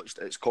recently watched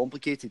It's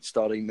Complicated,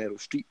 starring Meryl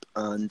Streep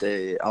and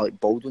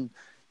Alec Baldwin.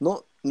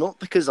 Not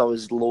because I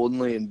was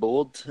lonely and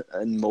bored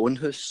in my own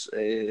house.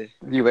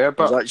 You were,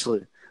 but...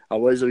 I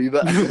was a wee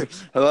bit.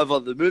 However,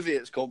 the movie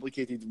It's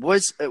Complicated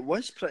was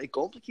pretty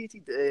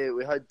complicated.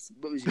 We had,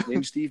 what was his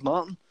name, Steve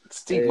Martin?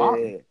 Steve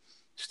Martin?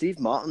 Steve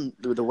Martin,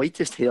 with the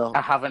whitest hair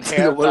I haven't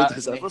heard that.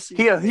 Has ever seen.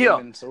 Here. I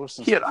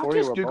just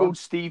googled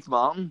Steve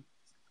Martin,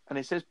 and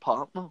it says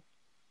partner.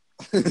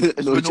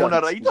 No Winona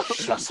chance. Ryder.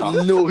 Shut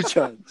up. No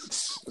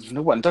chance.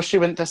 No wonder she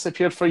went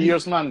disappeared for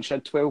years, man. She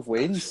had 12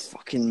 Waynes.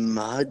 Fucking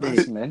mad, mate.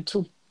 That's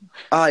mental.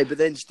 Aye, but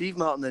then Steve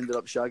Martin ended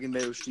up shagging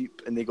Meryl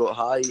Streep, and they got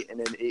high, and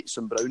then ate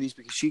some brownies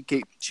because she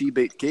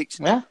baked cakes.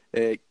 Yeah.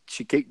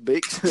 She caked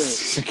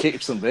bakes. She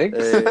caked some bakes.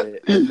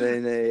 And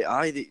then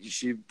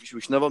she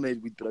was never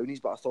made with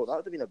brownies, but I thought that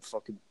would have been a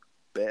fucking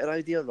better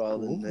idea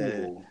rather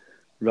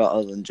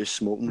than just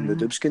smoking the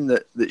doobskin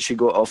that she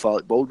got off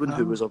Alec Baldwin,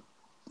 who was a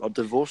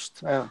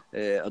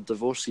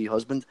divorcee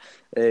husband,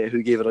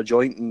 who gave her a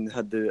joint and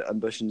had the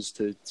ambitions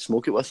to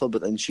smoke it with her,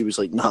 but then she was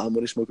like, nah, I'm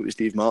going to smoke it with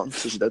Steve Martin,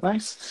 so she did.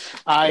 Nice.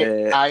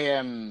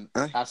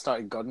 I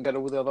started Gone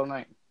Girl the other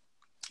night.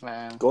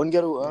 Gone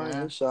Girl?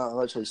 Yes,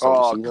 I actually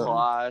started to see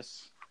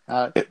class.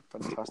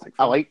 Fantastic film.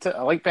 I liked it.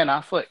 I like Ben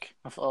Affleck.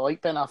 I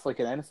like Ben Affleck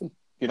in anything.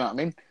 You know what I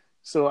mean?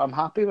 So I'm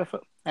happy with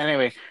it.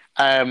 Anyway,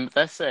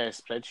 this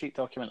spreadsheet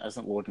document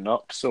isn't loading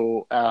up,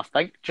 so I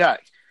think,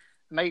 Jack,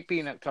 might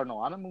be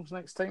Nocturnal Animals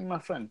next time, my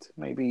friend.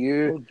 Maybe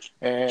you.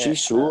 I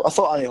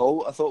thought Annie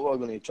Hall. I thought we were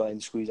going to try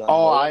and squeeze Annie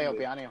Hall. Aye, it'll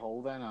be Annie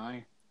Hall then,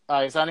 aye.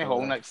 Aye, it's Annie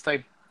Hall next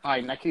time.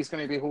 Aye, Nicky's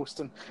going to be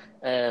hosting.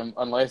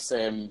 Unless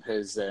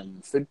his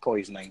food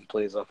poisoning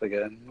plays up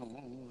again.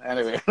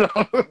 Anyway.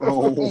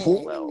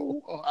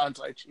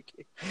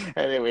 Anti-cheeky.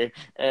 Anyway,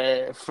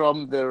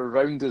 from the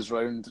Round is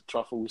Round,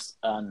 Truffles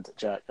and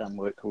Jack and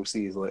Luke, we'll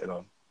see you later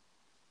on.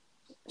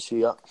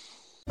 See ya.